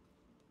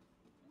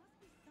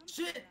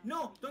 Shit!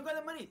 No! Don't grab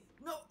the money!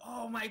 No!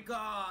 Oh my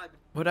god!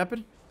 What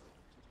happened?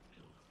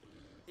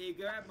 You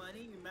grab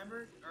money,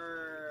 remember?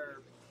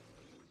 Or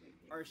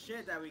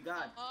shit that we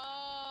got.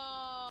 Oh,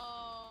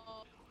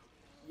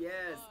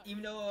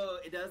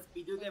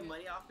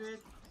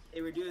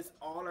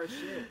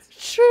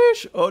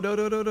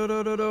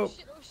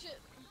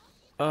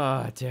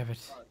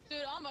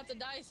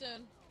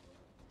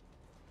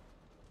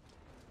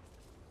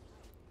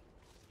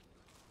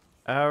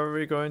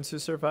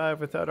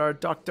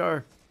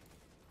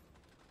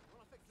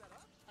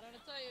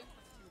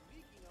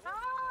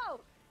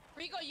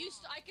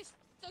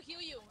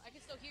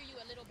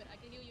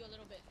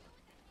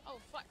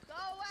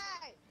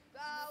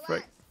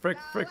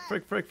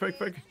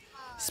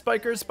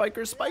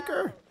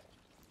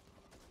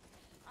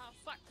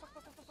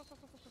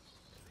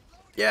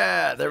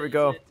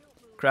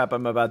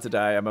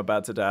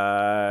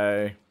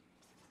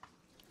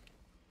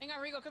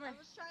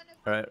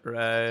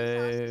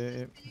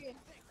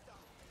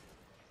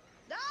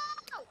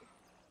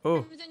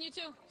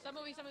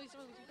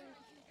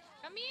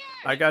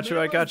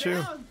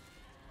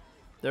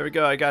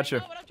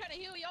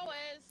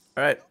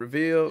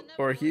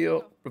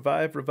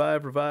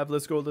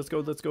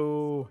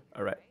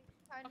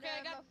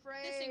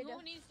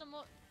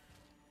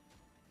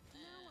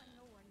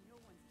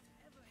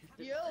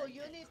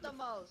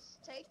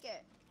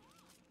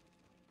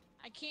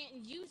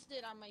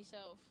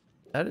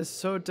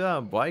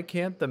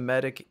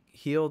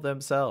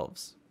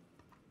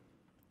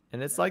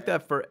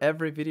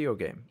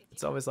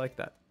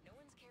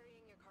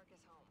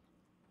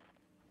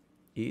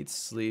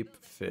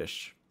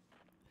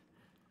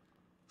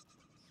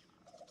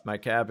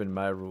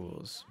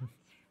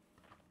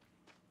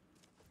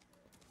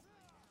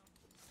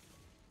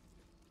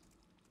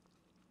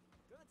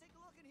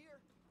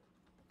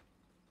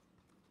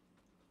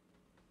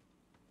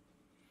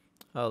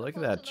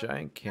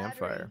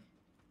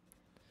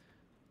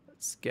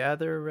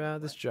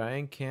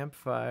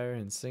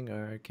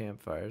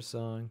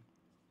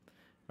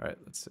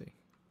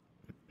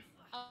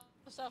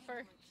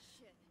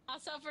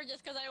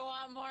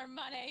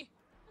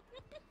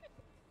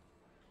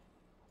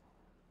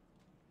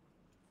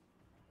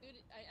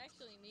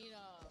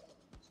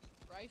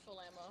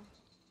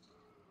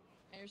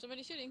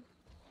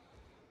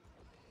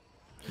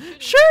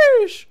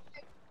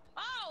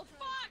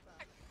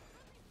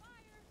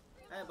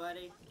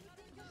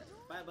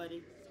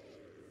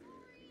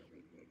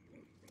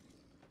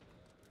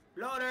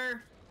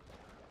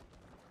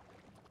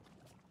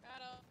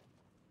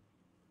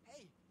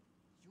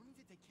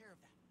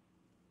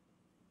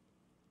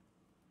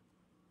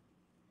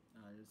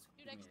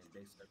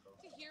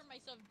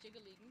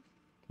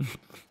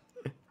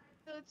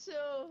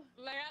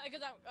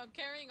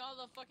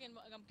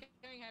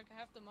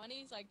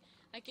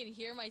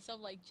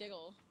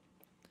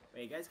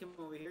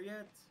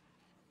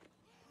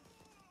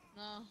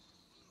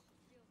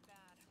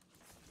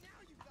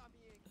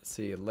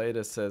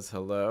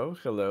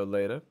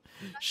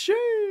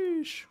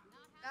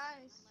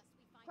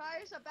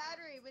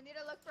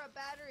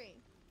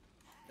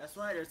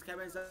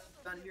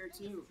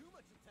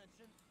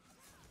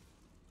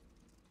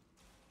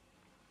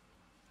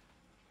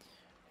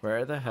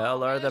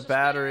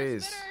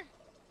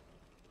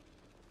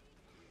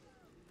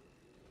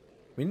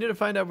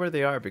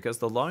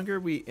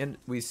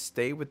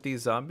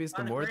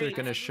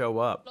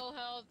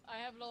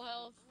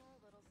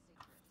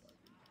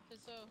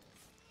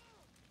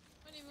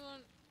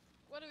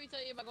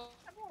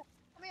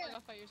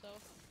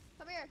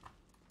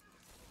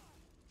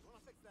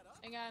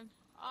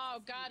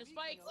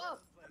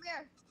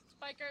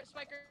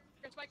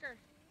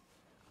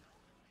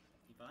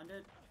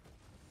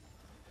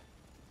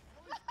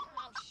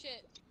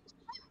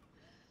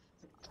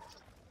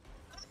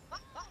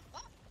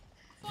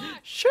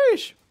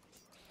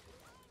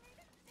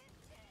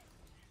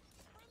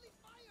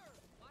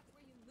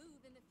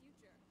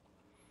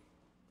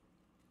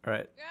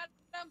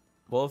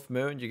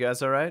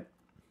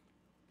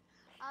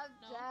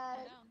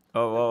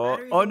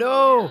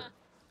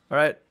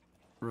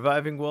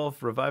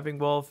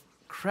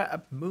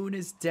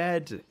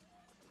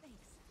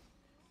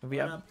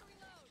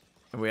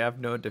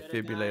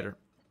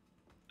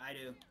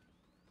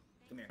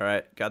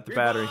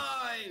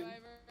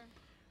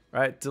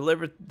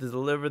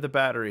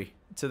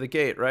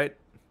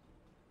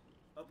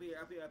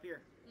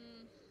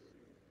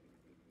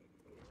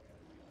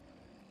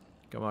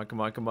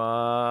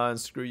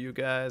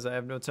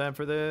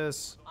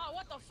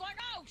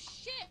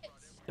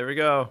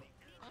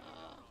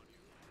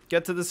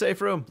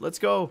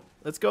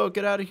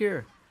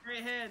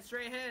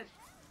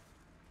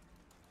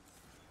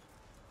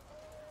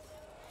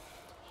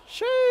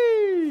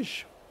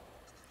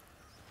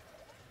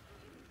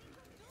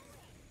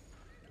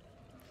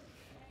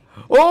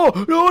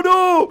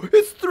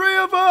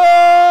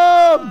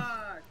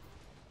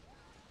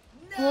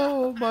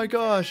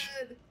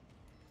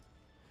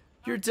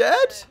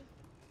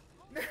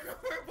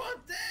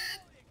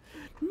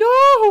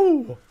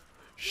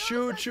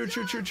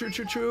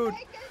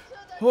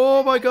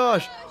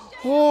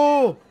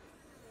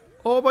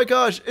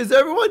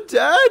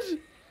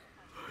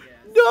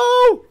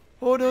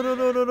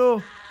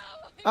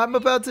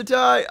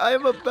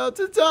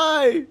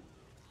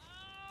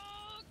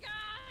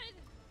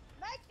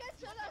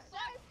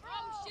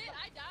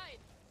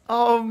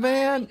 Oh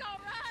man! Go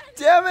run!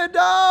 Damn it!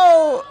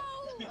 No!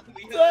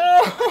 We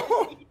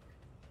No!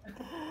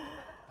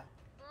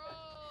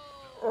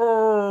 Bro.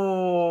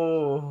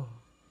 Oh!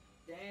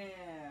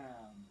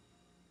 Damn.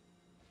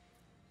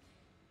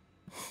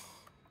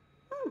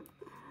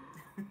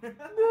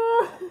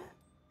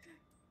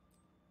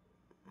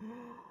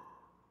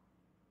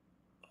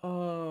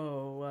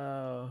 Oh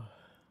wow!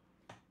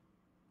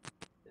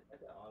 I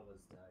thought all of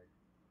us died.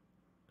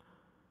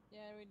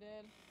 Yeah, we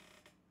did.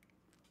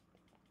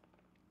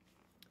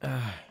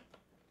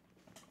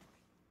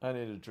 I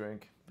need a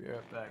drink. Be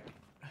right back.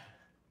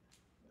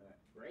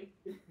 Break?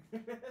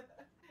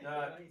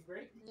 Uh, Tony's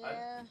break?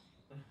 Yeah.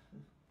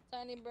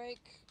 Tiny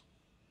break.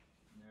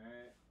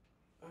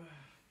 Alright.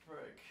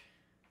 Frick.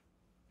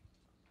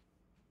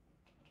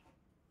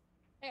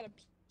 I gotta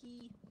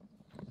pee.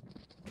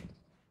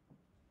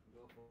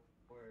 Go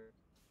for it.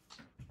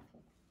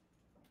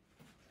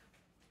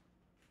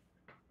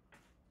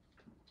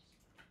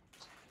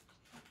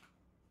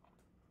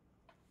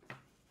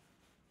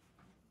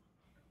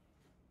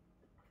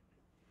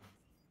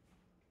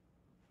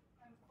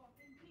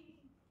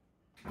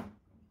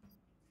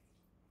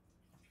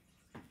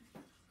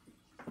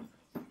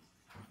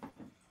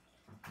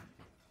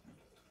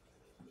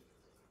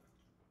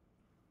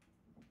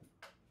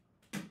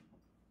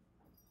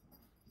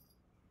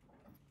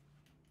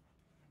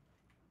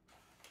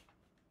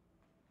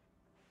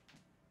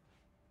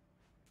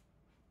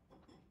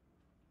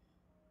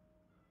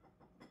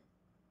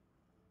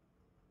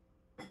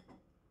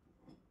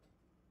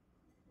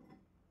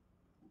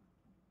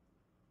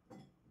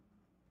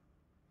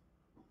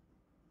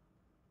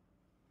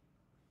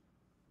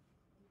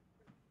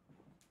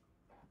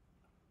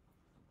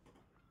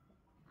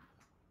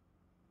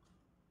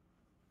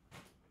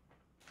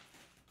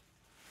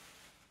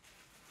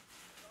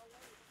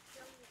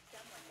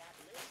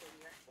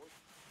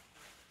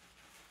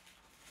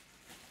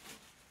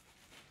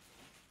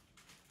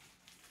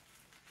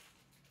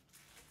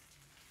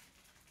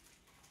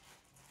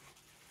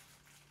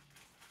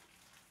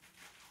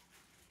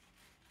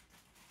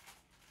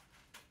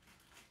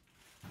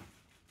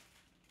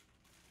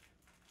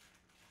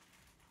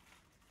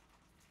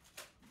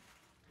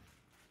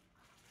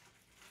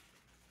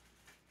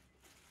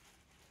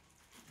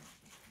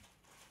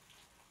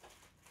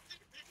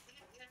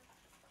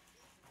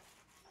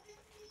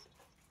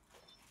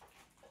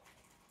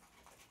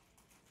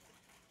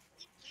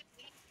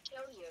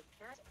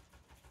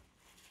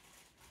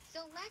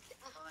 Select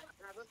a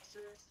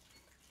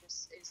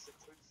This is the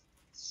proof.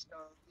 So,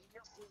 in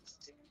your food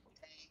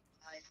today,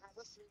 I have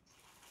a fruit.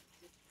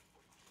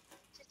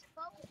 just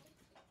above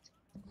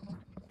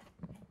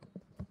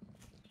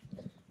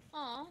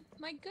Aw,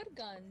 my good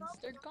guns.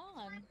 They're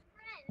gone.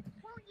 friend.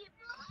 Won't you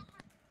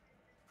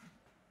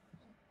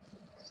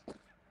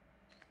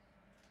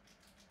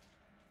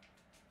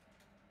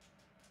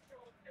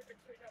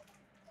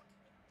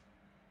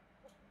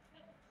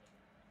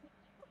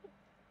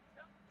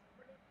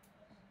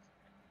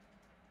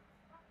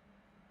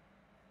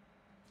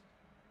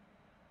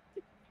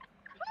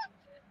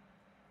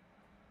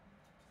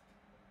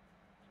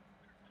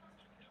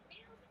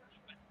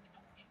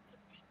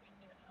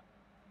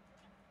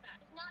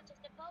It's not just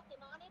a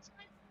Pokemon, it's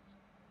my...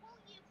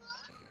 Won't you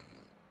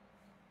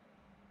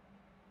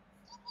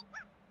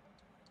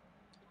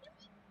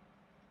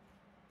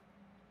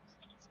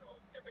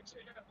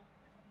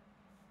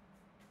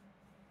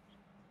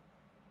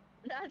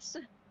That's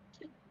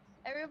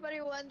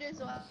everybody wonders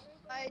why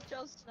I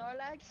chose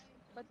Snorlax,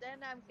 but then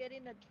I'm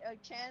getting a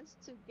chance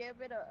to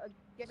give it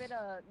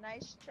a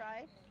nice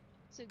try,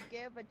 to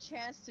give a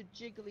chance to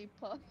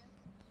Jigglypuff.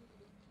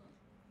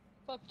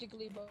 Fuck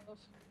Jigglypuff.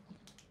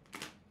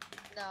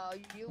 No,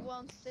 you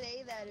won't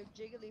say that if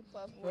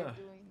Jigglypuff were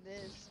doing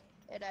this.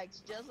 It acts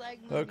just like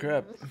Oh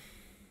crap. Moo.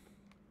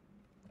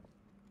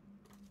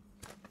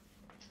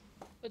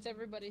 Puts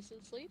everybody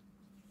to sleep.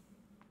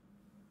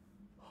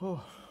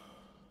 Oh.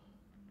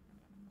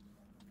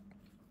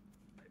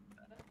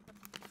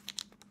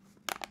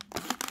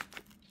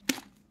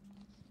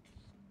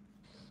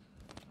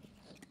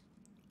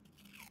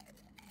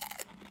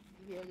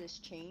 You hear this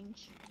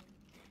change?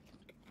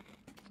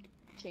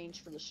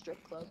 Change for the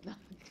strip club.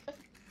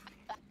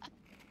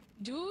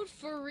 Dude,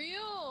 for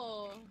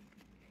real.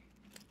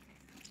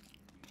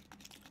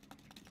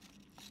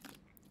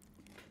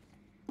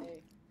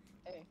 Hey,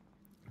 hey,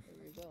 here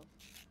we go.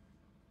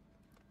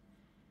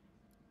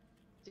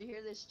 Do you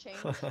hear this change?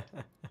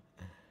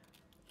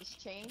 This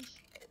change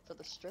for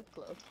the strip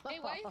club. Hey,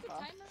 why is the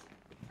timer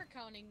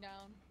counting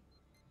down?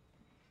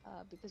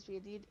 Because we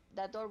need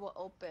that door will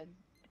open.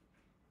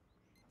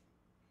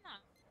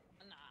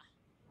 Nah.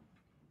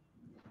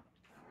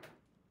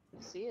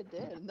 See, it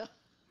did. No,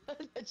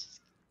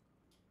 just...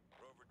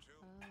 Rover 2,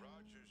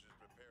 Rogers is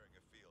preparing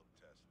a field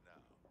test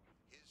now.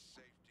 His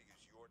safety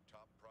is your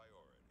top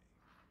priority.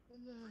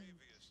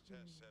 Previous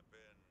tests have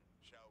been,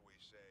 shall we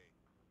say,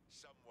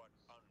 somewhat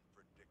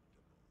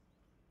unpredictable.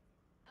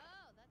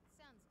 Oh, that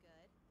sounds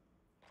good.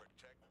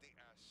 Protect the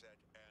asset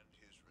and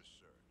his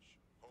research.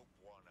 Hope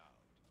won out.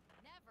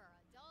 Never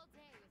a dull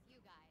day with you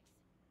guys.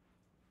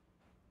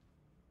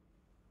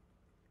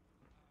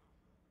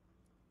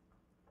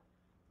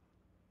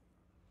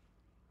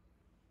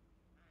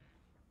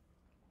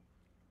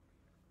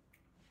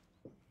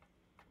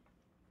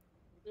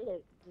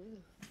 shit.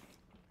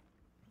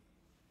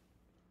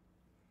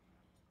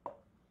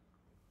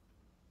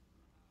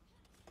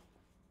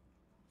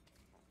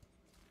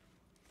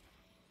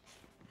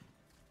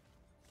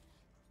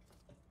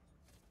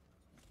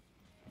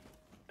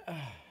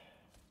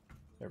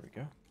 There we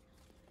go.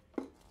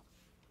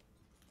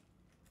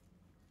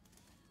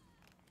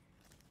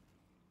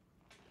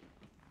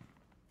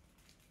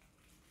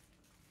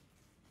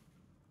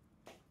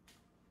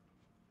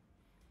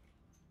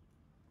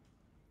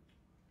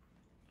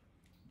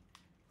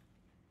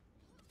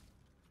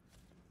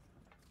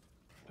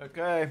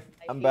 Okay,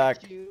 I'm hate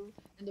back. you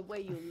and the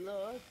way you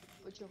look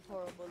with your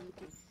horrible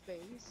looking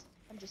face.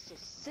 I'm just so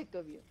sick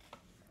of you.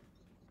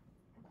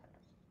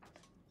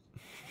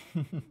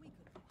 We could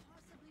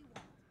possibly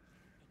want,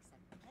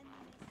 except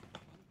cleanliness and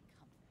comfort.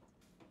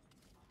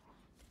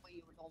 Way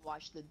you don't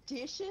wash the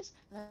dishes.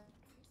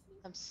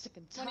 I'm sick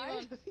and 21.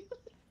 tired of you.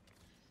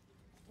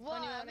 What?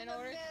 21, I'm in the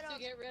order middle to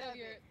get rid of it.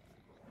 your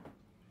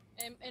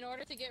in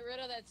order to get rid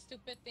of that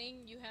stupid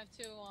thing, you have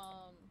to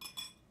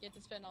get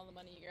to spend all the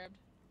money you grabbed.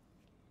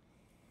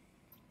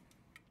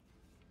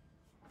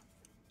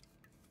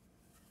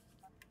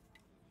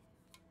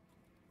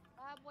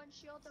 I have one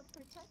shield of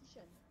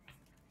protection.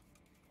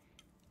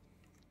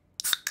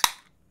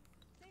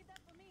 Save that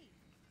for me.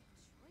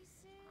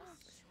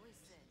 Choices.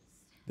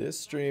 This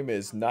stream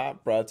is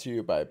not brought to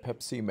you by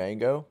Pepsi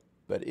Mango,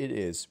 but it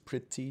is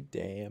pretty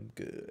damn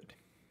good.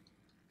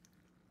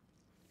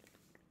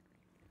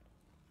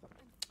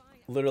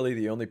 Literally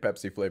the only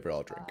Pepsi flavor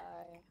I'll drink.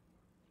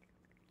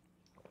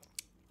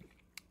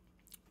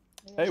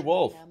 Maybe I Hey, should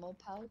Wolf. buy an ammo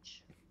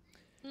pouch.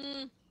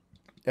 Hmm.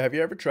 Have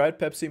you ever tried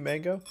Pepsi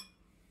Mango?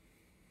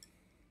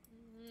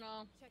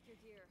 No. Check your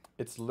gear.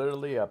 It's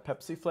literally a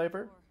Pepsi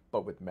flavor,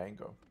 but with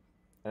mango.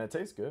 And it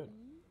tastes good.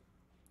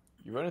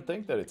 You wouldn't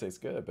think that it tastes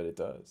good, but it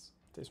does.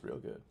 It tastes real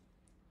good.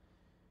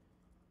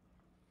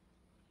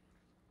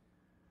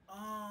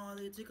 Oh,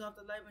 they took off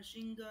the light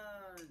machine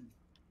gun.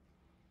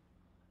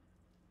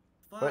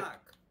 Wait,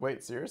 Fuck.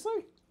 wait,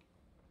 seriously?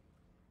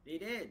 They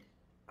did.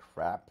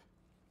 Crap.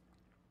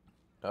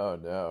 Oh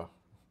no.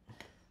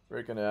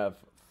 We're gonna have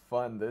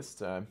fun this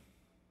time.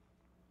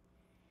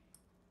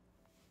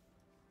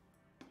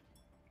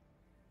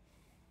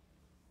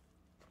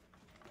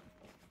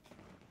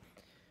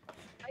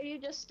 Why are you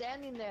just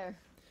standing there?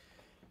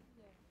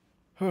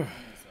 I'm sorry,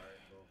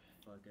 bro.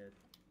 Fuck it.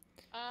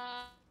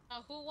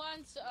 Who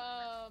wants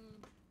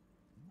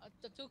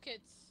the 2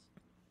 kits?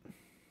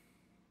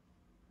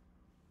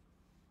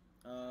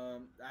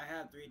 I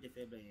have 3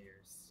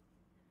 defibrillators.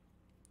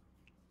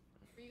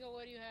 Rigo,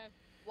 what do you have?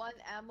 One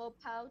ammo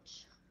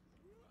pouch.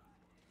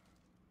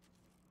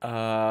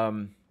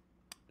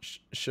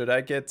 Should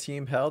I get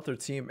team health or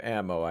team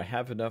ammo? I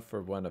have enough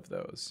for one of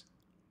those.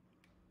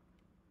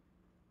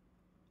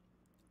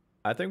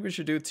 I think we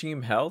should do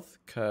team health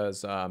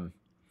because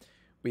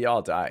we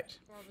all died.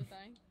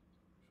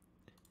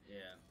 Yeah.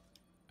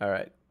 All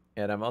right,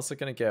 and I'm also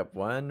gonna get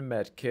one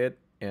med kit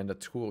and a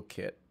tool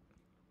kit.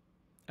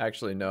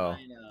 Actually, no.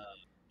 Mine,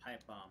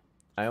 pipe bomb.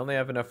 I only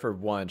have enough for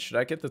one. Should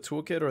I get the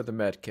toolkit or the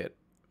med kit?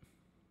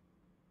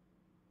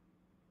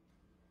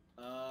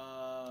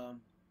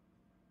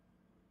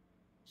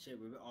 Shit,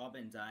 we've all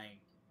been dying.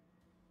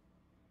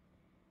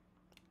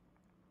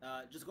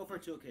 Just go for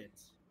 2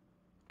 kits.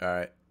 All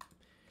right.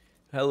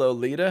 Hello,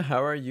 Lita.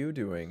 How are you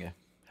doing?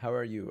 How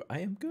are you? I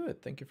am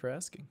good. Thank you for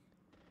asking.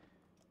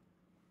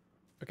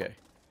 Okay.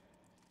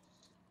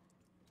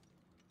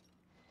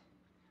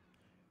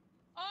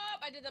 Oh,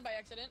 I did that by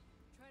accident.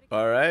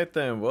 All right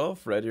then,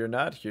 Wolf. Ready or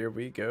not, here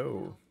we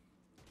go.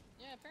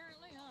 Yeah,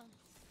 apparently, huh?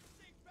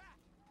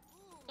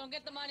 Don't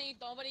get the money.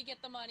 Nobody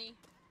get the money.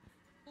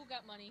 Who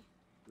got money?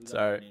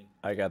 Sorry,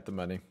 I got the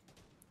money.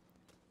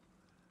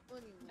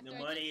 The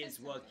money is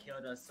what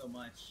killed us so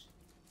much.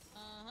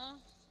 Uh-huh.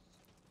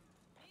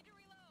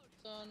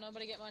 So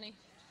nobody get money.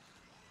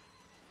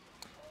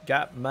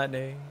 Got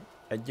money,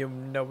 and you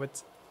know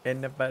it's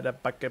in the better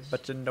bucket,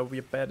 but you know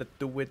you better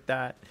do it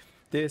that.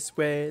 This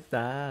way,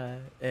 that,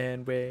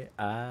 and way,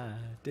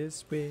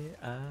 this way,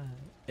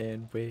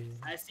 and way.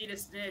 I see the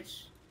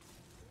snitch.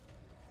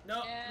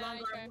 No, Yeah,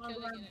 longer, I tried longer.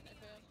 killing it. I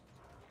failed.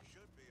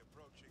 Should be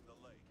approaching the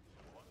lake.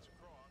 Once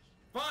across,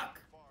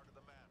 Fuck! far to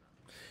the manor.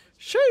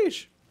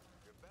 Sheesh.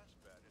 Your best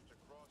bet is to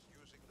cross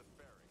using the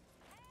ferry.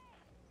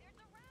 There's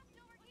a raft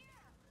over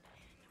here.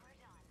 We're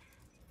done.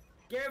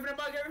 Get rid of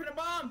the bomb, get rid of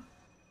the bomb!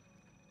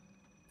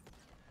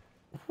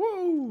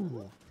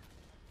 Woo!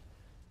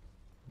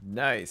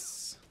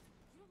 Nice.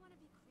 You don't want to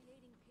be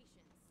creating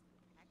patience.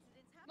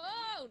 Accidents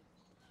happen. Moon!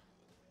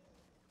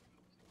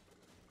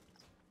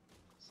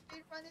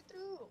 Speed running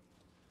through.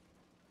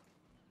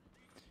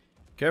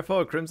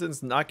 Careful,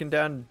 Crimson's knocking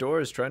down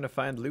doors trying to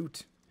find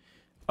loot.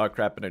 Oh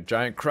crap, and a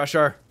giant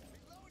crusher.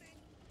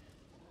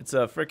 It's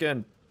a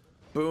freaking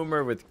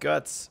boomer with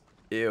guts.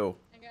 Ew.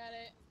 I got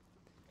it.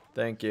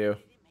 Thank you.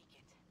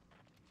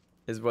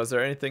 Was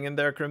there anything in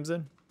there,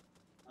 Crimson?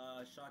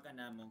 Shotgun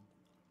ammo.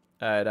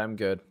 Alright, I'm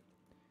good.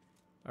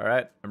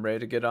 Alright, I'm ready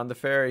to get on the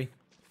ferry.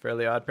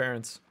 Fairly Odd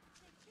Parents.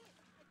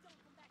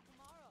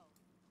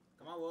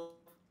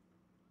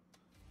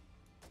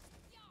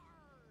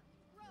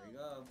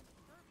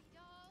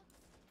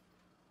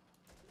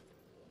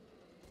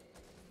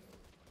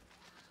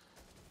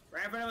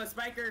 Right in front of a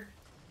spiker.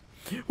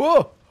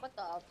 Whoa! What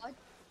the fuck?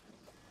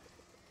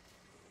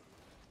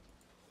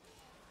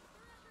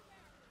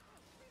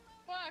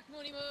 Fuck,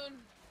 Mooney Moon.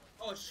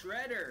 Oh,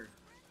 Shredder.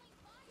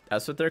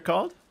 That's what they're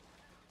called?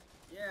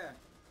 Yeah.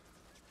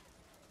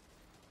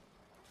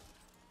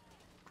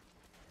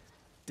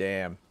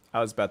 Damn. I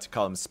was about to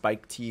call him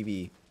Spike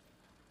TV.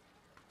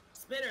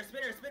 Spitter,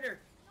 spitter, spitter.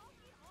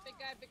 Big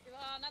guy,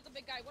 not the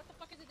big guy. What the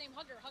fuck is his name?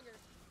 Hugger.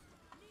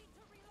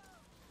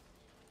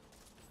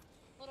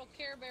 Little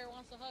Care Bear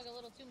wants to hug a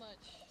little too much.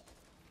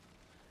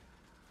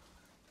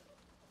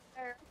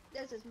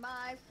 This is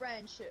my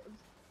friendship.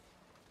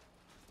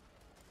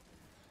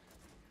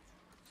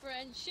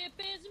 Friendship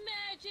is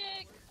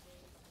magic.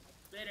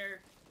 Spitter.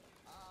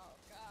 Oh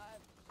god.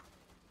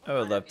 I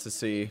would love to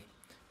see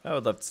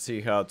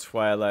how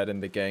Twilight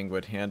and the gang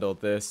would handle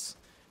this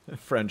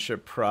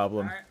friendship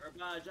problem. Alright, we're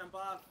about to jump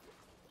off.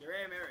 Get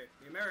ready,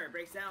 remember, it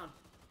breaks down.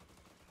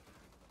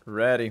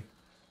 Ready.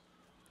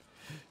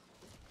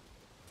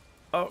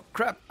 Oh,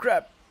 crap.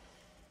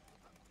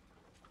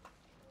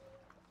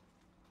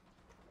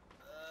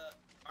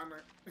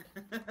 Armor.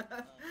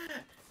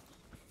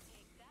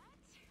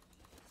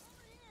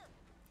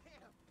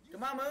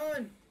 Come on,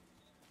 Moon.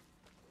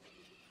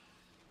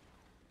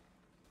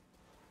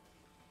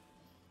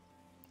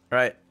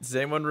 Alright, does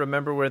anyone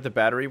remember where the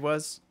battery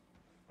was?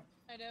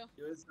 I do.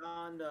 It was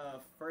on the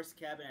first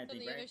cabin, I It's on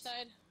think, the right? other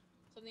side.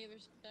 It's on the other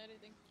side, I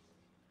think.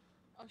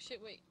 Oh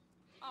shit, wait.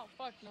 Oh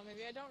fuck, no,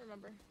 maybe I don't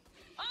remember.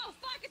 Oh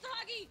fuck, it's a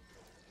Huggy!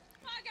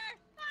 Hugger!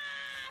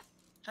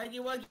 Ah! Huggy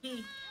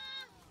Wuggy.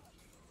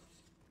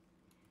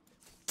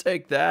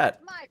 Take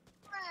that. My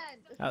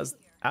friend.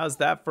 How's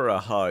that for a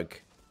hug?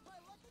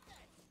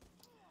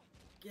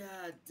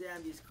 God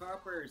damn, these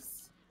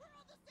carpers. We're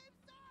on the same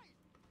side.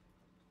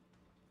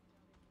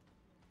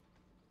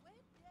 Where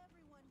did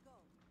everyone go?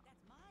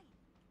 That's mine.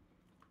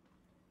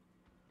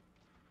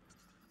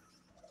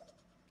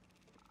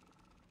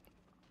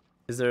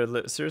 Is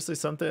there seriously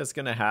something that's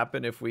gonna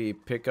happen if we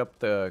pick up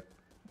the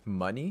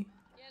money?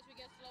 Yes, we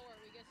get slower,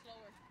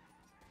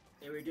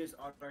 It reduces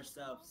all our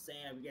stuff. Saying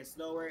we get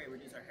slower, it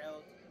reduces our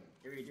health,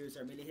 it reduces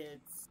our melee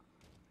hits.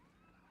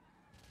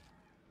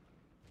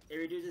 It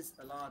reduces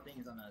a lot of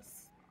things on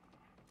us.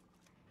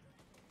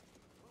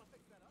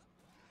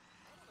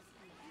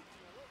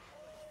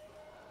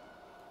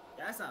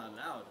 That's not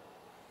allowed.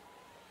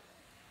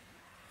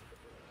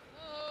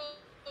 Oh.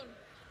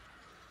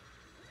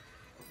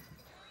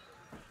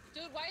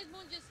 Dude, why is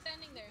Moon just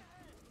standing there?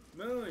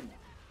 Moon.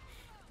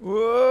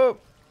 Whoa!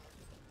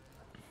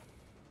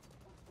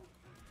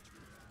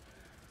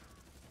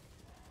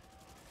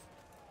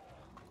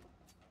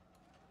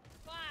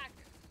 Fuck!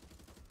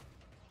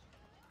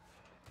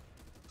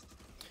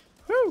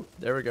 Woo!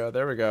 There we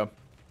go.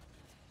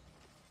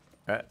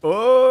 Alright.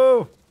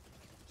 Oh!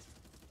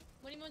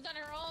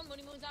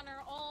 Mooney Moon's on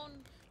her own.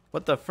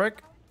 What the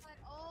frick?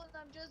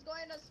 I'm just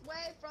going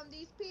away from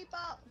these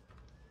people.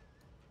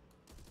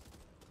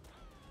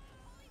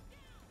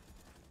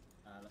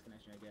 Looking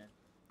at you again.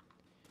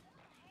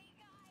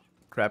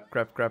 Crap.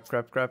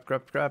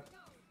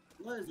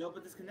 What is up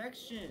with this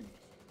connection?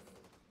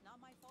 Not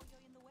my fault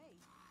you're in the way.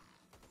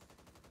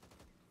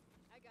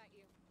 I got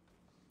you.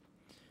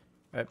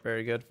 Alright,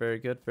 very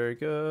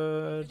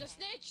good. There's a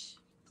snitch!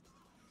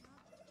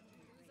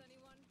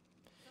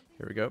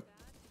 Here we go.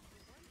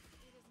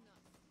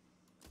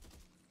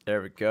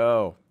 There we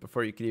go.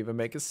 Before you could even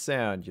make a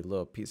sound, you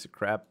little piece of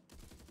crap.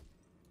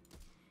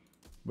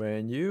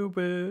 When you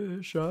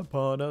wish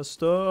upon a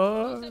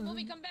star,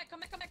 Movie, come back.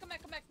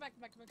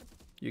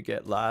 you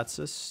get lots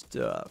of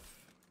stuff.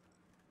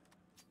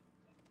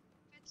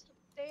 It's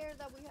there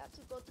that we have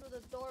to go through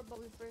the door, but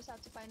we first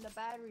have to find the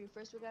battery.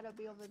 First, we gotta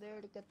be over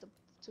there to get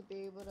to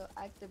be able to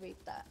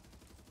activate that.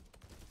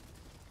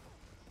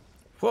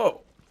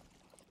 Whoa!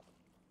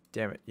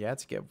 Damn it! You had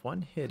to get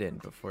one hit in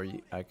before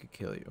I could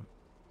kill you.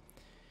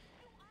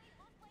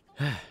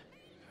 All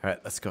right,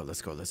 let's go.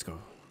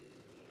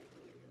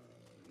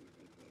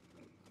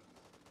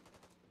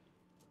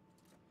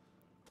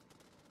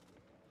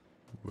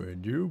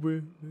 When you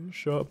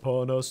wish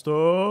upon a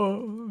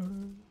star,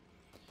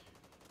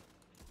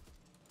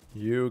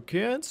 you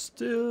can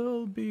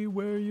still be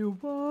where you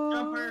are.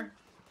 Jumper.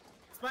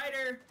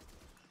 Spider.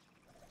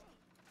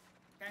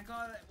 Can't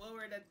call it what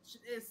word that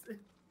shit is.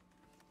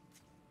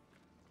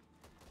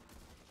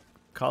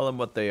 Call them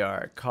what they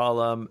are. Call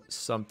them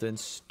something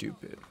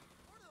stupid.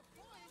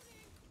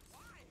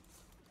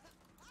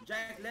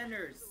 Jack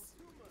Lenders.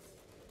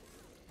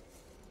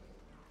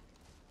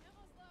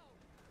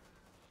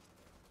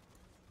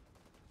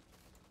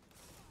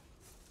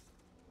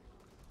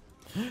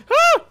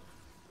 Ah!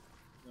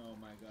 Oh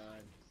my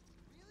god.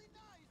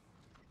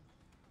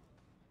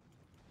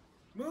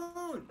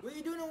 Moon! What are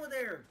you doing over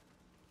there?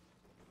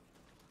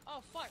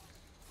 Oh, fuck.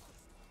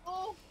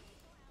 Oh,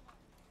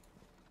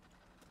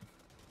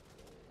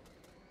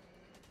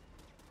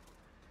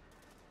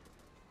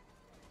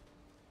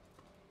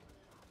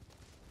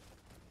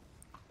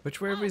 Which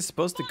way are we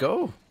supposed to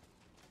go?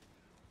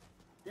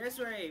 This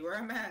way, where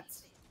I'm at.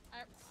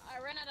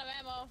 I ran out of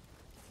ammo.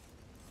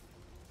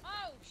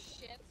 Oh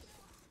shit.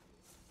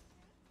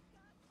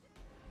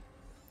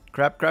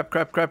 Crap, crap,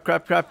 crap, crap,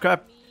 crap, crap,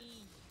 crap. Me.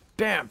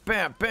 Bam,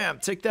 bam, bam.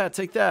 Take that,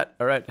 take that.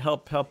 All right,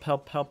 help, help,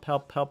 help, help,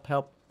 help, help,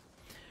 help.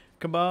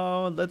 Come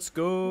on, let's Who's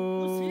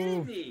go.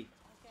 hitting me?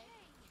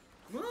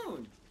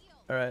 Moon.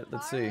 All right,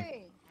 let's see.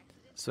 Sorry.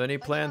 So any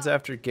Watch plans out.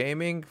 after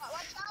gaming? Watch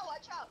out,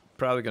 watch out.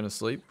 Probably gonna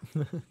sleep.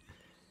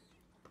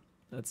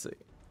 Let's see.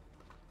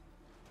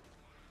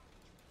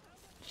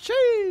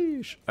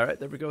 Sheesh. All right,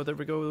 there we go, there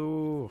we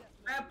go.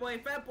 Fat boy,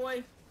 fat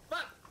boy.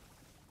 Fuck.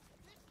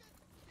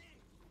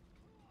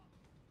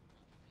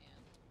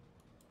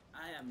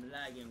 I am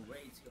lagging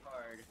way too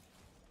hard.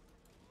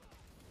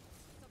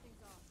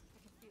 Something's off. I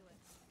can feel it.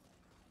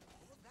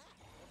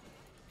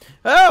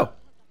 Oh!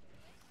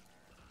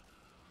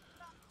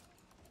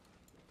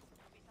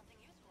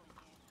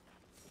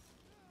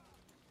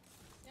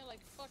 Yeah, like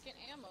fucking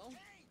ammo.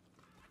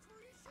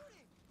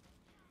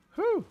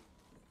 Whew.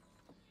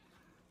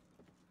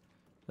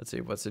 Let's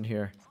see what's in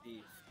here.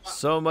 Steve.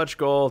 So much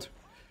gold.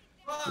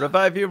 Fuck.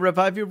 Revive you,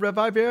 revive you,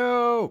 revive you.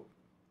 Okay,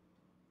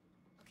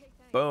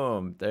 thanks.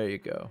 Boom. There you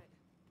go.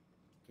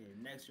 Okay,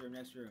 next room,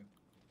 next room.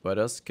 What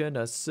else can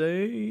I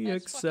say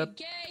That's except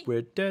fucking gay.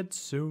 we're dead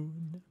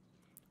soon?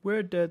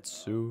 We're dead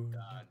soon.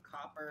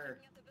 Copper.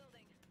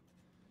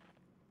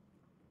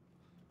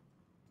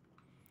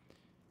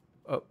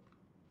 Oh.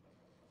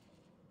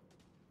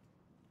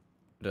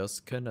 What else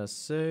can I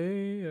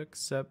say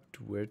except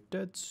we're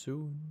dead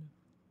soon?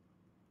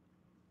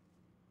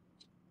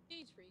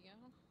 Jeez, for you.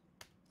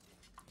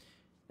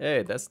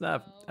 Hey, that's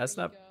not. Oh, That's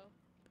there you not. go.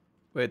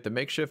 Wait, the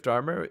makeshift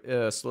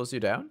armor slows you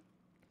down?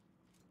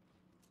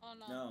 Oh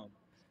no. No.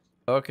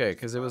 Okay,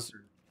 because it was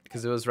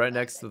right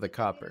next to the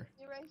copper.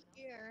 Be right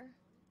here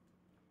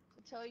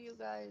to tell you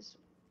guys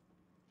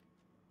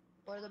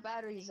where the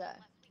battery's at.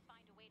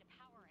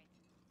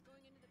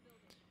 Going into the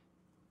building.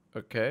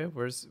 Okay,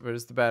 where's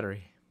the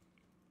battery?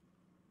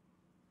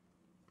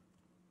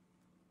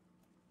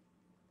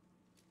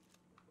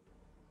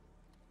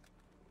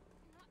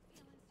 Not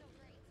feeling so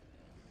great.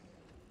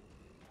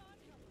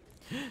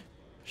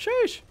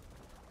 Sheesh.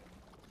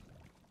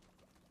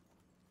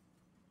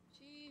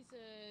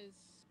 Jesus.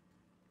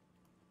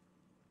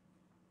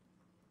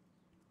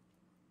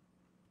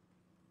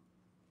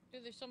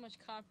 Dude, there's so much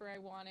copper, I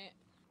want it.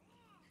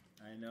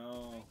 I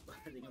know.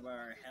 Think about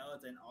our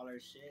health and all our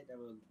shit that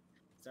we'll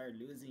start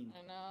losing.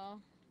 I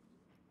know.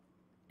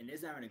 And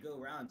it's not gonna go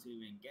around to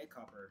even get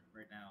copper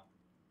right now.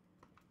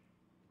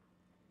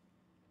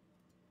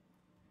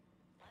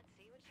 Let's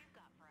see what you've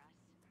got for us.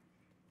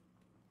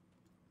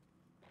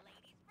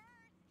 Ladies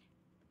first.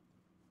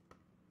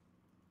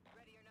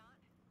 Ready or not,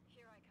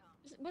 here I come.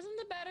 Wasn't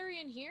the battery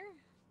in here?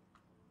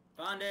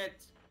 Found it.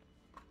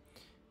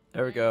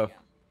 There we go.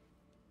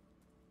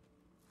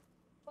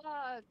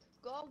 Fuck,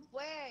 go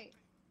away.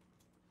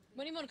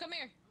 Moon, come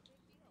here.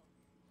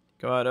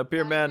 Come on, up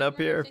here, man, up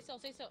here. Say so,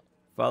 say so.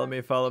 Follow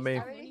me, follow me.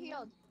 I already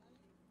healed.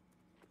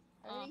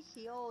 I already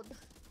healed.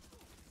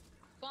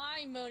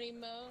 Fine, Moony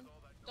Moon.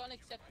 Don't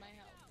accept my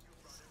help.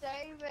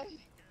 Save it.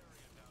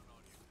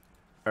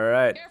 All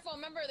right. Careful,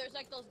 remember, there's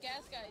like those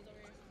gas guys over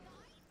here.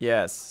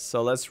 Yes.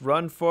 So let's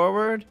run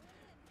forward,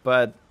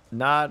 but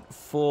not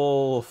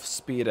full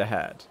speed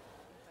ahead.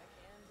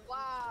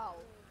 Wow.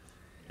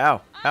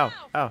 Ow! Ow!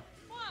 Ow!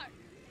 Fuck!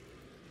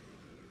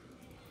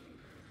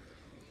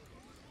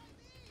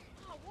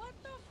 Oh, what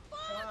the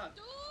fuck, Fuck.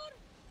 dude?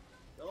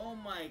 Oh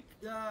my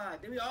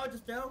god. Did we all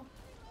just fell?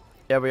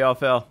 Yeah, we all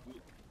fell. We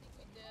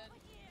did.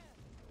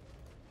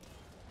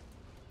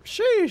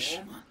 Sheesh.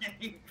 Oh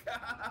my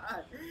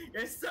god.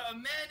 There's so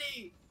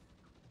many.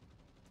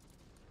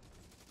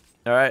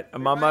 All right,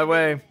 I'm on my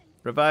way.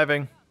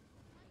 Reviving.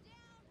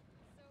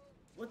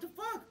 What the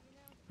fuck?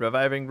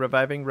 Reviving,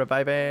 reviving,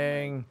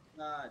 reviving.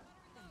 God.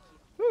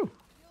 Woo. You'll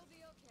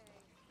be okay.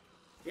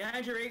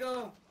 Behind your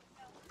ego.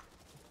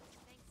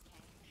 Thanks,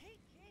 Kay. Hey,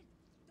 kid,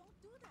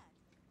 don't do that.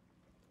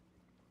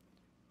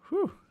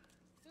 Whew.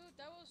 Dude,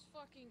 that was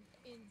fucking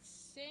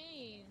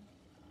insane.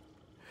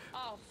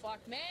 Oh,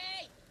 fuck me!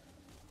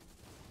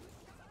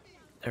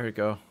 There we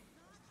go. All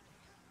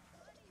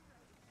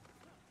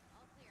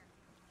clear.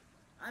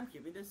 I'm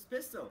keeping this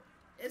pistol.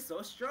 It's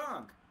so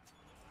strong.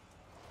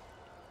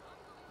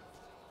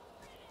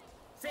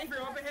 Safe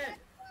room up ahead.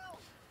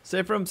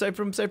 Safe room, safe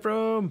room, safe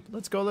room.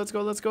 Let's go, let's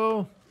go, let's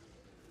go.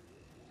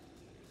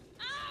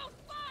 Oh,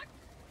 fuck!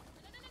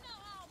 No.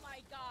 Oh, my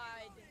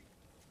God.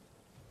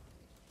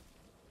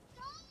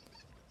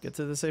 Get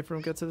to the safe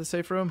room, get to the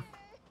safe room.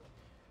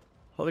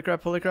 Holy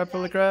crap, holy crap,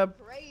 holy crap.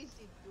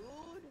 Crazy,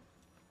 dude.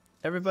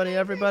 Everybody,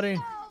 everybody.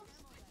 Moony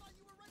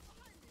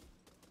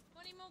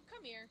Moon,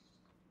 come here.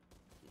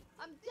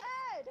 I'm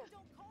dead.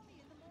 Don't call me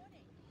in the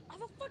morning. How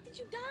the fuck did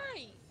you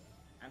die?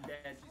 I'm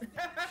dead.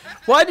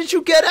 Why did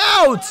you get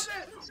out?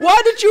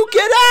 Why did you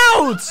get out?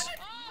 Oh, shit!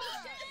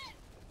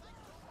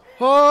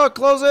 Oh,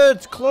 close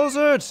it, close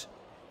it.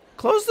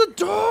 Close the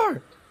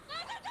door.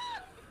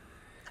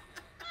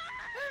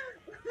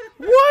 What?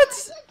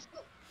 Greta,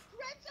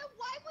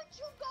 why would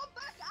you go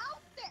back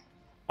out there?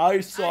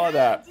 I saw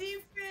that.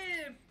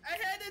 Defib. I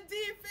had a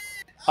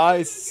defib.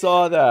 I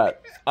saw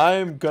that. I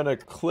am gonna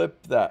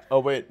clip that. Oh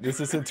wait, this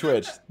isn't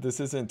Twitch. This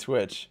isn't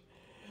Twitch.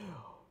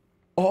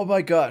 Oh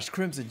my gosh,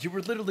 Crimson, you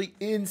were literally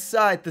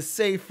inside the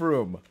safe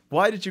room.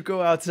 Why did you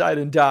go outside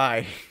and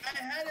die? I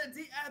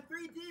had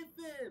three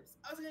defibs.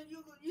 I was gonna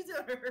use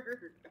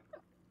her.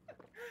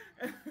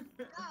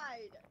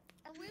 Died,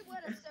 and we would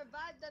have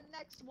survived the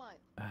next one.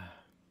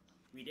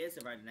 We did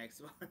survive the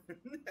next one.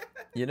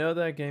 You know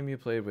that game you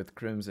played with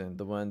Crimson,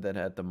 the one that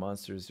had the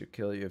monsters who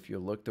kill you if you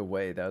looked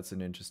away? That's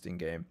an interesting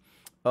game.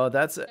 Oh,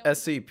 that's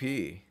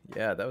SCP.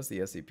 Yeah, that was the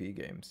SCP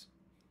games.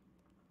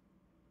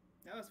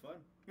 That was fun.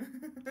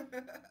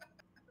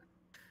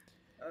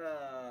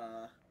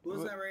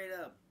 Who's not rated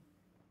up?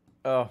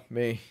 Oh,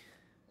 me.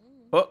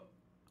 Oh.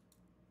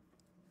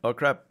 Oh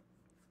crap.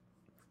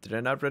 Did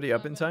I not ready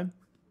up in time?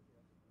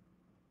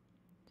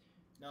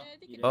 No. Yeah, I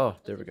think You it didn't. Oh,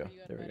 there we go.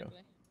 There we go.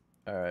 automatically.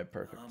 All right,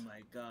 perfect. Oh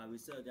my god, we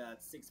still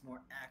got 6 more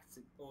acts.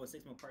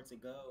 6 more parts to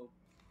go.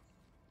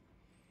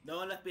 No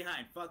one left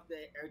behind. Fuck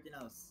everything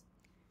else.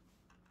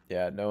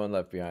 Yeah, no one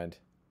left behind.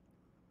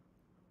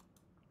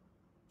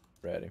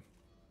 Ready.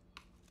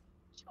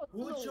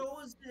 Who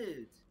chose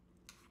it?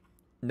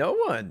 No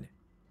one.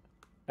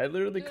 I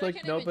literally Dude, clicked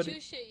I can't even nobody.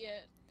 choose shit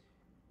yet.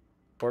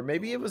 Or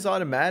maybe it was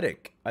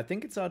automatic. I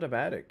think it's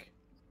automatic.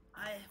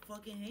 I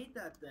fucking hate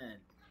that then.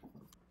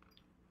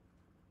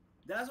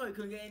 That's why we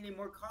couldn't get any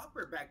more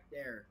copper back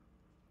there.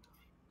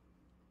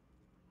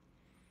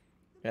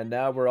 And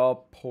now we're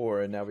all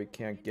poor and now we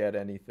can't get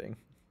anything.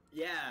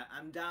 Yeah,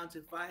 I'm down to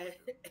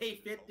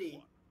 850. Do you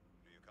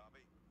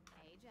copy?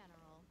 Hey,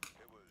 General.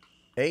 It was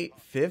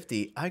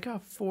 850. I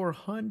got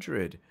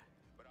 400.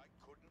 but I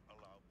couldn't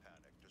allow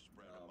panic to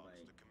spread Oh my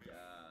amongst the community.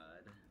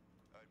 god.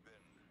 I've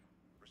been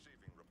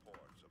receiving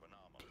reports of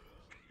anomalies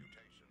and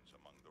mutations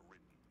among the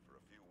ridden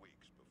for a few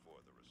weeks before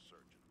the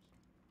resurgence.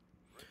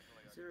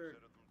 Originally, I Is there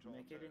considered them tall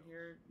make it in tales.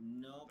 here?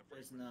 Nope, The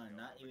there's frequency none.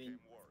 of Not them even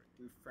became worried.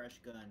 with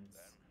fresh guns.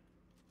 Then,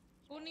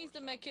 Who needs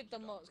to make it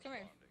the most? Come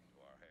here. responding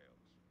to our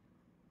hails.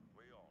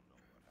 We all know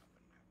what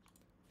happened next.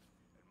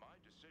 And my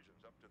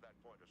decisions up to that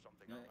point are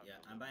something No, I'll have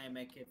yeah, to I'm live buying a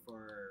with. med kit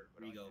for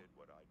But Rigo. I did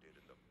what I did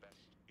in the best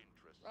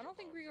interest I don't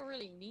think Rigo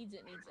really needs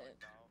it. Needs it.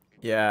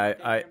 Yeah,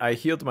 I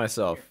healed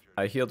myself.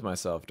 I healed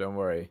myself. Don't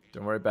worry.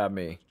 Don't worry about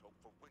me.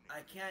 I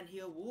can't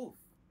heal Wolf.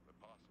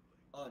 But possibly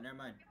Oh, never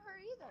mind. Her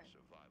either. our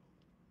survival.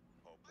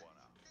 Hope won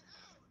out.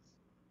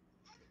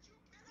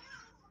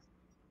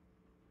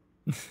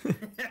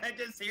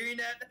 Just hearing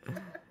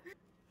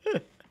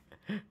that.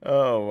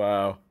 Oh,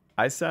 wow.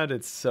 I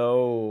sounded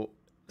so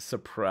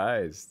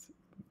surprised.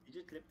 Did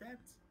you clip that?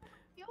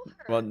 Kill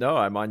her. Well, no,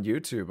 I'm on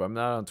YouTube. I'm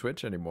not on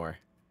Twitch anymore.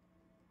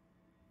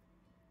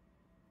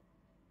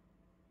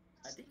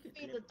 I think you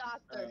Be the clip,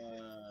 doctor.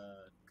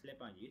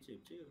 clip on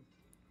YouTube too.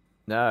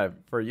 Nah,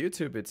 for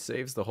YouTube, it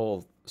saves the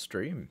whole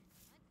stream.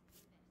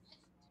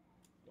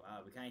 Wow,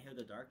 we can't heal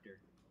the doctor.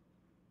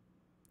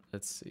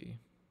 Let's see.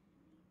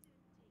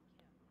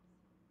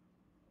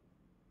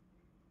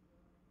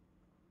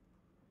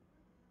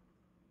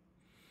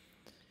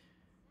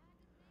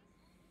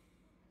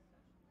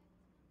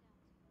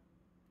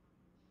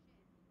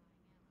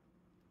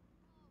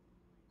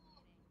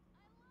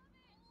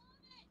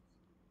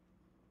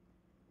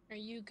 Are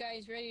you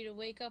guys ready to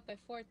wake up at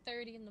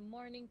 4:30 in the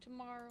morning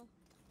tomorrow?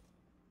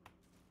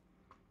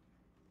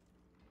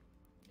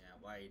 Yeah,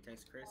 why you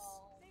text Chris?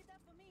 Save that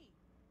for me.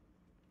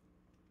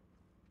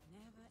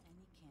 Never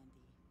any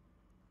candy.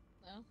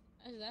 No,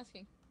 I was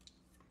asking.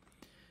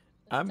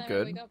 I'm Time to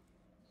good. wake up.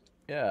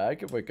 Yeah, I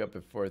could wake up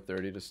at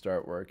 4:30 to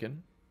start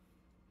working.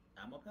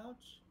 Ammo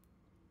pouch?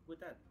 With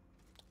that.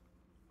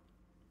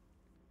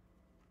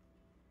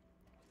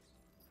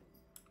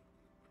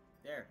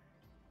 There.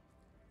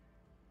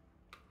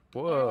 I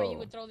don't know why you Whoa.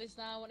 would throw this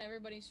now when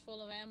everybody's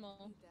full of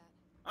ammo.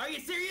 Are you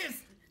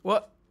serious?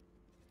 What?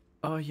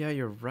 Oh, yeah,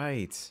 you're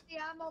right. The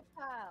ammo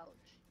pouch.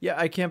 Yeah,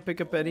 I can't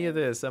pick up any of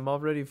this. I'm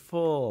already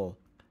full.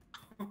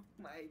 Oh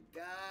my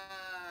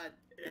god.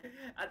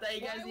 I thought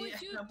you guys Why would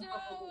need you ammo.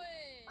 throw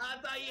it? I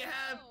thought you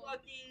had No.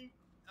 fucking.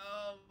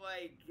 Oh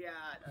my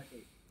god.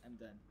 Okay, I'm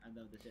done. I'm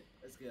done with this shit.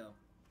 Let's go.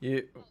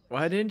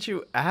 Why didn't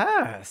you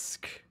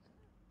ask?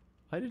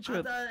 Why did I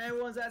you? thought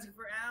everyone's asking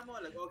for ammo.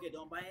 Like, okay,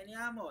 don't buy any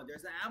ammo.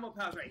 There's an ammo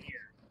pouch right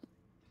here.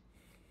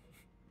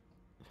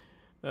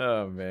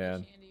 Oh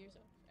man. Shandy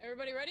yourself.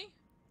 Everybody ready?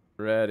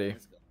 Ready.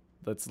 Let's go.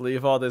 Let's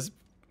leave all this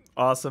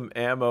awesome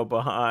ammo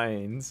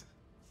behind.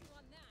 Chew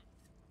on that.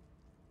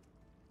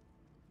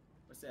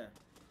 What's that?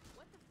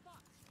 What the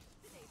fuck?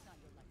 Today's not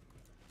your lucky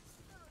day.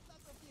 Sure, it's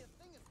not gonna be a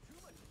thing of too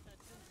much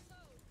attention.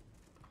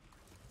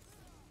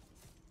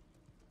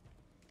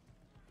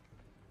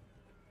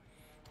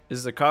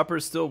 Is the copper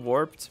still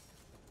warped?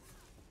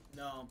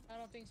 No, I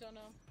don't think so,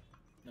 no.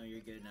 no, you're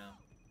good now.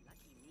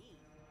 Lucky me.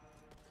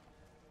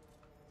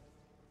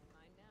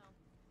 Mine now.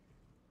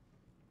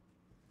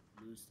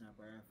 Blue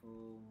sniper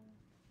rifle.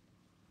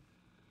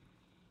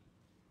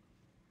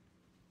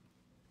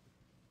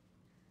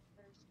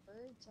 There's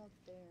birds out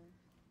there.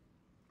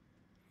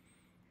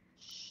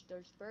 Shh,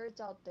 there's birds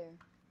out there.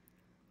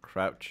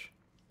 Crouch.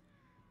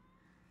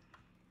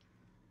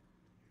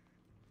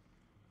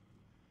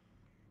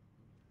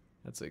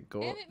 That's a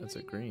gold. Damn it, That's a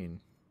Mooney Moon. green.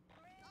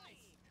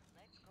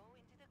 Let's go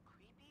into the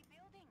creepy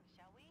building,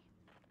 shall we?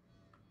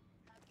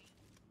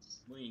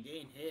 When you're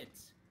getting hit.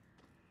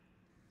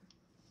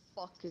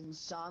 Fucking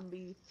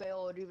zombie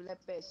feo horrible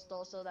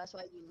pestoso. That's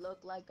why you look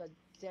like a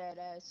dead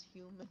ass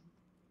human.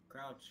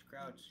 Crouch,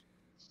 crouch.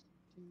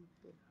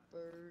 Stupid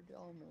bird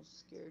almost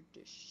scared the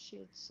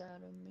shits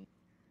out of me.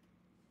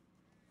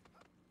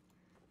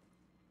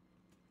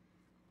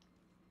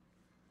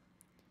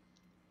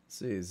 Let's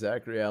see,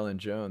 Zachary Allen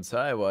Jones.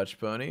 Hi, Watch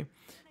Pony.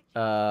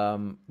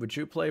 Would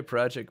you play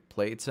Project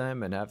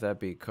Playtime and have that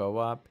be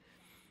co-op?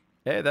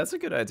 Hey, that's a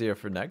good idea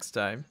for next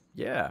time.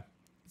 Yeah,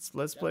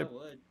 let's play.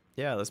 Would.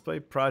 Yeah, let's play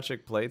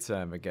Project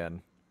Playtime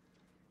again.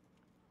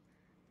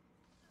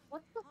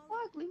 What the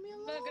fuck? Leave me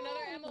alone. Look,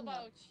 another ammo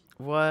pouch.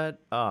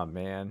 What? Oh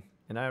man,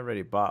 and I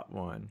already bought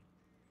one.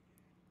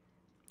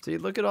 See,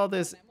 look at all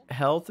this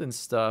health and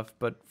stuff,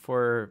 but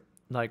for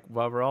like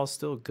while we're all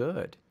still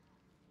good.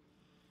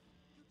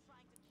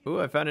 Ooh,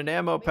 I found an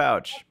ammo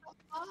pouch.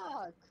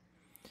 Fuck.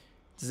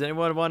 Does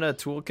anyone want a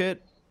toolkit?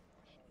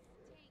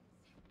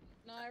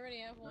 No, I already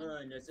have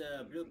one. There's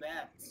a blue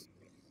bat.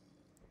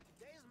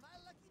 Today is my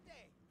lucky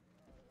day.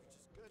 Which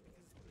is good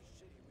because it's been a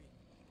shitty week.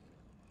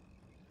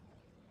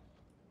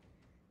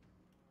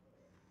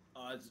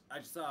 Oh, I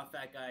just saw a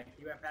fat guy.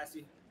 He ran past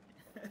you.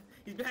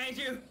 He's behind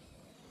you.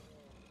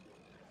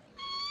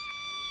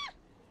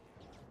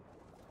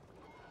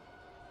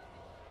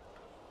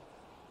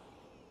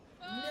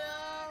 No!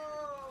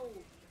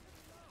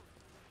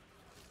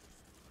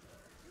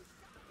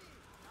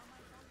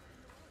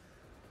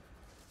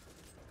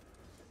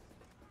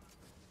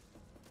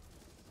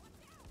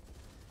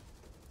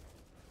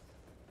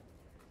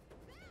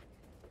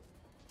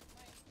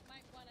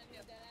 Might wanna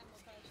need that ammo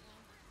pouch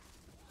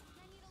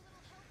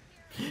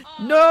now.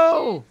 Oh,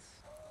 No!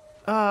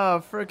 shit.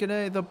 Ah, frickin'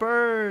 A, the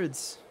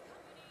birds.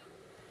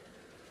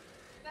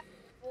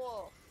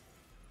 Wolf.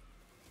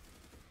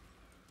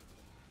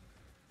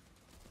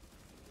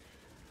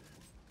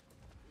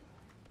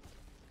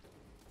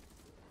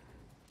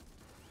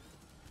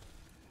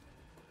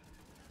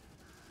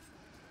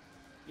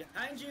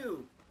 Behind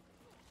you!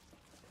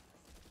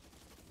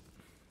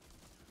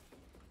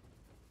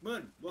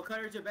 Moon, what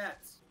color is your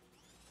bats?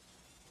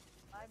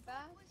 My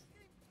bad.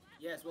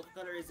 Yes, what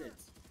color is it?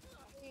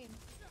 Green.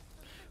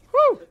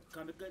 Woo!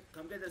 Come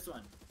get this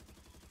one.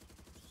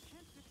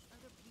 Can't fix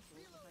other people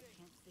if I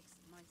can't fix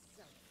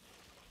myself.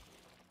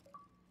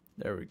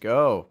 There we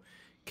go.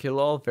 Kill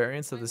all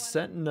variants of the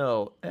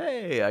Sentinel.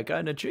 Hey, I got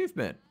an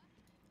achievement.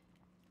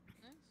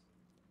 Nice.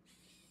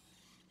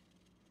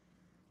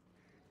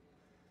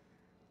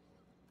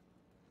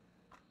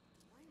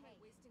 Why am I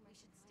wasting my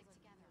should stick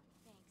together?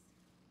 Thanks.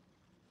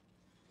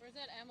 Where's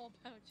that ammo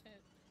pouch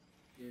at?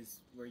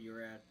 Is where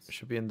you're at.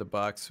 Should be in the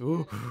box.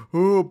 Ooh,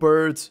 ooh,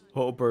 birds.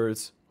 Oh,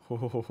 birds.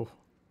 Oh,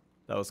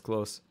 that was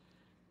close.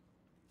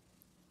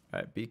 All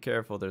right, be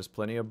careful. There's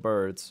plenty of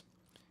birds.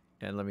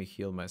 And let me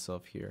heal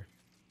myself here.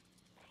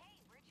 Hey,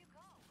 where'd you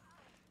go?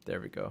 There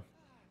we go.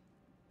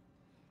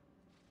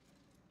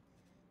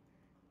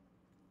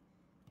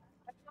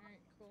 Alright,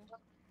 cool.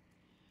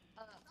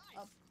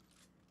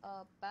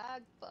 A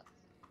bag, but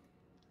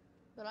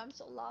I'm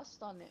so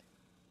lost on it.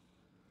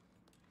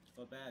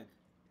 What bag?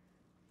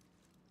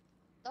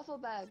 Duffel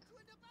bag.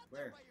 Cleaned up out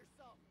Where? there by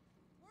yourself.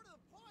 More to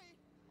the point.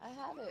 I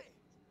have it.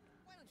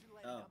 Why don't you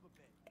lighten Oh. up a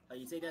bit?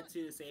 You take that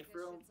to the safe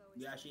room,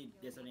 you actually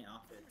get something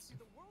off it.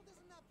 The world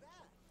isn't that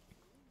bad.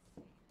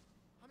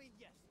 I mean,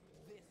 yes, this is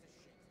shit.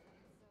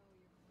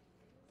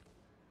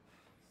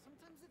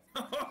 Sometimes it's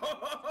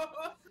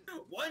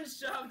One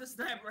shot with the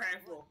sniper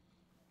rifle.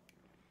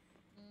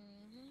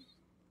 Mm-hmm.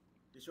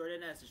 Destroy the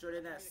nest, destroy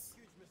the made a nest.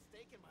 huge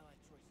mistake in my life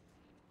choices.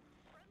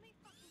 Friendly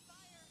fucking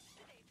fire.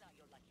 Today's not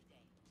your lucky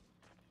day.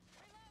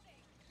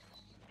 Reloading.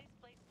 This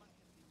place must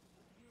have been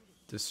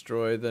beautiful.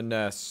 Destroy the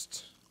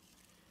nest.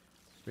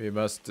 We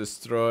must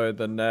destroy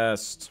the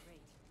nest.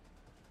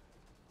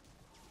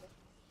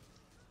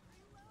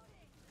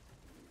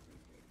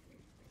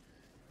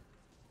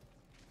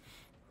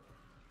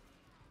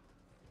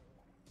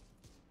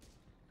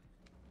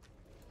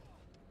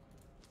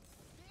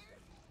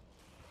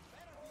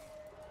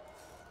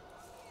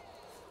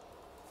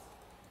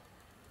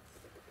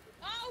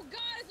 Oh god,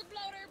 it's a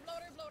bloater.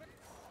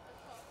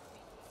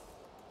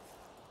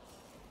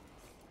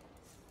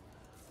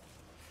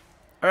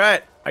 All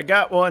right, I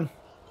got one.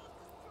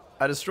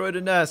 I destroyed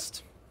a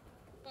nest.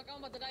 Fuck, I'm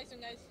about to die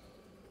soon, guys.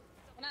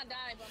 Well, not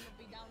die, but I'm gonna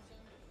be down soon.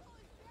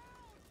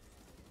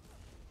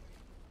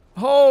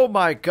 Oh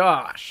my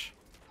gosh.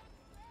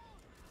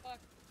 Fuck.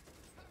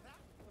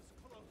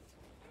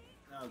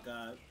 Oh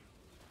god.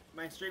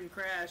 My stream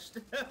crashed.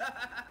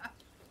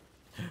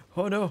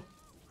 Oh no.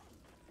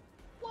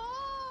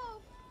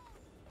 Whoa!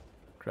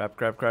 Crap,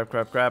 crap, crap,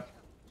 crap, crap.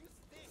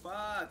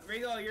 Fuck,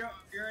 Rigo,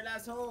 you're an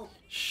asshole.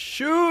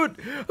 Shoot!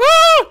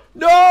 Ah!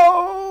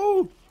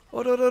 No!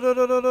 Oh no no no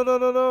no no no no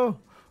no no!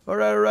 All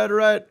right, all right, all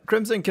right.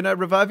 Crimson, can I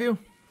revive you?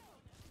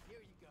 Here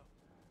you go.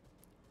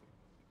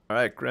 All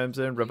right,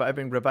 Crimson,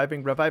 reviving,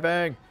 reviving,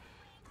 reviving.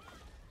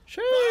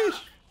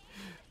 Sheesh!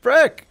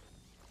 Frick!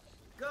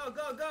 Go,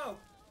 go, go!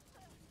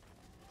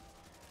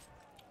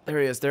 There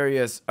he is. There he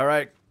is. All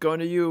right, going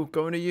to you.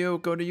 Going to you.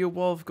 Going to you,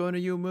 Wolf. Going to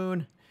you,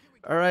 Moon.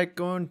 All right,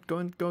 go,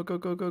 Wolf.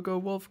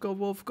 Go,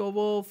 Wolf. Go,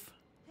 Wolf.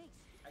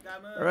 I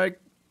got Moon. All right.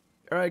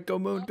 All right, go,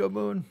 Moon. Go,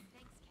 Moon.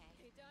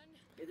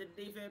 Get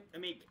the defib. I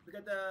mean, we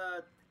got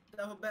the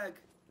duffel bag.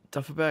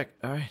 Duffel bag.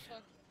 All right.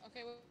 Fuck.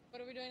 Okay,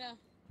 what are we doing now?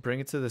 Bring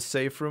it to the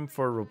safe room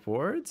for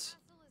rewards.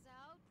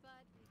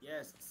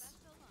 Yes.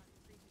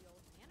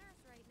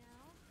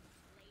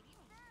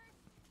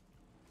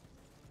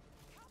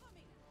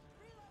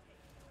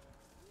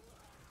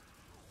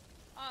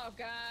 Oh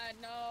god,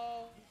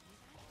 no.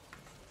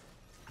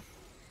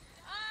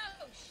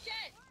 Oh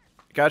shit!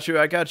 Got you.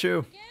 I got you.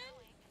 Again?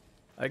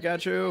 I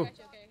got you. Okay,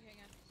 hang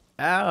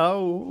on.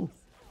 Ow.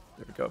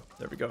 There we go.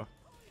 There we go.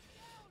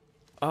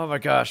 Oh my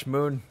gosh,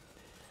 Moon.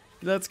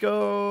 Let's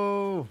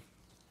go.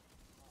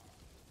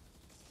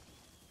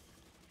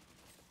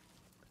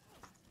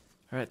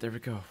 All right, there we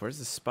go. Where's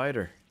the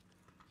spider?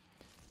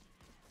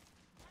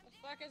 The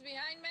fuck is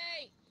behind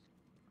me?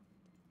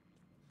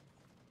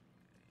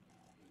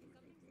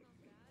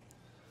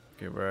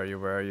 Okay, where are you?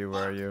 Where are you?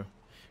 Where are you?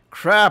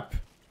 Crap!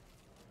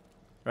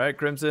 Right,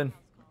 Crimson.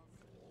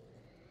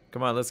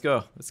 Come on, let's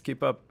go. Let's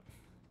keep up.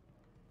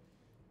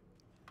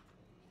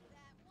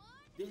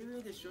 Did we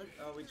really destroy?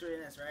 Oh, we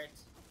joined us, right?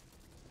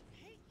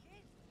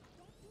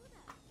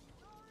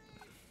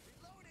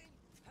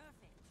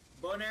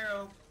 Bow and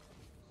arrow.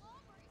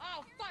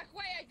 Oh fuck,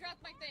 wait, I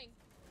dropped my thing.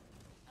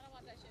 I don't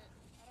want that shit.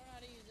 I don't know how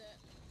to use it.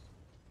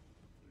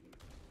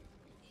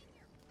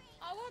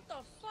 Oh, what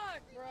the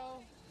fuck,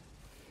 bro?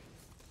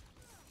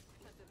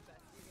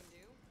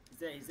 He's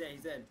dead, he's dead,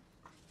 he's dead.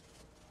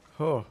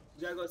 Oh,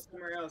 You gotta go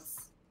somewhere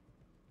else.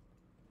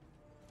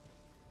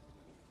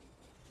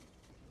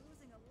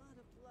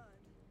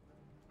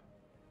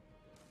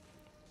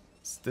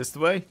 is this the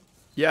way?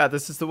 Yeah,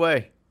 this is the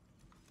way.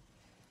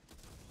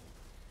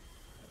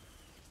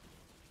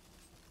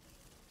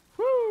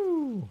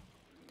 Woo!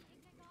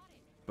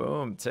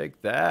 Boom,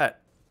 take that.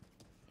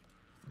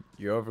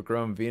 You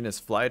overgrown Venus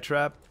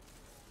flytrap.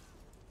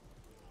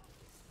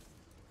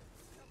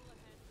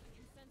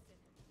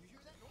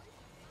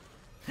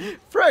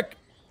 Frick!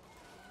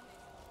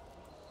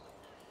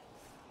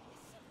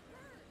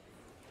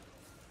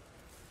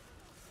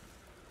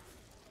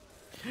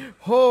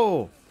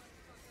 Oh!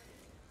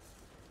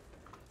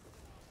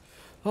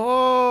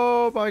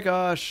 Oh my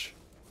gosh!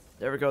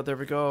 There we go, there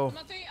we go. I'm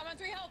on 3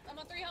 health, I'm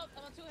on 3 health,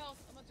 I'm on 2 health,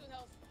 I'm on 2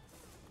 health.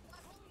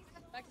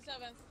 Back to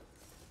 7.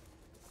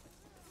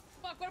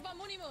 Fuck, what about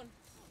Moon?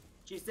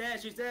 She's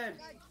dead, she's dead.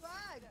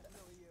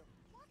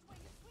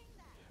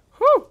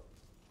 Whew!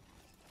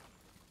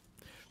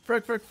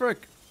 Frick, frick,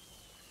 frick!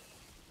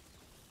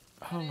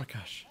 Oh my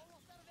gosh.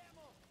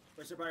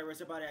 Where's her body? Where's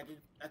her body?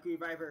 I can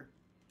revive her.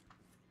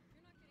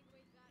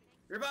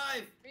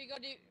 Revive! Here you go,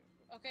 dude.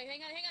 Okay,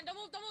 hang on, don't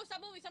move,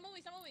 stop moving, stop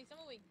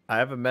moving. I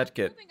have a med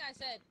kit. Moving, I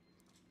said.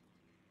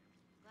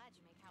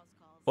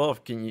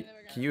 Wolf, can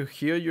you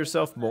heal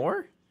yourself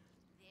more?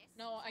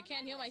 No, I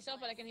can't heal myself,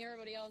 but I can heal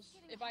everybody else.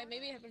 If I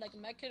maybe have like a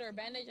med kit or a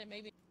bandage, and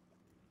maybe.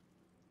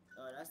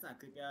 Oh, that's not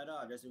creepy at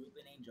all. There's a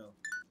weeping angel.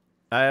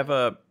 I have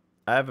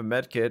a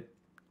med kit.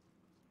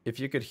 If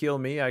you could heal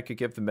me, I could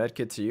give the med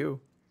kit to you.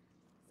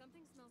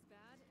 Something smells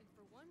bad, and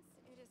for once,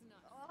 it is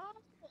enough. Oh,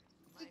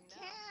 you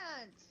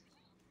can't.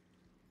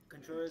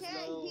 Control is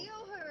Can't low.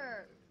 heal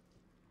her.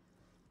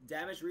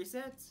 Damage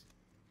resets?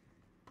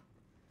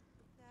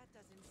 That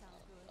doesn't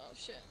sound good. Oh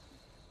shit.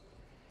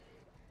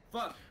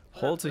 Fuck.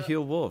 Hold to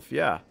heal Wolf.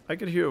 Yeah, I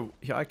could heal.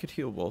 Yeah, I could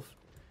heal Wolf.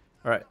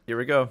 All right, here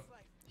we go.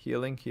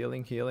 Healing,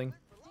 healing, healing.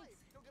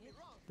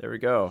 There we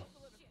go.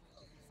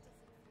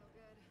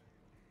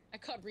 I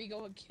caught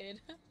Rigo a kid.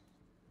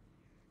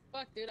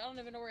 Fuck, dude, I don't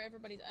even know where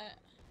everybody's at.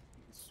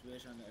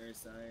 Switch on the other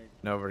side.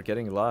 No, we're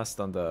getting lost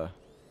on the.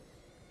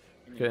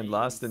 In the Getting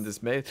lost in maze.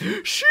 this maze.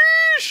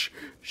 Sheesh!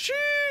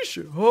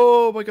 Sheesh!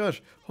 Oh my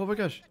gosh! Oh my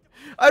gosh!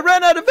 I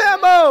ran out of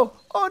ammo!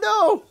 Oh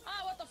no!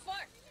 Ah, what the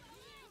fuck?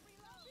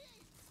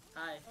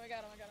 Hi. Oh, I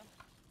got him.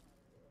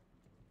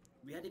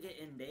 We had to get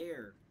in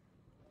there.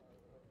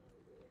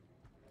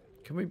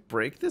 Can we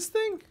break this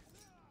thing?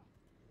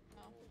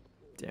 No.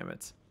 Damn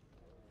it.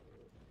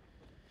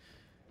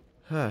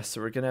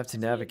 So we're gonna have to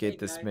navigate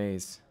this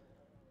maze.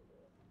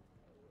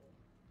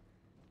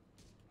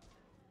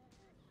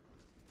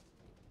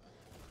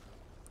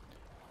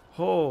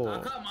 Oh,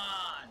 Oh. come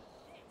on!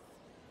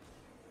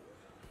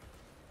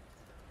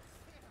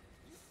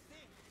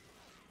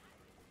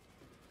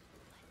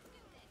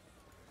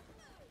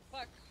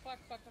 Fuck.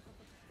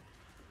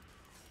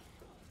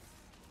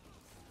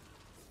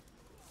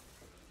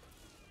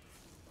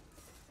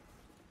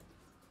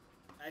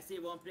 I see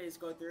one place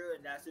go through,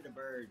 and that's to the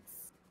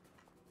birds.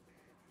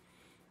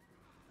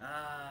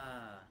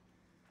 Ah.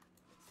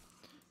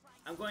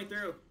 I'm going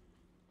through.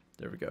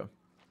 There we go.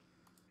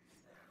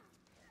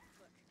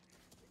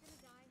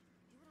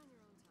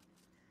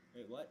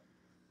 Wait, what?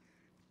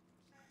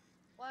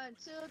 1,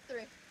 2,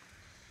 3.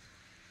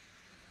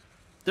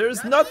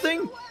 There's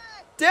nothing.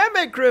 Damn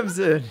it,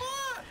 Crimson!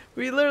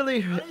 We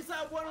literally. I only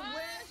saw one Oh,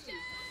 win. shit!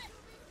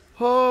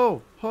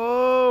 Ho!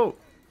 Ho!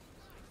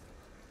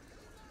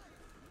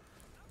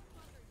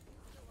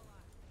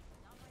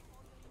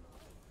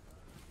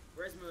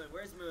 Where's Moon?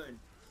 Where's Moon?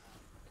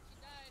 She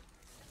died.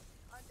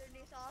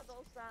 Underneath all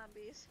those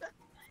zombies.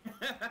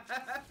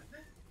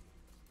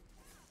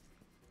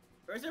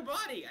 Where's her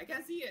body? I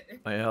can't see it.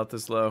 My health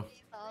is low.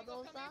 all Rico,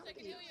 those come here so I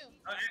can heal zombies. you.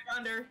 Oh, I'm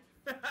under.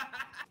 Come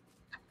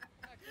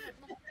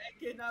on, I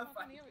cannot come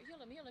find. heal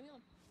him, heal him.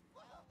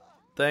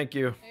 Thank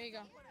you. There you go.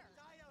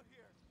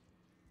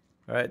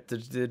 All right.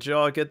 Did you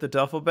all get the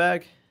duffel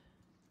bag?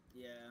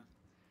 Yeah.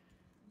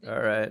 All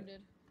right.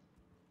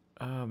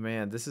 Oh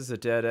man, this is a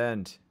dead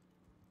end.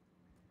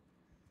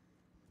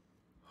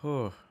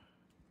 Oh. All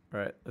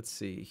right. Let's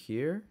see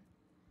here.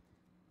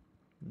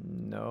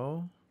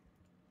 No.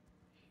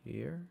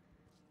 Here.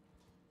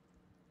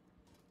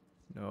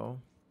 No.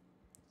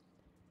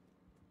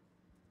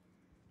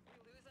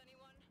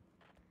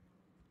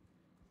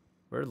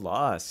 We're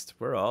lost.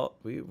 We're all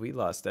we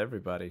lost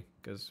everybody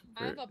because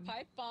I have a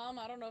pipe bomb.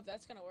 I don't know if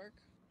that's gonna work.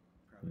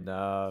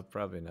 no,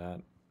 probably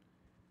not.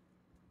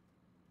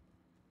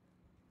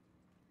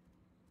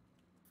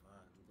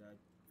 Fuck, we gotta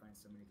find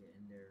somebody to get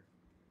in there.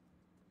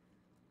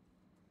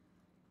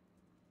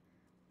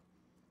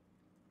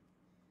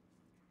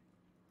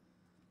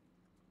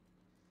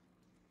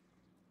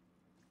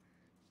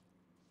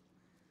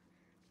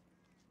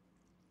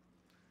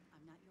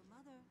 I'm not your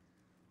mother.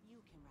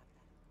 You can wrap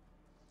that up.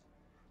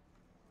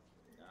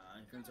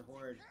 Here comes a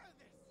horde.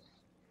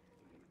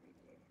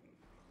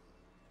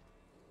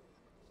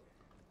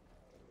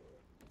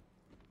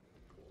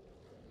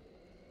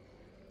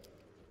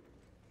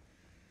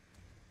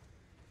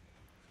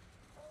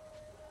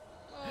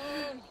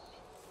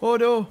 Oh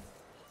no!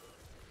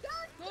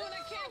 Moon,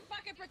 I can't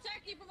fucking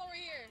protect you from over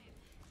here.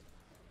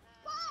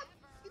 Fuck!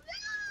 No!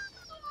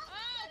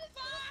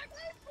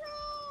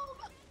 Oh,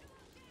 fuck!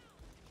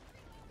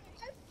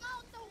 I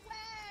found the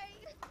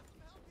way!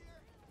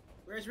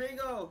 Where's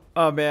Ringo?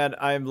 Oh man,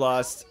 I'm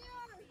lost.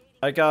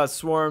 I got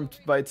swarmed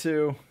by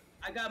two.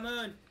 I got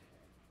Moon.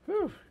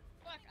 Whew.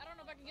 Fuck, I don't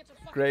know if I can get to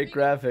fucking Great Rico.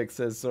 graphics,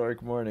 says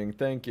Zoric Morning.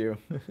 Thank you.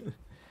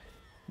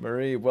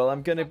 Marie, well,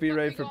 I'm gonna be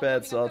ready for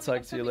bed, so I'll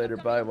talk to you later.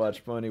 Bye.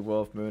 Watch Pony,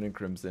 Wolf, Moon, and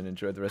Crimson.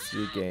 Enjoy the rest of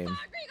your game. Fuck,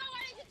 Rico,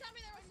 why didn't you tell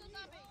me there was still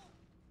zombies?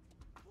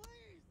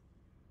 Please!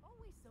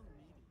 Always so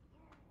needy.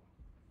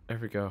 There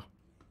we go.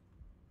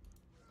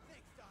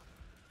 Thanks, Doc.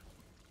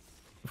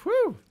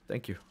 Whew!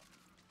 Thank you.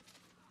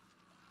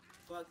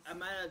 Fuck,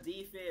 I'm out of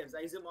defibs.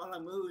 I zoom all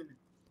on Moon.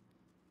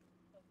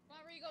 Come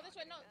on, Rico, this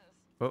way. No,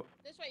 Oh,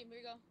 this way,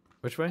 Rico.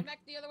 which way? Come back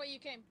the other way you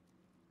came.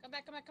 Come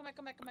back.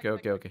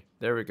 Okay.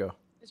 There we go.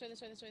 This way. Done.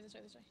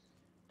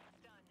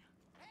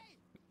 Hey,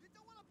 you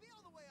don't want to be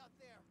all the way out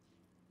there.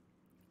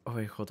 Oh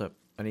wait, hold up.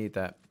 I need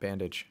that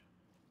bandage.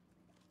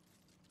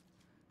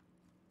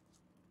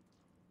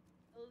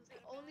 It was the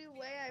only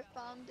way I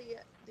found the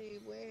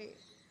way.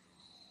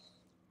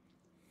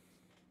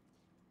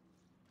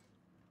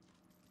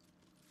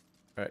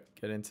 All right,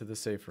 get into the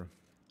safe room.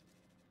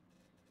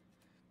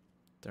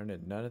 Darn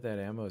it, none of that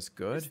ammo is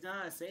good. It's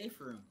not a safe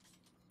room.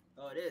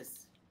 Oh, it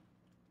is.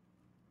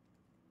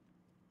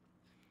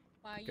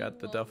 Why Got you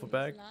the duffel always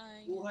bag?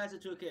 lying? Who has the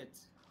toolkit?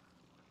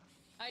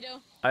 I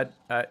do.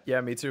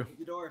 Yeah, me too.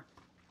 The door.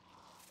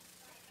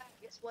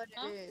 Guess what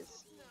Huh? it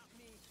is? Not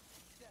me.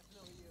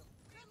 Definitely you.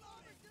 That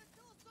loader's gonna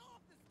kill us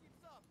all if this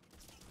keeps up.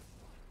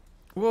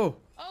 Whoa!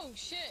 Oh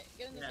shit!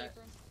 Get in the Yeah. safe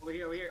room. Over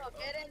here, over here. Oh,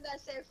 get in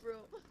that safe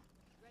room.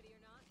 Ready or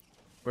not?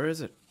 Where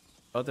is it?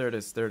 Oh, there it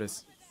is. There it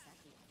is.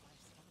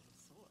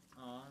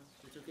 Aw,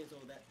 the toolkit's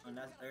over that on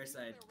that other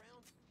side.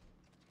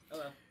 Oh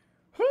well.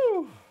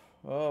 Whew!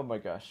 Oh my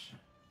gosh.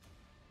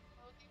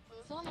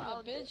 Son of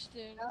a bitch,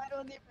 dude. I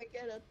don't even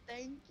get a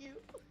thank you.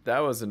 That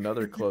was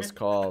another close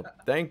call.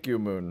 Thank you,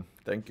 Moon.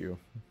 Thank you.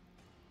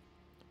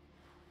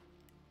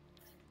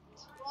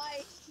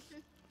 Twice.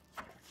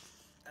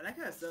 I like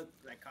how it still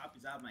like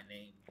copies out my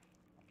name.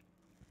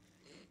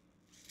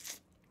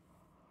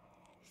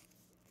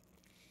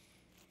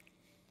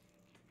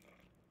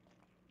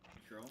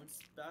 Drone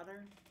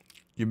spotter?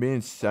 You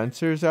mean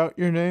censors out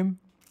your name?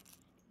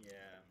 Yeah.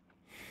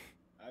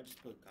 I'll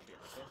just put a copy of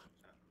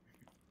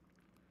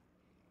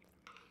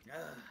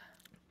it.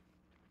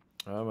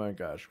 Oh my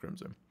gosh,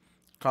 Crimson.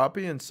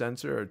 Copy and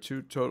censor are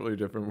two totally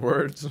different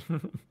words.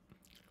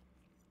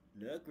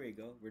 Look,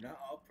 Rigo, we're not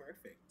all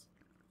perfect.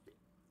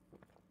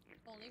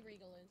 Only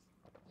Regal is.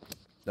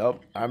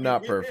 Nope, I'm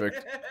not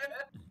perfect.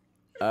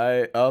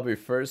 I'll be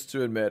first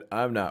to admit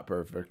I'm not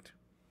perfect.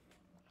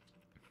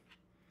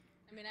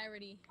 I mean, I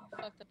already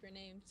fucked up your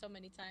name so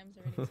many times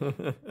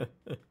already.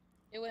 So.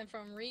 It went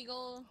from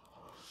Regal,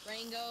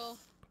 Rango.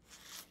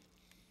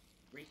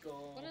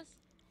 Rico. What is?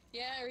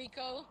 Yeah,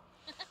 Rico.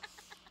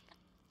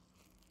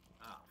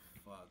 Ah,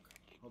 fuck.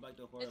 Hold back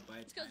the horror by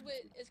It's because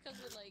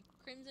with like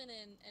Crimson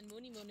and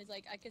Moony Moon is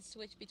like I could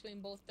switch between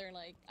both their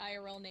like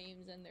IRL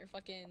names and their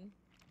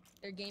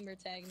gamer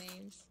tag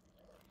names.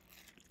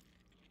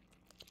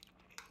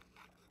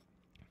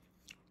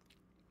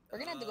 We're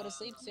gonna have to go to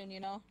sleep soon, you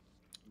know.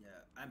 Yeah,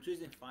 I'm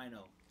choosing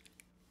final.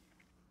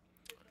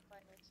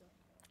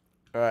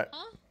 All right.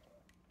 Huh?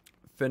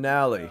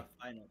 Finale.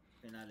 Final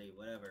finale,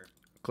 whatever.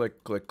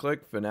 Click, click,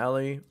 click.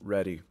 Finale.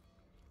 Ready.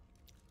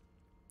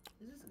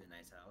 This is a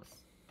nice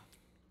house.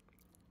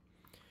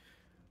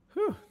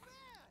 Whew. Man,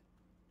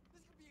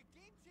 this could be a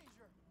game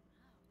changer.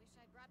 Wish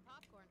I'd brought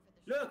popcorn for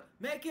the show. Look,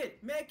 make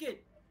it, make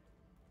it.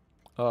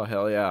 Oh,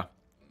 hell yeah.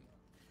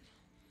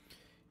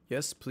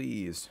 Yes,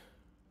 please.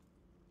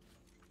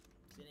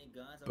 See any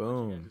guns?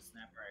 Boom. A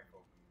sniper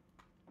rifle.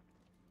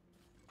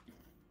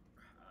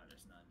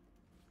 There's none.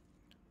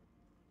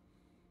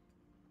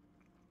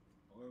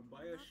 Or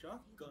buy a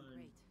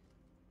shotgun.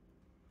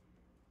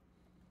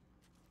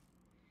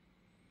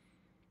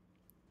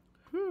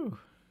 Whew.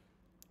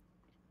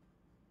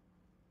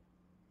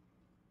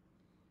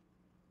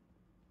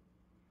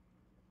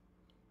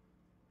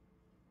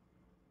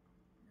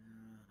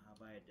 I'll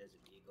buy a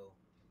Desert Eagle.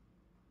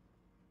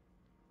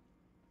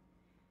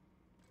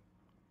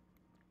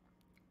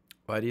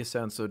 Why do you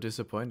sound so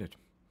disappointed?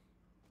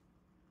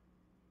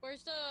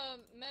 Where's the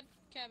med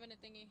cabinet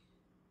thingy?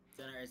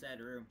 Center inside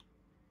the room.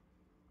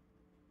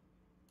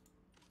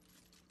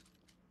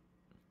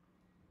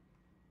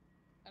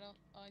 Oh,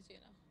 I see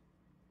it now.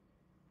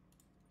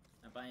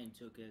 I'm buying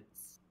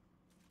toolkits.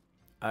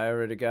 I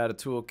already got a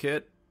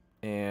toolkit,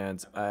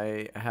 and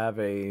I have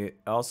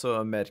also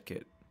a med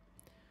kit.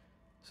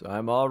 So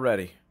I'm all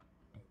ready.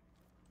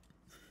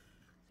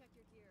 Check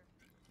your gear.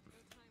 No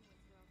time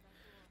wasted out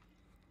that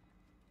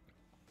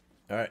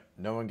door. All right,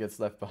 no one gets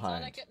left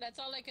behind. That's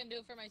all I can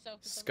do for myself.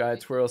 Sky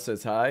Twirl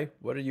says hi.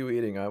 What are you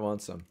eating? I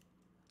want some.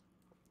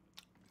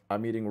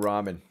 I'm eating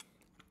ramen.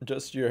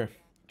 Just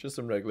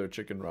some regular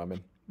chicken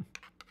ramen.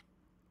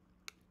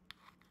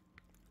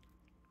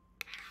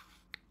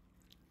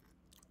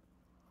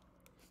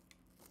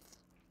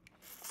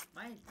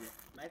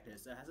 My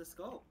pistol has a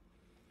scope.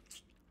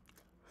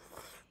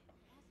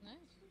 Nice.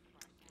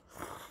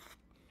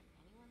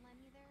 Anyone lend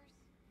me theirs?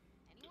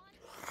 Anyone?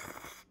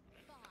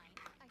 Fine,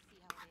 I see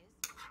how it is.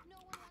 No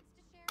one wants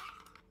to share?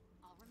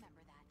 I'll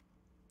remember that.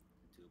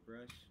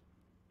 Toothbrush.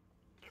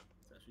 Is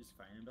that what she's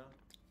fighting about?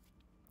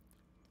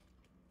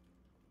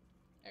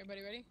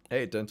 Everybody ready?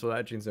 Hey, dental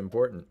hygiene's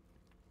important.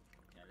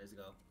 Yeah, let's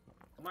go.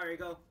 Come on, here you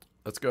go.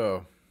 Let's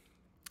go.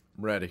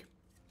 Ready.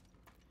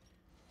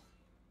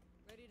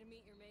 Ready to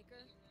meet your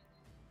maker?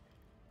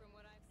 From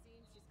what I've seen,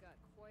 she's got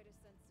quite a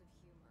sense of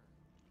humor.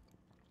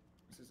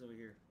 What's this over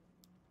here?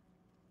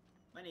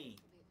 Money.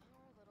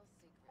 Our little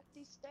secret. Up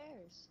these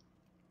stairs.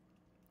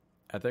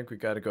 I think we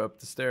gotta go up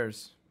the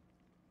stairs.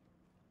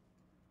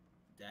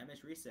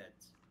 Damage reset.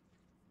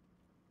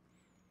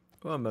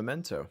 Oh, a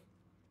memento.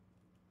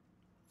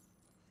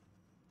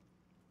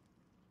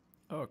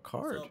 Oh, a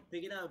card. So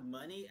picking up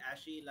money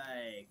actually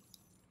like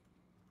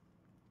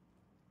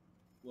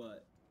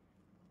what?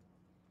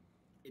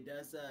 It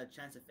does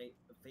chance of fate.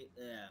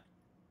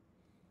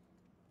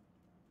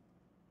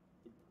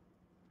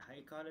 How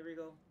you call it,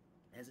 Rigo?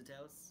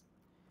 Hesitels?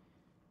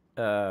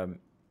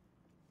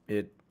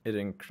 It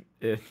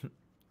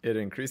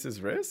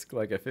increases risk,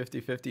 like a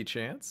 50-50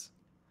 chance.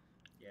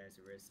 Yeah, it's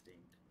a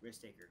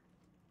risk taker.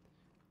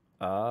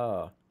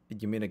 Ah,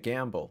 you mean a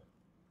gamble?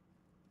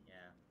 Yeah.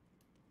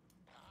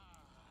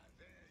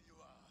 There you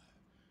are.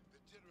 The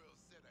general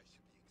said I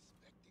should be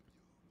expecting you.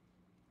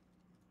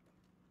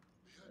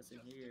 What's in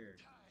here?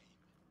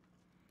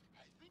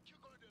 I think you're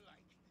going to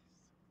like this.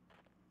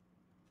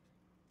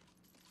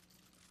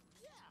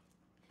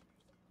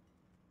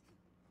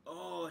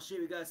 Oh shit,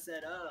 we got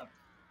set up.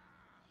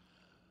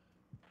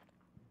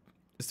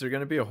 Is there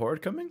gonna be a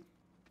horde coming?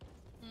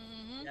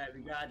 Mm-hmm. Yeah,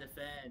 we gotta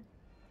defend.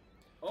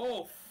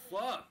 Oh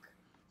fuck!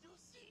 You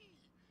see,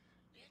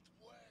 it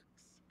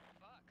works.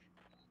 Fuck.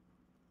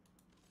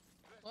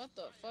 What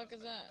the fuck is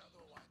that?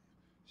 Another one,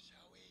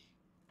 shall we?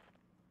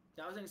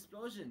 That was an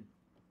explosion.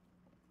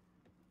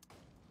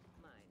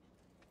 Mine.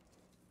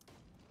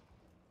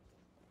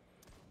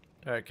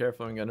 All right,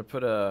 careful. I'm gonna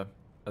put a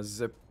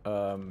zip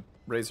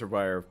razor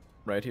wire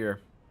right here.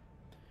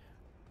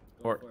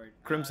 Go Or for it.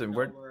 Crimson,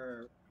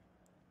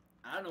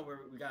 I don't know where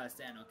we gotta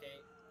stand. Okay,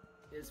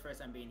 this is the first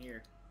time being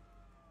here.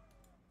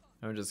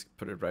 I'm just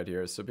put it right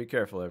here. So be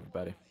careful,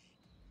 everybody.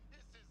 This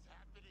is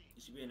happening.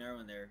 There should be another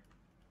one there.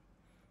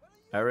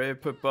 I already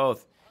put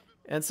both,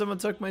 and someone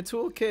took my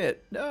toolkit.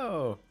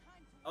 No,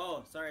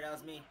 Oh, sorry, that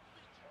was me.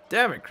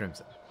 damn it,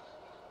 Crimson.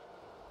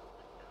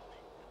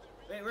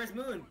 Wait, where's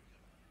Moon?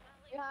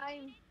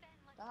 Behind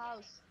the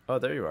house. Oh,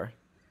 there you are.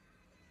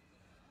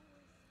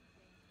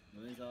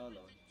 Moon's all alone.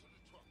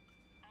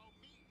 I'll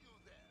meet you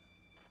there.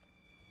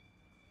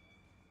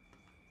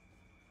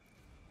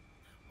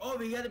 Oh,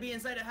 we gotta be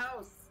inside the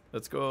house.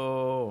 Let's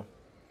go.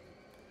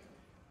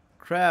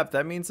 Crap,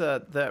 that means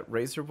that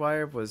razor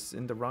wire was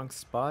in the wrong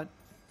spot.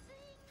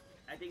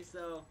 I think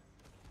so.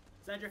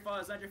 It's not your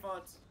fault. It's not your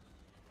fault.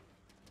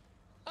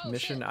 Oh,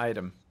 Mission shit.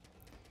 item.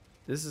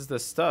 This is the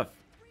stuff.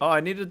 Oh, I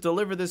need to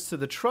deliver this to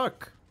the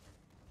truck.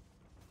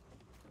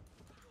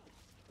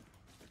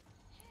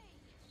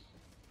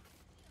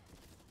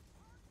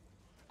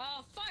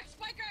 Oh, fuck,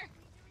 Spiker!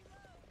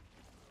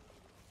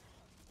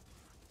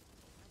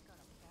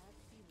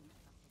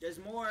 There's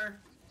more.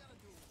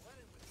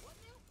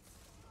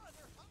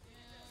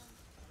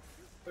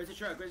 Where's the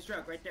truck? Where's the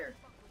truck? Right there.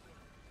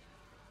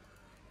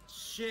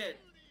 Shit.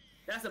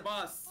 That's a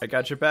boss. I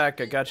got your back.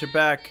 I got your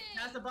back.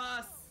 That's a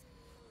boss.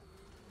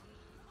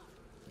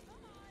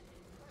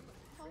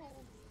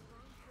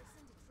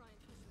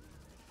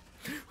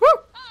 Woo!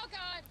 Oh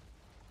god!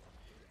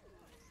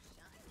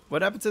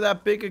 What happened to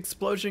that big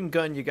explosion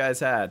gun you guys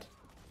had?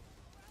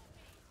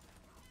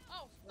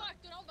 Oh fuck,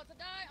 dude, I'm about to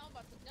die. I'm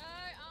about to die.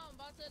 I'm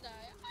about to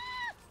die.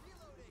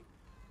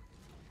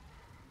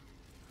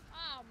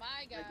 Ah! Oh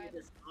my god. Get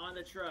this on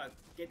the truck.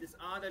 Get this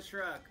on the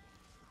truck.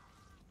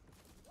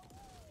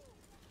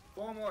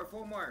 4 more.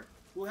 4 more.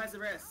 Who has the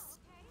rest?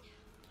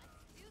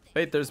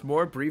 Wait, there's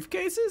more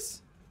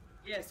briefcases?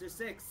 Yes, there's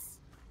 6.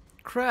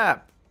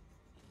 Crap.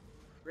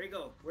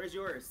 Rigo, where's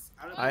yours?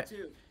 I don't know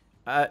too.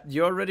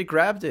 You already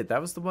grabbed it.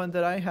 That was the one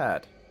that I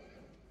had.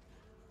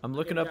 I'm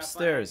looking Okay, we got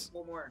upstairs. 5.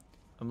 4 more.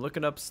 I'm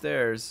looking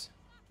upstairs.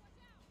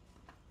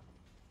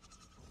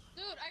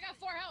 Dude, I got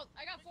 4 health.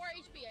 I got 4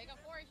 HP. I got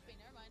 4 HP.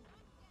 Never mind.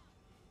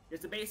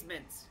 There's the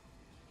basement.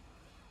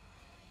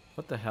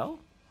 What the hell?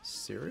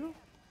 Cereal?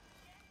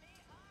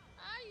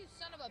 Ah, you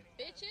son of a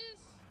bitches.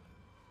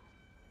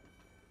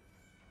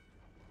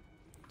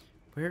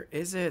 Where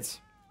is it?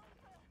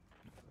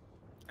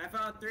 I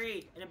found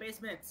 3 in the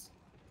basement.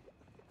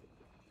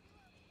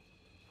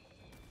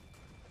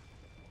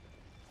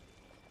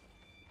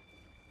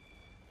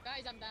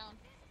 Guys, I'm down.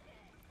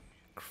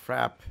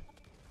 Crap.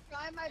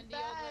 Try my And the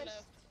older best.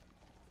 left.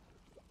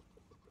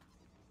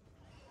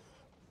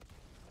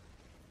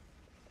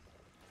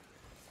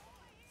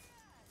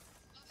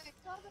 Okay,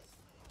 go, go.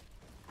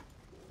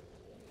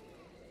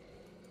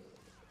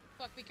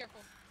 Fuck, be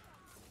careful.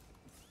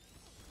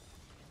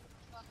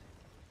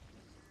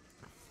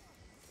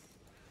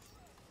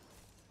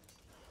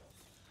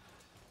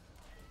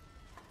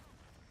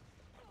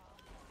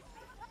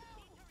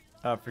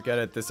 Oh, forget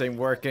it. This ain't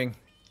working.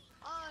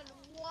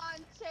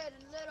 Unwanted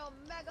little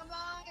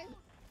Megamind.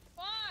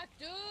 Fuck,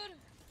 dude.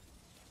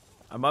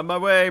 I'm on my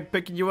way,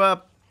 picking you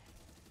up.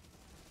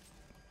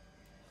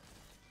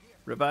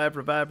 Revive,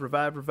 revive,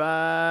 revive, revive.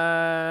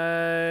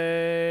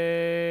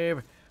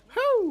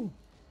 Whoo!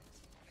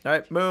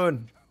 Alright,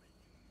 Moon.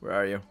 Where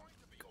are you?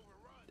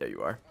 There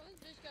you are. Oh,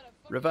 this bitch got a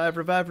fucking- Revive,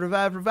 revive,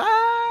 revive,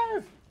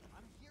 revive!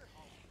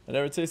 I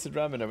never tasted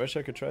ramen. I wish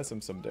I could try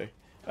some someday.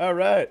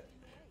 Alright.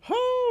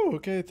 Oh,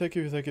 okay. Thank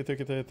you, thank you, thank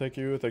you, thank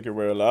you, thank you.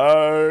 We're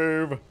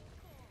alive.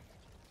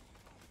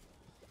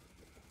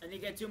 I need to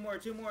get 2 more.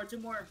 2 more. 2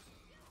 more.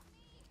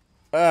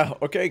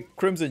 Okay,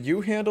 Crimson,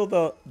 you handle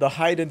the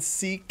hide and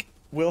seek.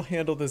 We'll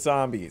handle the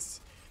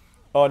zombies.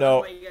 Oh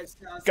no.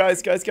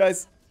 Guys, guys,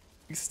 guys.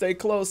 Stay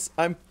close.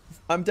 I'm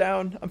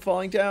down. I'm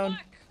falling down.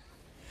 Fuck.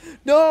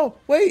 No,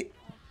 wait.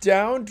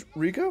 Down,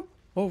 Rico?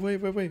 Oh, wait,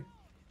 wait, wait.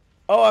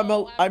 Oh, I'm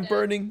I'm dead.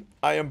 burning.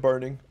 I am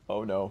burning.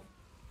 Oh no.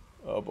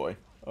 Oh boy.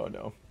 Oh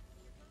no.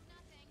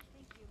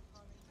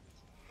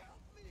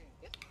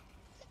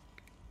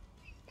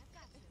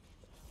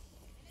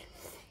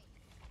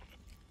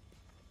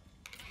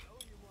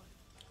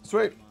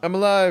 Sweet, I'm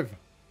alive.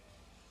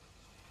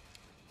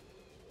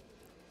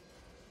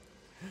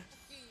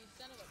 You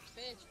son of a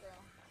bitch, bro.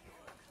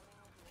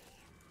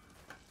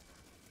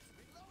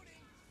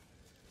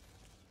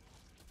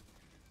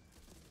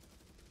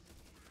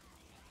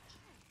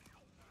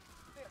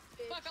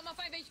 Fuck, I'm on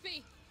 5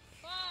 HP.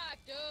 Fuck,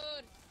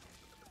 dude.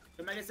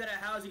 The Mega said at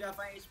house, you got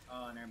 5 HP.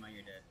 Oh, never mind,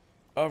 you're dead.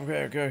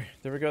 Okay, okay.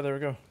 There we go, there we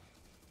go.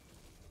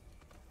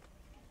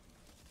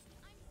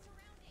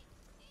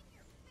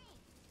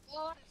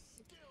 Go.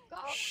 Go.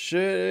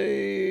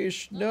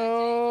 Sheesh, Nobody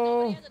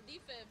no. has a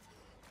defib.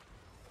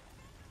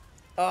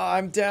 Oh,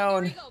 I'm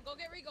down. Rigo, go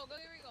get Rigo, go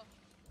get Rigo.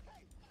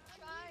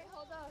 Try.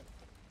 Hold on.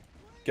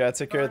 Gotta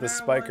take care of the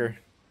Another spiker. one.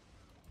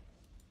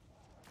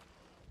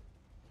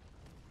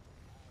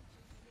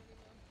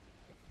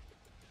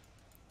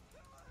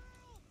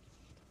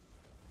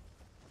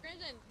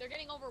 Crimson, they're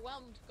getting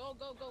overwhelmed. Go,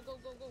 go, go, go,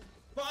 go, go.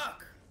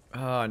 Fuck!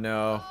 Oh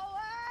no. Go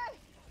away.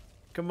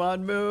 Come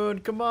on, Moon.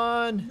 Come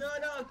on. No,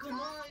 no, come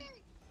on!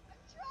 I'm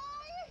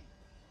trying.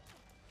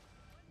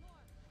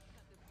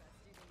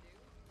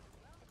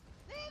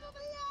 Leave him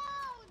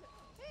alone.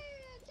 He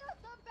is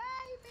just a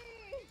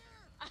baby.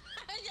 I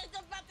was just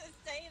about to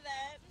say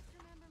that. Just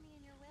remember me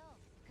in your will,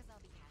 because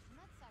I'll be catching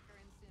that sucker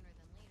in sooner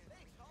than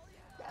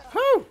later.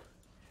 Whew.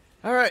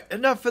 All right,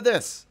 enough of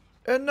this.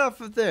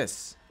 Enough of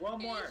this. 1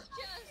 more. He's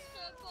just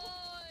a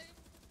boy.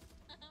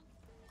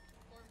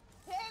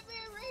 Hit me,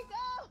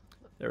 Rico.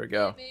 There we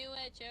go. Hit me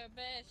with your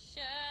best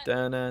shot.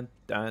 Dun dun.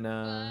 Fly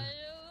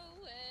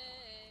away.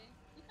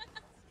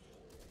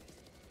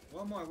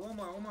 1 more. 1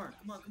 more. 1 more.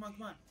 Come on, come on,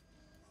 come on.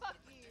 Fuck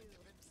you.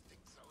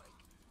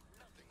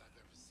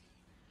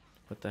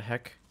 What the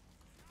heck?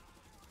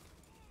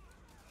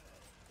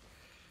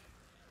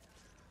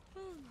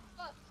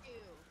 Fuck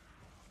you.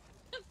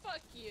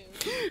 Fuck you.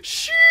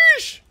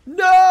 Sheesh!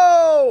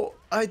 No!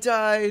 I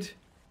died.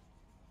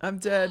 I'm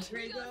dead.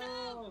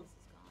 Rigo!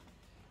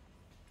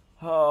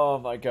 Oh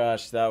my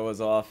gosh, that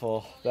was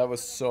awful. That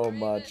was so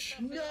much.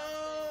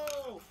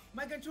 No!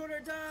 My controller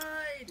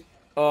died!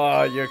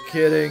 Oh, you're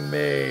kidding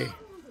me.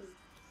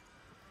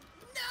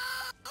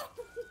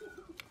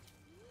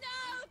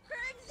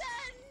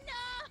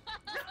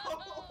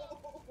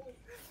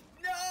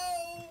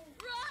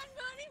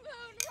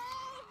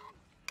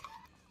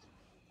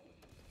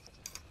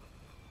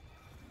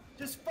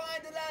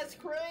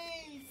 That's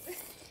great.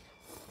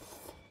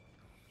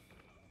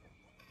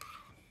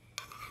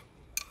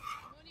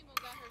 Mooney Moon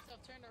got herself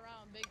turned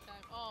around big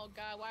time. Oh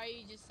god, why are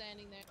you just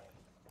standing there?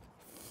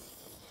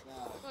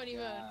 Oh, Mooney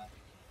Moon. God.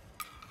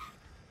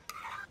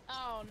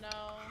 Oh no.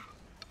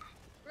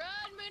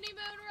 Run, Mooney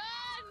Moon,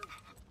 run!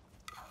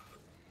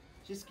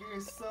 She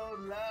screams so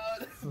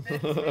loud.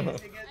 Vince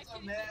makes me get so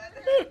mad.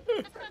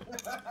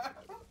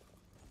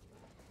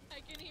 I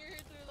can hear her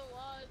through the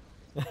walls.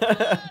 Oh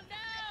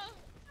no!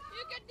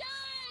 You can do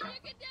it!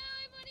 You can do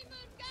it, Mooney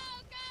Moon! Go,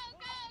 go,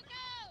 go,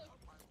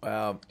 go!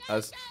 Wow. Go, I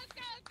was, go,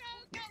 go, go,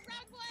 go!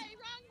 Wrong way,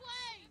 wrong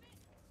way!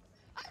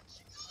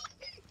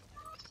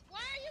 Why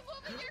are you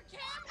moving your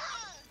camera?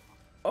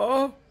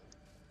 oh.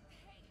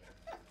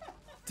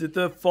 Did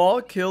the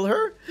fall kill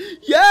her?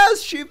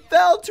 Yes, she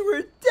fell to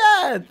her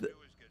death.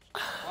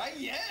 Why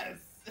yes?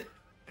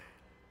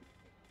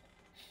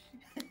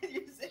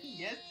 You said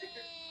yes to her.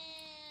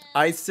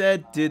 I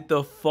said, did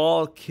the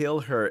fall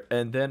kill her?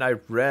 And then I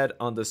read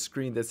on the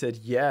screen that said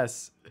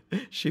yes.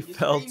 She You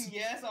felt. scream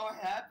yes all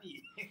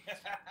happy.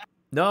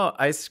 No,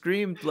 I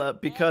screamed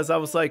because I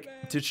was like,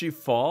 did she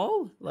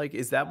fall? Like,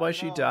 is that why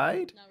she No.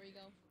 died? Now we go.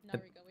 Now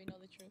we go. We know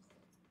the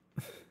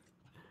truth.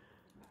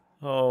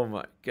 Oh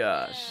my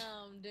gosh.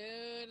 Damn,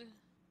 dude.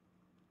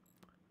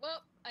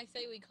 Well, I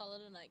say we call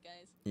it a night,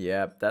 guys.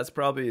 Yeah, that's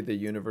probably the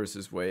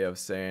universe's way of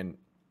saying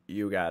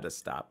you gotta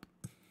stop.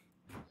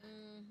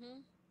 Mm-hmm.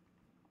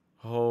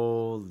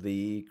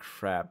 Holy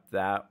crap,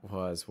 that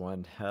was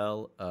one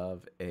hell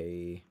of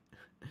a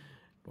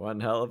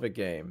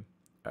game.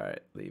 All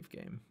right, leave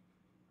game.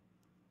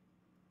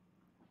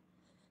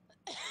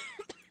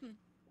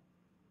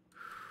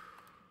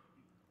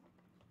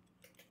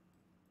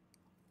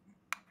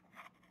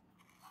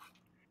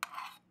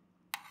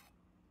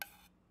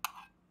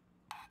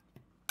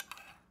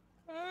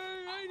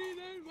 Alrighty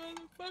then,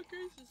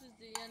 motherfuckers. This is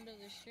the end of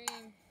the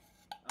stream.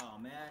 Oh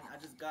man,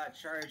 I just got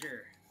a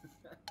charger.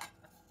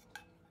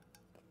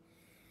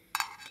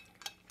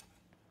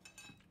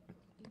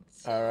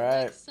 See All you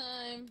right. Next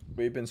time.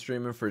 We've been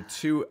streaming for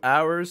 2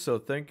 hours, so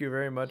thank you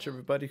very much,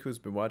 everybody who's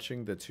been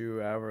watching the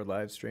 2-hour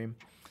live stream.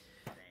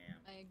 Damn.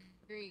 I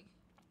agree.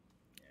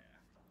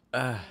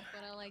 Uh,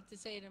 What I like to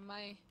say to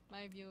my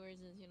viewers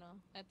is, you know,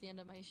 at the end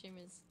of my stream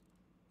is,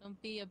 don't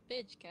be a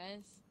bitch,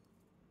 guys.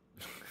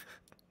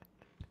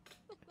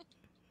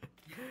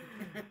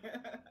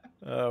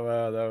 oh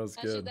wow, that was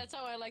Actually, good. that's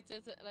how I like to.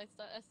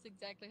 That's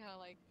exactly how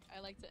I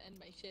like to end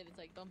my shit. It's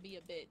like, don't be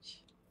a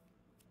bitch.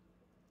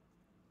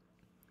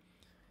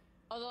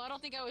 Although I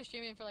don't think I was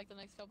streaming for like the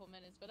next couple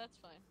minutes, but that's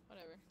fine.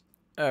 Whatever.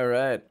 All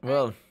right.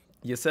 Well,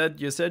 you said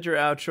your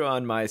outro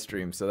on my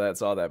stream, so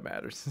that's all that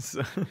matters.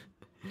 So-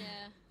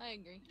 Yeah, I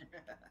agree.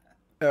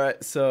 all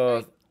right.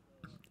 So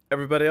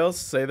everybody else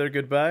say their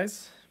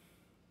goodbyes.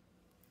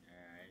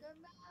 Alright.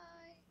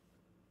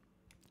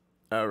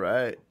 Goodbye. All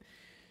right.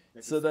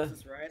 Let So the the-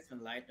 sun's rise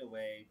and light the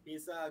way.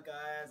 Peace out,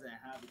 guys, and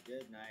have a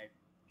good night.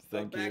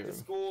 Thank Go back you. to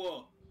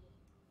school.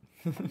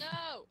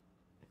 No.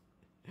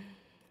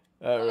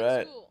 All Go to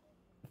right. school.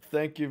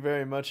 Thank you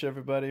very much,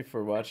 everybody,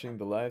 for watching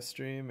the live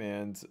stream.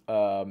 And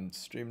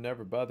stream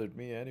never bothered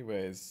me,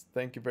 anyways.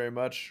 Thank you very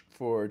much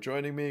for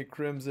joining me,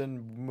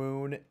 Crimson,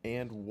 Moon,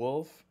 and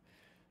Wolf.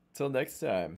 Till next time.